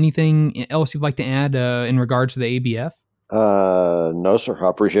you have anything else you'd like to add in regards to the ABF? No, sir. I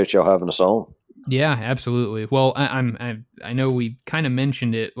appreciate y'all having us on. Yeah, absolutely. Well, I know we kind of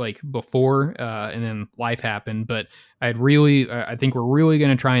mentioned it like before, and then life happened, but I think we're really going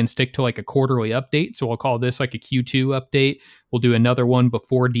to try and stick to like a quarterly update. So we'll call this like a Q2 update. We'll do another one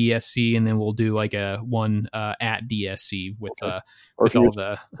before DSC, and then we'll do like a one at DSC with all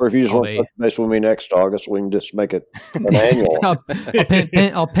the. Or if you just want to touch base with me next August, we can just make it an annual.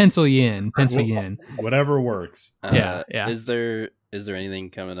 I'll pencil you in. Whatever works. Yeah. Is there anything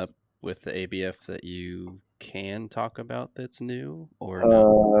coming up with the ABF that you can talk about that's new, or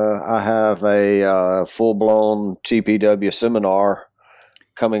no? I have a full-blown TPW seminar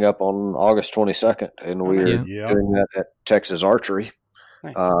coming up on August 22nd, and we're doing that at Texas Archery.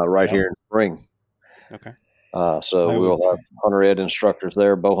 Nice. Right here in spring. Okay. So we'll have hunter ed instructors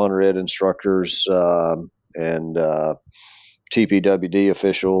there, bow hunter ed instructors, and TPWD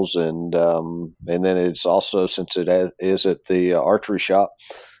officials, and then it's also, since it is at the archery shop,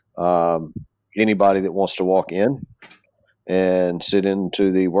 anybody that wants to walk in and sit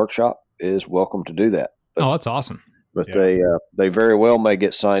into the workshop is welcome to do that. But, that's awesome. But they very well may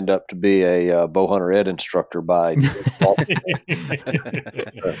get signed up to be a bow hunter ed instructor by.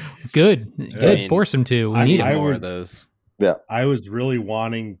 Good. Force them to. We need more of those. Yeah, I was really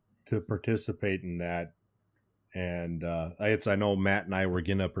wanting to participate in that, and I know Matt and I were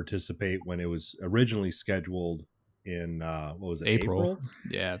gonna participate when it was originally scheduled in what was it, April?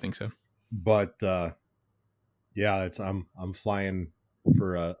 Yeah, I think so. But I'm flying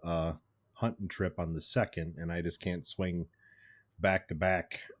for a hunting trip on the 2nd, and I just can't swing back to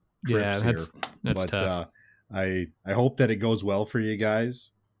back trips. That's tough. I hope that it goes well for you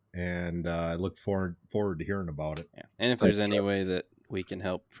guys, and I look forward to hearing about it. Yeah. And if there's any way that we can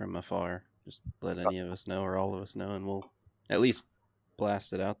help from afar, just let any of us know or all of us know, and we'll at least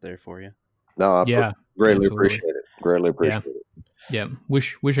blast it out there for you. No, I greatly appreciate it. Greatly appreciate it. Yeah.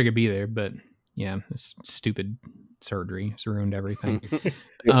 Wish I could be there, but this stupid surgery has ruined everything.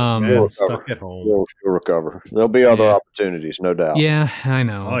 We'll stuck at home. We'll recover. There'll be other opportunities, no doubt. Yeah, I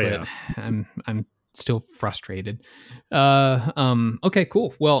know. Oh yeah. I'm still frustrated. Okay,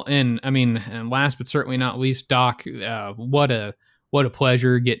 cool. Well, and last but certainly not least, Doc, what a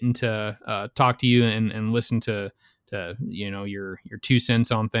pleasure getting to talk to you and listen to your 2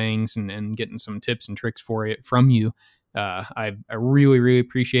 cents on things and getting some tips and tricks from you. I really, really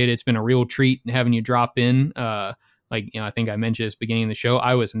appreciate it. It's been a real treat having you drop in. I think I mentioned this beginning of the show,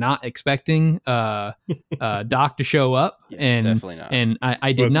 I was not expecting Doc to show up. Yeah, definitely not. And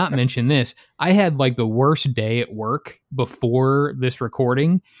I did not mention this. I had like the worst day at work before this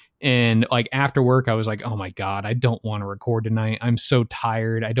recording. And like after work, I was like, oh my God, I don't want to record tonight. I'm so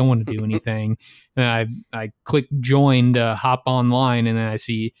tired. I don't want to do anything. And I click join to hop online, and then I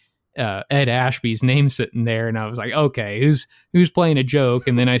see Ed Ashby's name sitting there, and I was like, okay, who's playing a joke?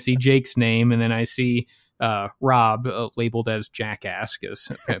 And then I see Jake's name, and then I see Rob labeled as Jackass,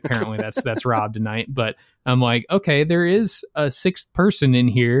 because apparently that's Rob tonight. But I'm like, okay, there is a sixth person in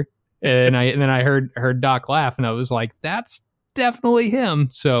here, and then I heard Doc laugh, and I was like, that's definitely him.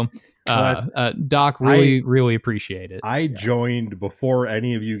 So Doc, really appreciate it. I joined before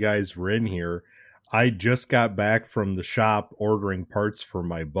any of you guys were in here. I just got back from the shop ordering parts for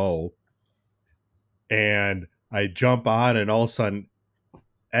my bow, and I jump on, and all of a sudden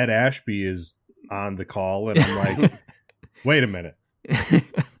Ed Ashby is on the call, and I'm like, wait a minute.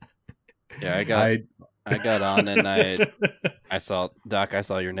 Yeah, I got on, and I saw Doc, I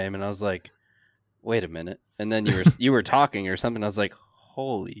saw your name, and I was like, wait a minute. And then you were talking or something. I was like,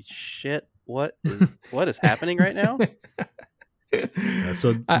 holy shit, what is happening right now?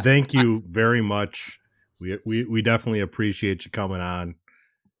 So thank you very much. We definitely appreciate you coming on,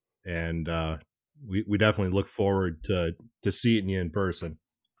 and we definitely look forward to seeing you in person.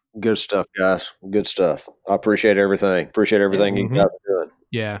 Good stuff, guys. Good stuff. I appreciate everything. You guys are doing.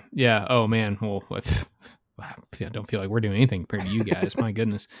 Yeah. Oh man. Well, I don't feel like we're doing anything compared to you guys. My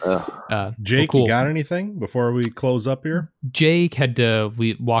goodness. Jake, cool. You got anything before we close up here? Jake had to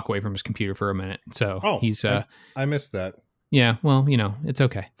walk away from his computer for a minute, so he's. I missed that. Yeah, well, it's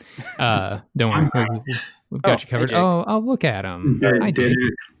okay. Don't worry, we've got you covered. Hey, I'll look at him. Did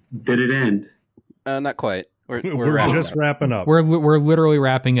it end? Not quite. We're just wrapping up. We're literally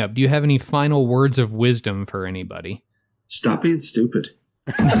wrapping up. Do you have any final words of wisdom for anybody? Stop being stupid.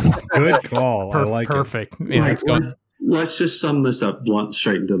 Good call. I like perfect. it. Yeah, let's just sum this up blunt,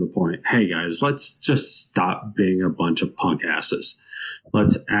 straight and to the point. Hey guys, let's just stop being a bunch of punk asses.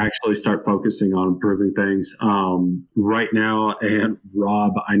 Let's actually start focusing on improving things right now. And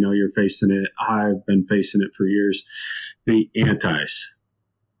Rob, I know you're facing it. I've been facing it for years. The antis.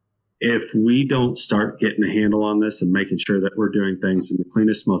 If we don't start getting a handle on this and making sure that we're doing things in the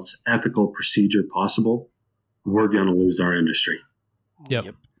cleanest, most ethical procedure possible, we're going to lose our industry.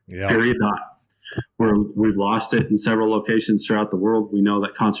 Yep. Period. We've lost it in several locations throughout the world. We know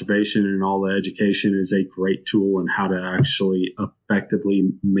that conservation and all the education is a great tool in how to actually effectively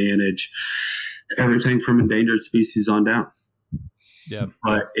manage everything from endangered species on down. Yeah.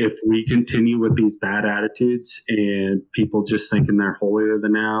 But if we continue with these bad attitudes and people just thinking they're holier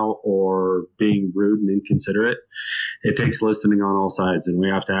than thou or being rude and inconsiderate, it takes listening on all sides, and we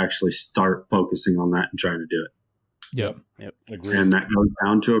have to actually start focusing on that and trying to do it. Yep. Agreed. And that goes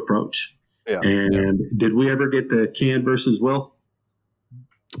down to approach. Yeah. And did we ever get to Can versus Will?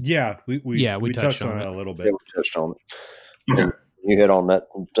 Yeah, we touched on it a little bit. Yeah, we touched on it. Yeah. You hit on that.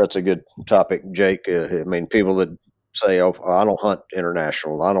 That's a good topic, Jake. I mean, people that say, "Oh, I don't hunt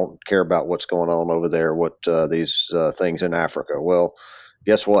international. I don't care about what's going on over there. What these things in Africa." Well,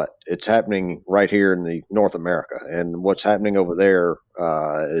 guess what? It's happening right here in the North America, and what's happening over there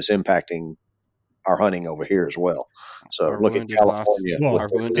is impacting our hunting over here as well. So look at California. Our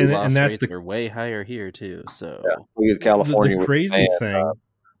wounded loss rates are way higher here too. So look at California. The crazy thing,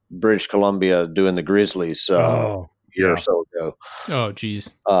 British Columbia doing the grizzlies a year or so ago. Oh,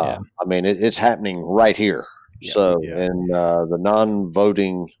 geez. I mean, it's happening right here. Yeah, so, and the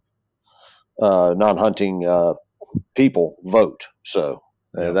non-voting, non-hunting people vote. So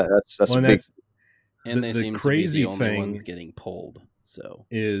that's a big. And they seem to be the only ones getting polled. So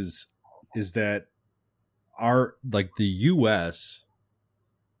is that the U.S.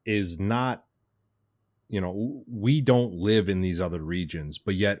 is not, we don't live in these other regions,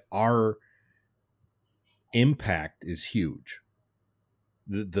 but yet our impact is huge.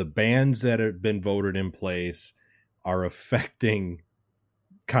 The bans that have been voted in place are affecting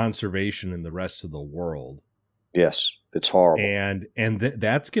conservation in the rest of the world. Yes, it's horrible. And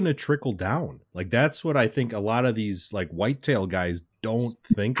that's going to trickle down. Like, that's what I think a lot of these like whitetail guys don't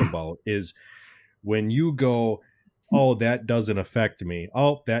think about is when you go, oh, that doesn't affect me.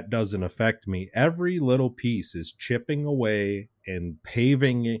 Oh, that doesn't affect me. Every little piece is chipping away and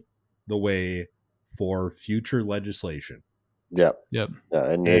paving the way for future legislation. Yep. Yeah,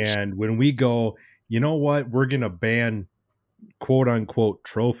 and when we go, you know what, we're going to ban quote unquote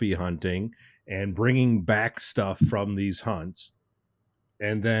trophy hunting and bringing back stuff from these hunts.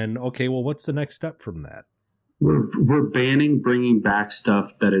 And then, okay, well, what's the next step from that? We're banning bringing back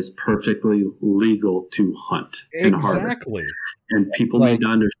stuff that is perfectly legal to hunt. Exactly. And people need to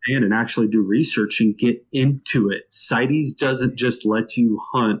understand and actually do research and get into it. CITES doesn't just let you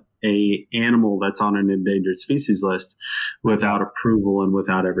hunt a animal that's on an endangered species list without approval and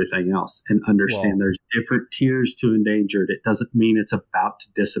without everything else. And understand there's different tiers to endangered. It doesn't mean it's about to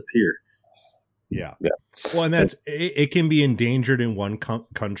disappear. Yeah. Well, and that's it can be endangered in one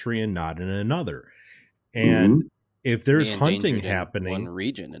country and not in another. And if there's hunting happening in one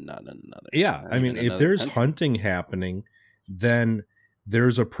region and not in another. Yeah. I mean, if there's hunting happening, then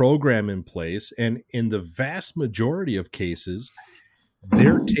there's a program in place. And in the vast majority of cases,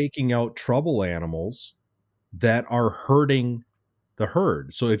 they're taking out trouble animals that are hurting the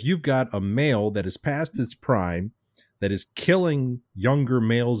herd. So if you've got a male that is past its prime, that is killing younger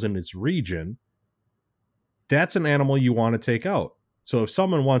males in its region, that's an animal you want to take out. So if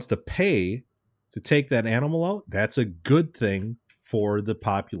someone wants to pay to take that animal out, that's a good thing for the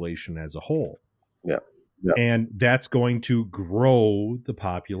population as a whole. Yeah. And that's going to grow the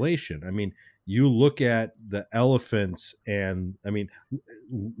population. I mean, you look at the elephants and, I mean,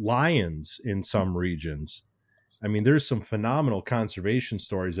 lions in some regions. I mean, there's some phenomenal conservation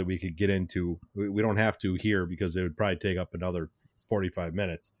stories that we could get into. We don't have to here because it would probably take up another 45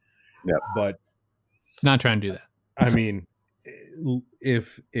 minutes. Yeah. But not trying to do that. I mean,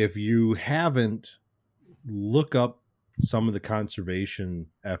 if you haven't, look up some of the conservation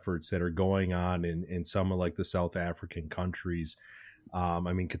efforts that are going on in some of like the South African countries. I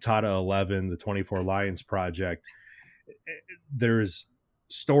mean, Katahdin 11, the 24 Lions Project. There's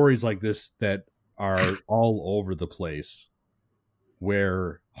stories like this that are all over the place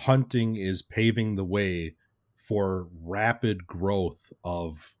where hunting is paving the way for rapid growth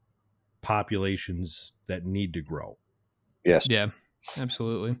of populations that need to grow. Yes. Yeah,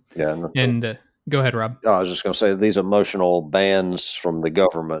 absolutely. Yeah. And go ahead, Rob. I was just going to say these emotional bans from the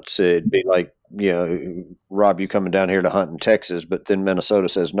governments. It'd be like, Rob, you coming down here to hunt in Texas, but then Minnesota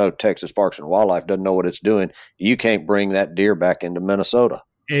says, no, Texas Parks and Wildlife doesn't know what it's doing. You can't bring that deer back into Minnesota.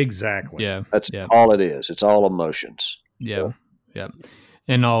 Exactly. Yeah. That's all it is. It's all emotions. Yeah. Yeah.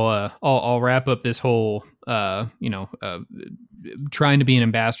 And I'll wrap up this whole, trying to be an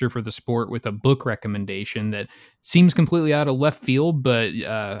ambassador for the sport with a book recommendation that seems completely out of left field, but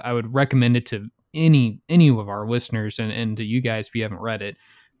I would recommend it to any of our listeners and to you guys if you haven't read it.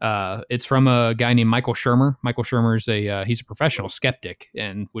 It's from a guy named Michael Shermer. Michael Shermer is he's a professional skeptic,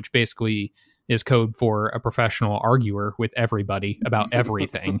 and which basically is code for a professional arguer with everybody about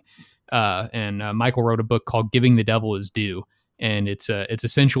everything. And Michael wrote a book called "Giving the Devil His Due," and it's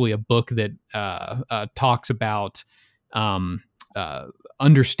essentially a book that talks about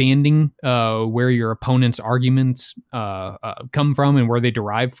understanding where your opponent's arguments come from and where they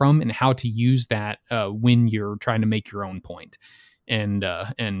derive from, and how to use that when you're trying to make your own point. And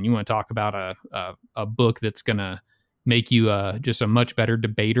you want to talk about a book that's going to make you just a much better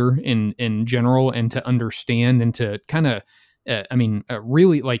debater in general, and to understand and to kind of,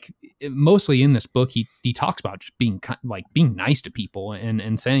 really, like, mostly in this book, he talks about just being being nice to people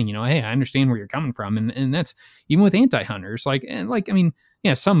and saying, hey, I understand where you're coming from. And that's even with anti-hunters,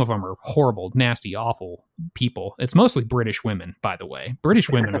 some of them are horrible, nasty, awful people. It's mostly British women, by the way. British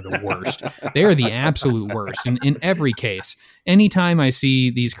women are the worst. They are the absolute worst. In every case, anytime I see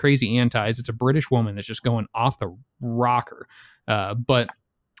these crazy antis, it's a British woman that's just going off the rocker. But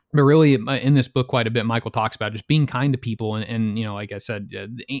really, in this book, quite a bit, Michael talks about just being kind to people. And like I said,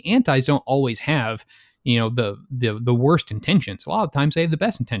 the antis don't always have, the worst intentions. A lot of times they have the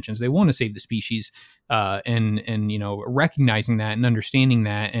best intentions. They want to save the species, and recognizing that and understanding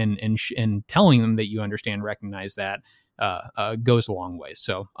that and telling them that you understand and recognize that goes a long way.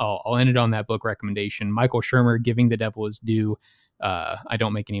 So I'll end it on that book recommendation. Michael Shermer, Giving the Devil His Due. I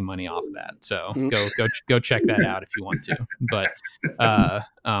don't make any money off of that, so go check that out if you want to. But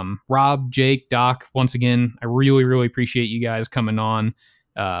Rob, Jake, Doc, once again, I really, really appreciate you guys coming on,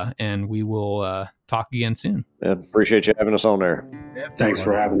 and we will talk again soon. Yeah, appreciate you having us on there. Thanks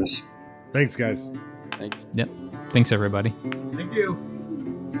for having us. Thanks, guys. Thanks. Yep. Thanks, everybody. Thank you.